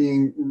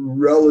being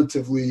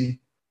relatively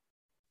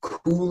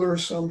cooler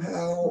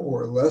somehow,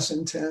 or less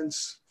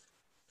intense,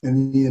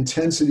 and the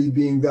intensity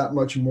being that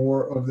much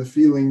more of the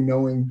feeling,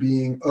 knowing,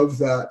 being of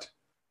that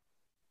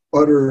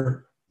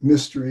utter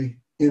mystery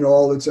in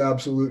all its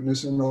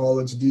absoluteness and all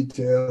its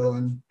detail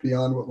and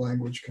beyond what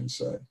language can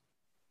say.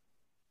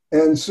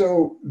 And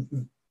so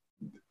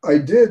I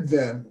did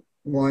then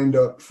wind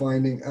up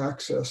finding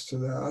access to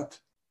that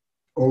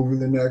over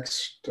the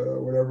next,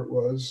 whatever it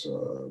was,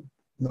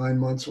 9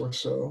 months or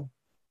so.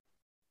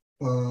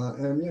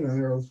 And, you know,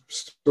 there are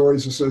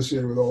stories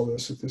associated with all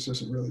this that this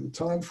isn't really the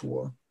time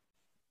for.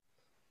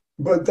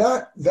 But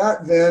that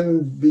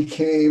then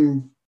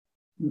became,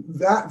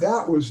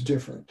 that was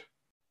different.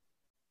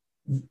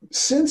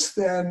 Since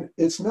then,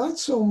 it's not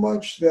so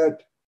much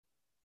that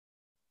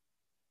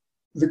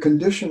the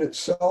condition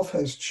itself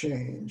has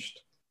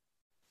changed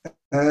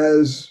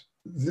as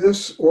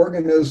this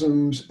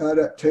organism's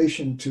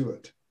adaptation to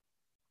it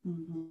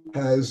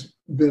has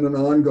been an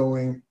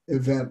ongoing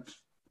event,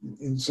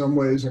 in some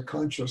ways a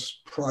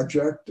conscious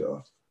project,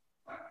 a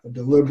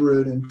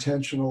deliberate,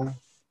 intentional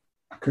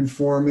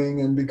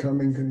conforming and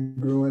becoming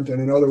congruent,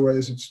 and in other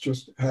ways it's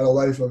just had a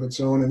life of its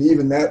own. And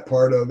even that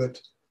part of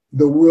it,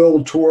 the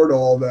will toward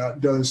all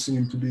that, does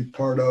seem to be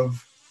part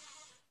of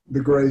the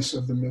grace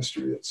of the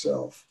mystery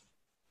itself.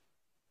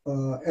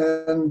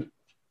 And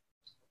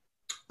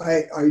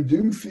I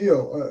do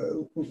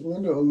feel,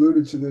 Linda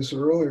alluded to this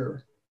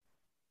earlier,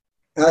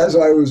 as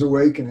I was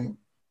awakening,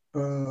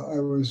 I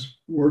was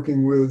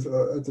working with,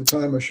 at the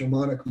time, a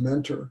shamanic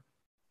mentor,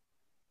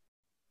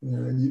 you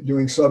know,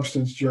 doing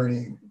substance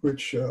journeying,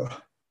 which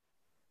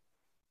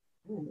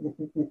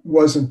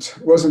wasn't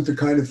the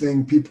kind of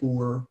thing people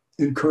were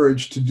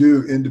encouraged to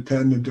do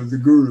independent of the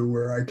guru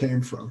where I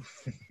came from.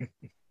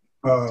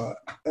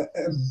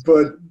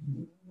 But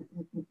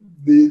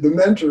the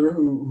mentor,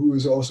 who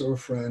was also a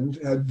friend,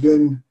 had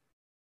been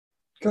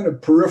kind of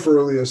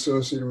peripherally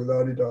associated with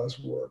Adida's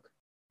work.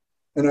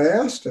 And I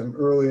asked him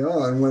early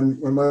on,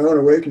 when my own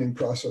awakening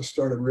process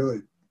started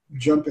really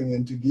jumping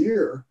into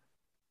gear,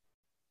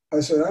 I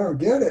said, I don't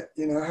get it.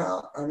 You know,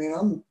 how, I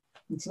mean,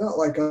 it's not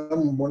like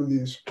I'm one of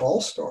these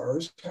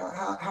all-stars.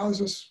 How is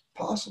this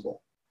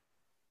possible?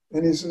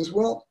 And he says,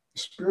 well,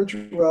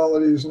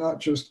 spirituality is not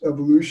just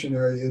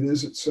evolutionary, it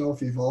is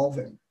itself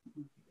evolving.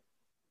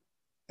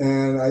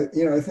 And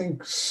I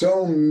think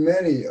so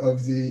many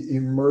of the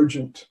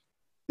emergent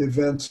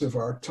events of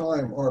our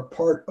time are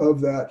part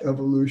of that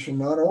evolution,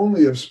 not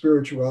only of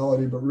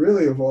spirituality, but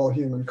really of all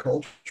human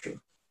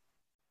culture.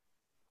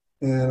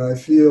 And I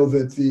feel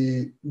that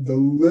the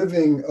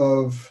living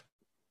of,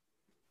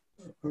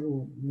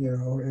 you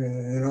know,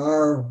 in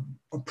our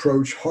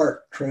approach,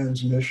 heart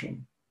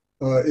transmission,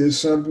 is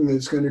something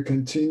that's going to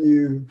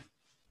continue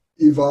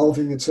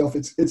evolving itself.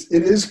 It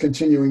is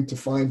continuing to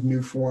find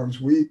new forms.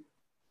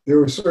 There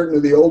were certain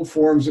of the old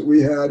forms that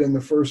we had in the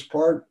first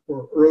part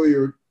or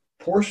earlier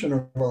portion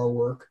of our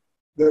work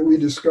that we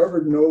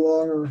discovered no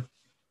longer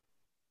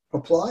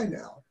apply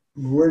now.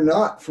 We're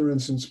not, for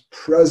instance,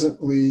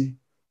 presently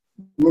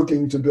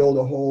looking to build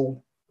a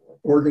whole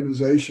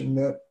organization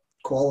that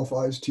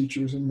qualifies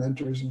teachers and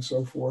mentors and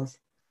so forth.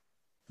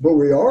 But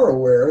we are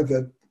aware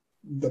that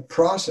the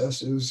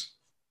process is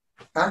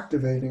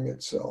activating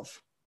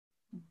itself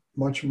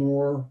much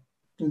more,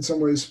 in some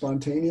ways,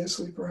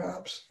 spontaneously,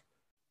 perhaps.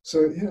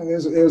 So, you know,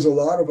 there's a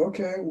lot of,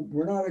 okay,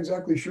 we're not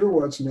exactly sure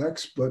what's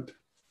next, but,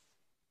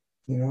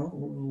 you know,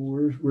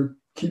 we're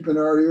keeping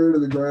our ear to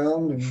the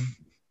ground, and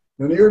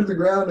an ear to the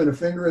ground and a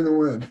finger in the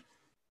wind.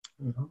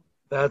 You know?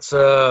 That's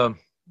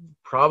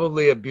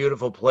probably a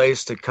beautiful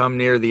place to come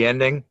near the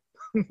ending.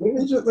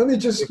 Let me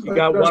just. If you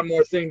got one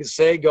more thing to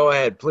say, go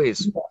ahead,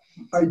 please.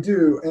 I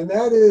do, and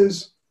that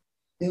is,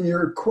 in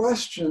your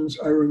questions,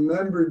 I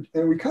remembered,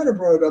 and we kind of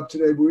brought it up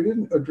today, but we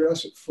didn't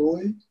address it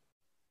fully.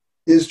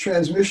 Is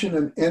transmission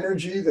an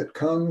energy that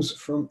comes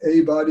from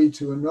a body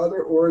to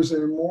another, or is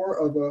there more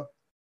of a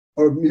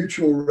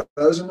mutual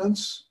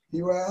resonance,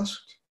 you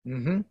asked?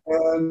 Mm-hmm.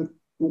 And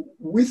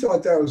we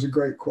thought that was a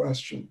great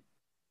question.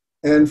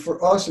 And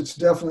for us, it's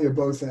definitely a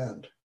both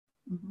end.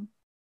 Mm-hmm.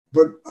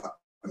 But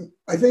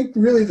I think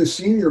really the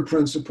senior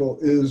principle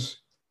is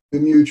the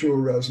mutual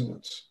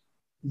resonance,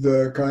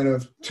 the kind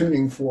of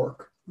tuning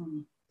fork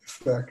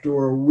effect,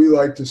 or we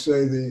like to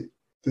say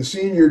the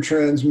senior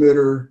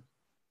transmitter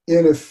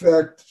in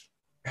effect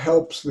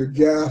helps the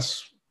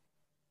gas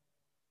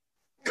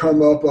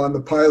come up on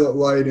the pilot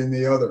light in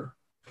the other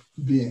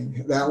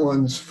being. That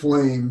one's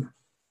flame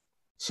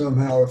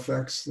somehow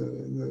affects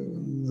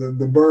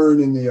the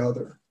burn in the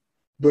other.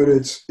 But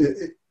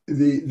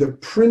the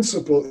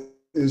principle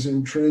is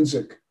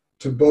intrinsic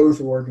to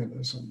both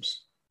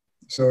organisms.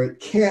 So it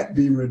can't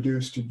be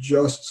reduced to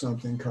just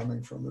something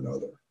coming from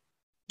another.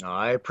 No,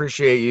 I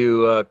appreciate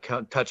you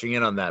touching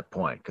in on that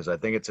point, because I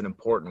think it's an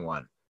important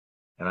one.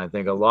 And I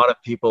think a lot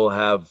of people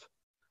have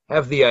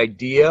the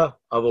idea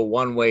of a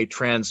one-way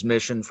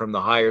transmission from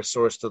the higher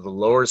source to the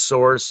lower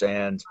source,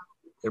 and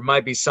there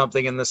might be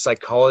something in the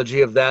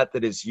psychology of that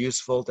is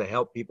useful to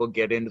help people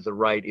get into the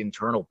right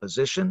internal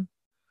position.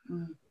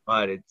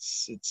 But it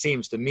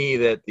seems to me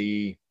that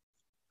the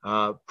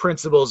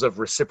principles of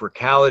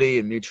reciprocality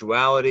and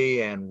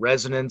mutuality and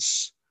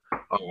resonance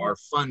are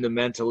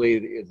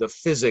fundamentally the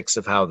physics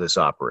of how this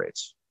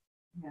operates.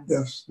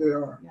 Yes, they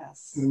are.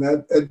 Yes. And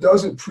that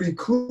doesn't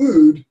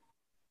preclude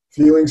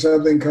feeling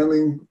something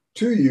coming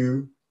to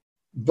you,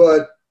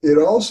 but it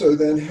also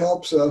then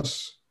helps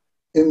us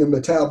in the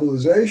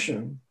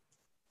metabolization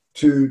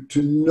to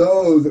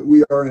know that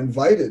we are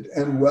invited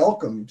and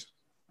welcomed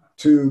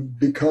to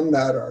become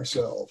that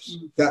ourselves,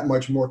 that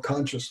much more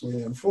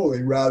consciously and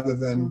fully, rather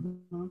than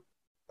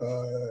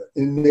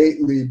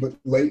innately but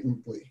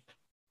latently.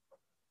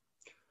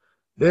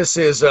 This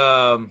is,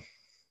 I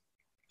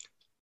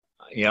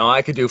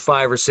could do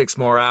 5 or 6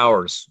 more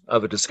hours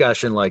of a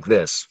discussion like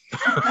this,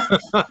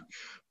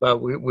 but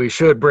we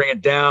should bring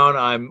it down.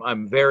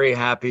 I'm very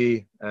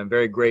happy. I'm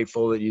very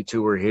grateful that you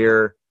two are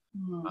here.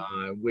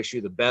 I wish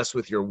you the best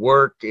with your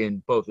work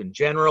both in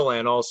general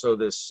and also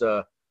this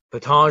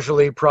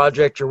Patanjali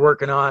project you're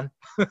working on.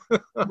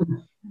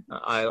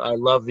 I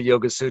love the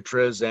Yoga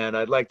Sutras, and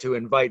I'd like to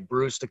invite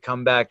Bruce to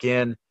come back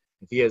in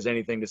if he has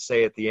anything to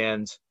say at the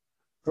end.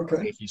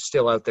 Okay. If he's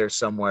still out there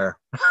somewhere.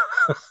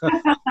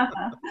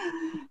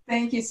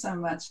 Thank you so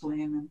much,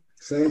 Lehman.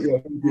 Thank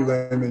you,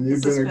 Lehman.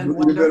 You've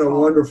been been a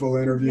wonderful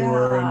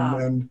interviewer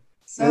and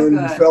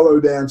fellow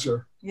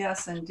dancer.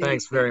 Yes, indeed.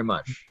 Thanks very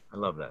much. I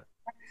love that.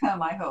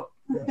 I hope.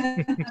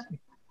 Yeah.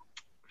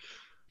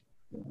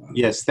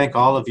 Yes, thank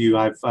all of you.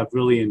 I've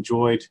really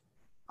enjoyed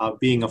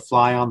being a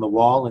fly on the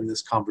wall in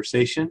this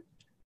conversation.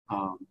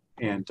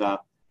 And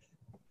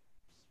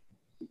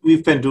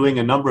we've been doing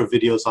a number of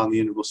videos on the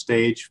integral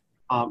stage.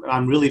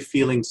 I'm really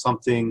feeling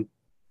something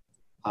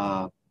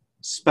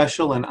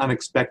special and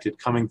unexpected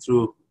coming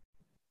through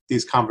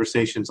these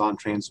conversations on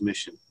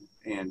transmission.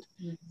 And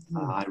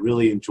I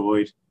really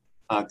enjoyed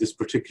this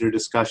particular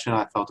discussion.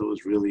 I felt it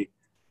was really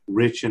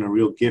rich and a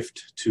real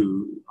gift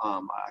to,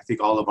 I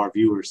think, all of our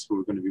viewers who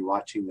are going to be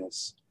watching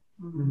this.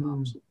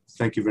 So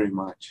thank you very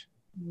much.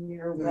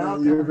 You're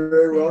welcome. You're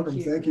very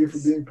welcome. Thank you for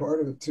being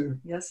part of it, too.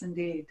 Yes,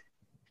 indeed.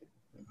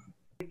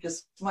 I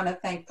just want to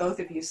thank both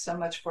of you so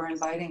much for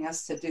inviting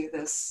us to do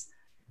this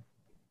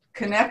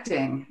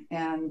connecting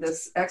and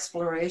this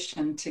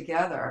exploration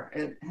together.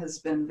 It has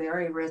been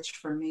very rich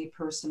for me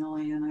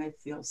personally, and I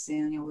feel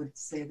Saniel would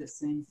say the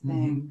same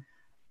thing.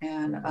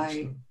 And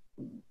I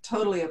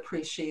totally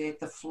appreciate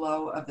the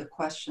flow of the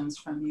questions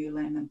from you,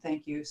 Lehman.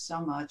 Thank you so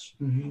much.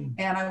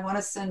 And I want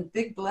to send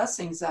big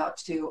blessings out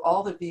to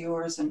all the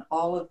viewers and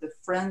all of the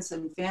friends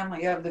and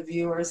family of the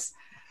viewers.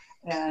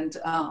 And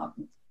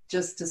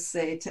just to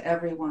say to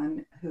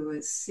everyone who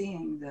is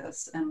seeing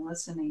this and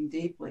listening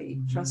deeply,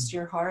 trust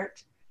your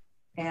heart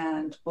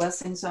and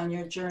blessings on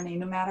your journey,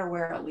 no matter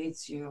where it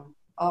leads you.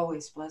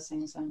 Always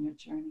blessings on your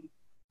journey.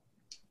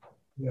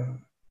 Yeah.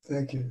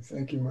 Thank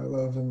you, my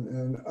love,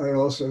 and I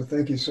also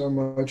thank you so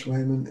much,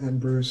 Lehman and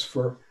Bruce,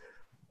 for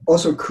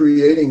also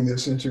creating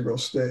this integral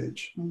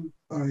stage.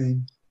 I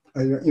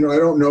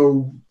don't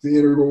know the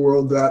integral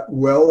world that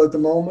well at the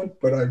moment,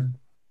 but I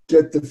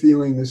get the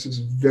feeling this is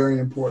very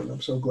important.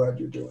 I'm so glad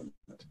you're doing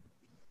it,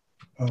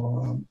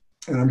 and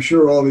I'm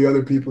sure all the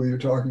other people you're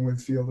talking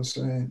with feel the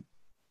same.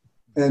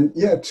 And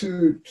yeah,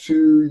 to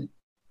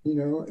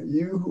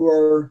you who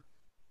are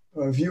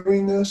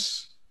viewing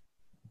this.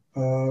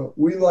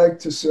 We like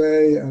to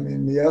say,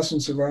 the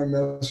essence of our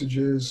message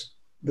is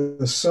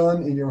the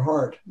sun in your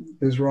heart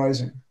is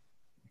rising.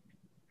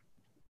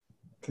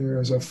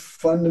 There is a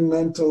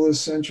fundamental,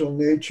 essential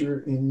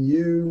nature in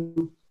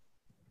you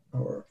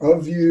or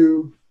of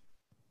you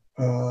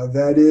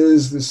that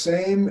is the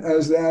same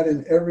as that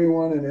in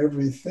everyone and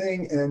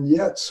everything, and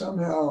yet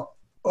somehow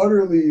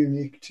utterly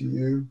unique to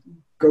you.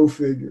 Go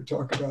figure.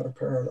 Talk about a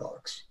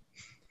paradox.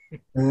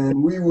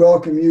 And we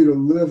welcome you to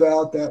live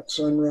out that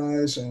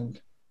sunrise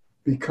and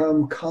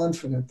become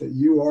confident that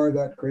you are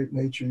that great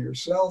nature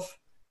yourself,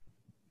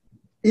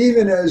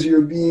 even as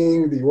you're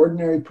being the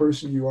ordinary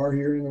person you are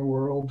here in the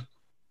world,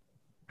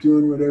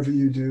 doing whatever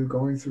you do,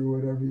 going through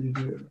whatever you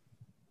do.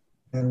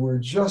 And we're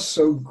just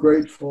so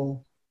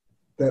grateful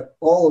that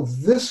all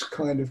of this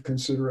kind of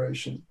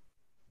consideration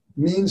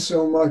means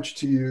so much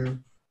to you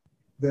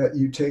that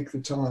you take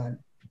the time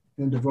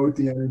and devote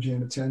the energy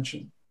and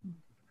attention.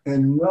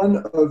 And none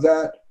of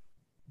that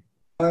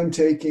time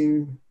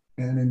taking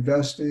and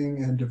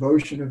investing and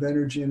devotion of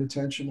energy and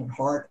attention and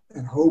heart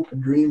and hope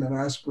and dream and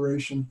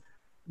aspiration,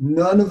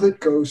 none of it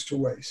goes to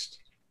waste.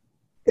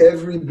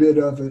 Every bit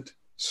of it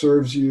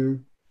serves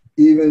you,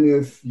 even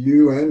if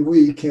you and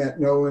we can't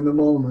know in the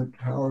moment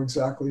how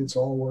exactly it's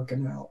all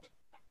working out.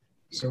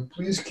 So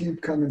please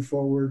keep coming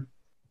forward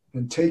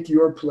and take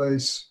your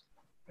place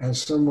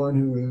as someone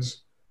who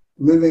is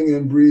living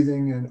and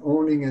breathing and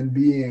owning and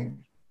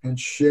being and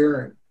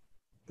sharing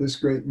this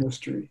great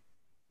mystery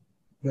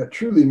that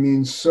truly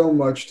means so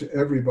much to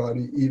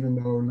everybody, even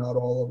though not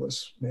all of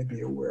us may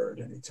be aware at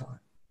any time.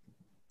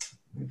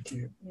 Thank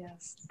you.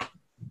 Yes.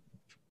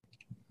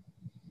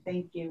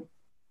 Thank you.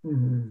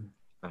 Mm-hmm.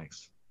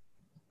 Thanks.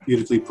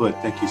 Beautifully put.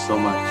 Thank you so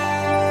much.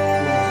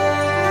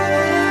 Yeah.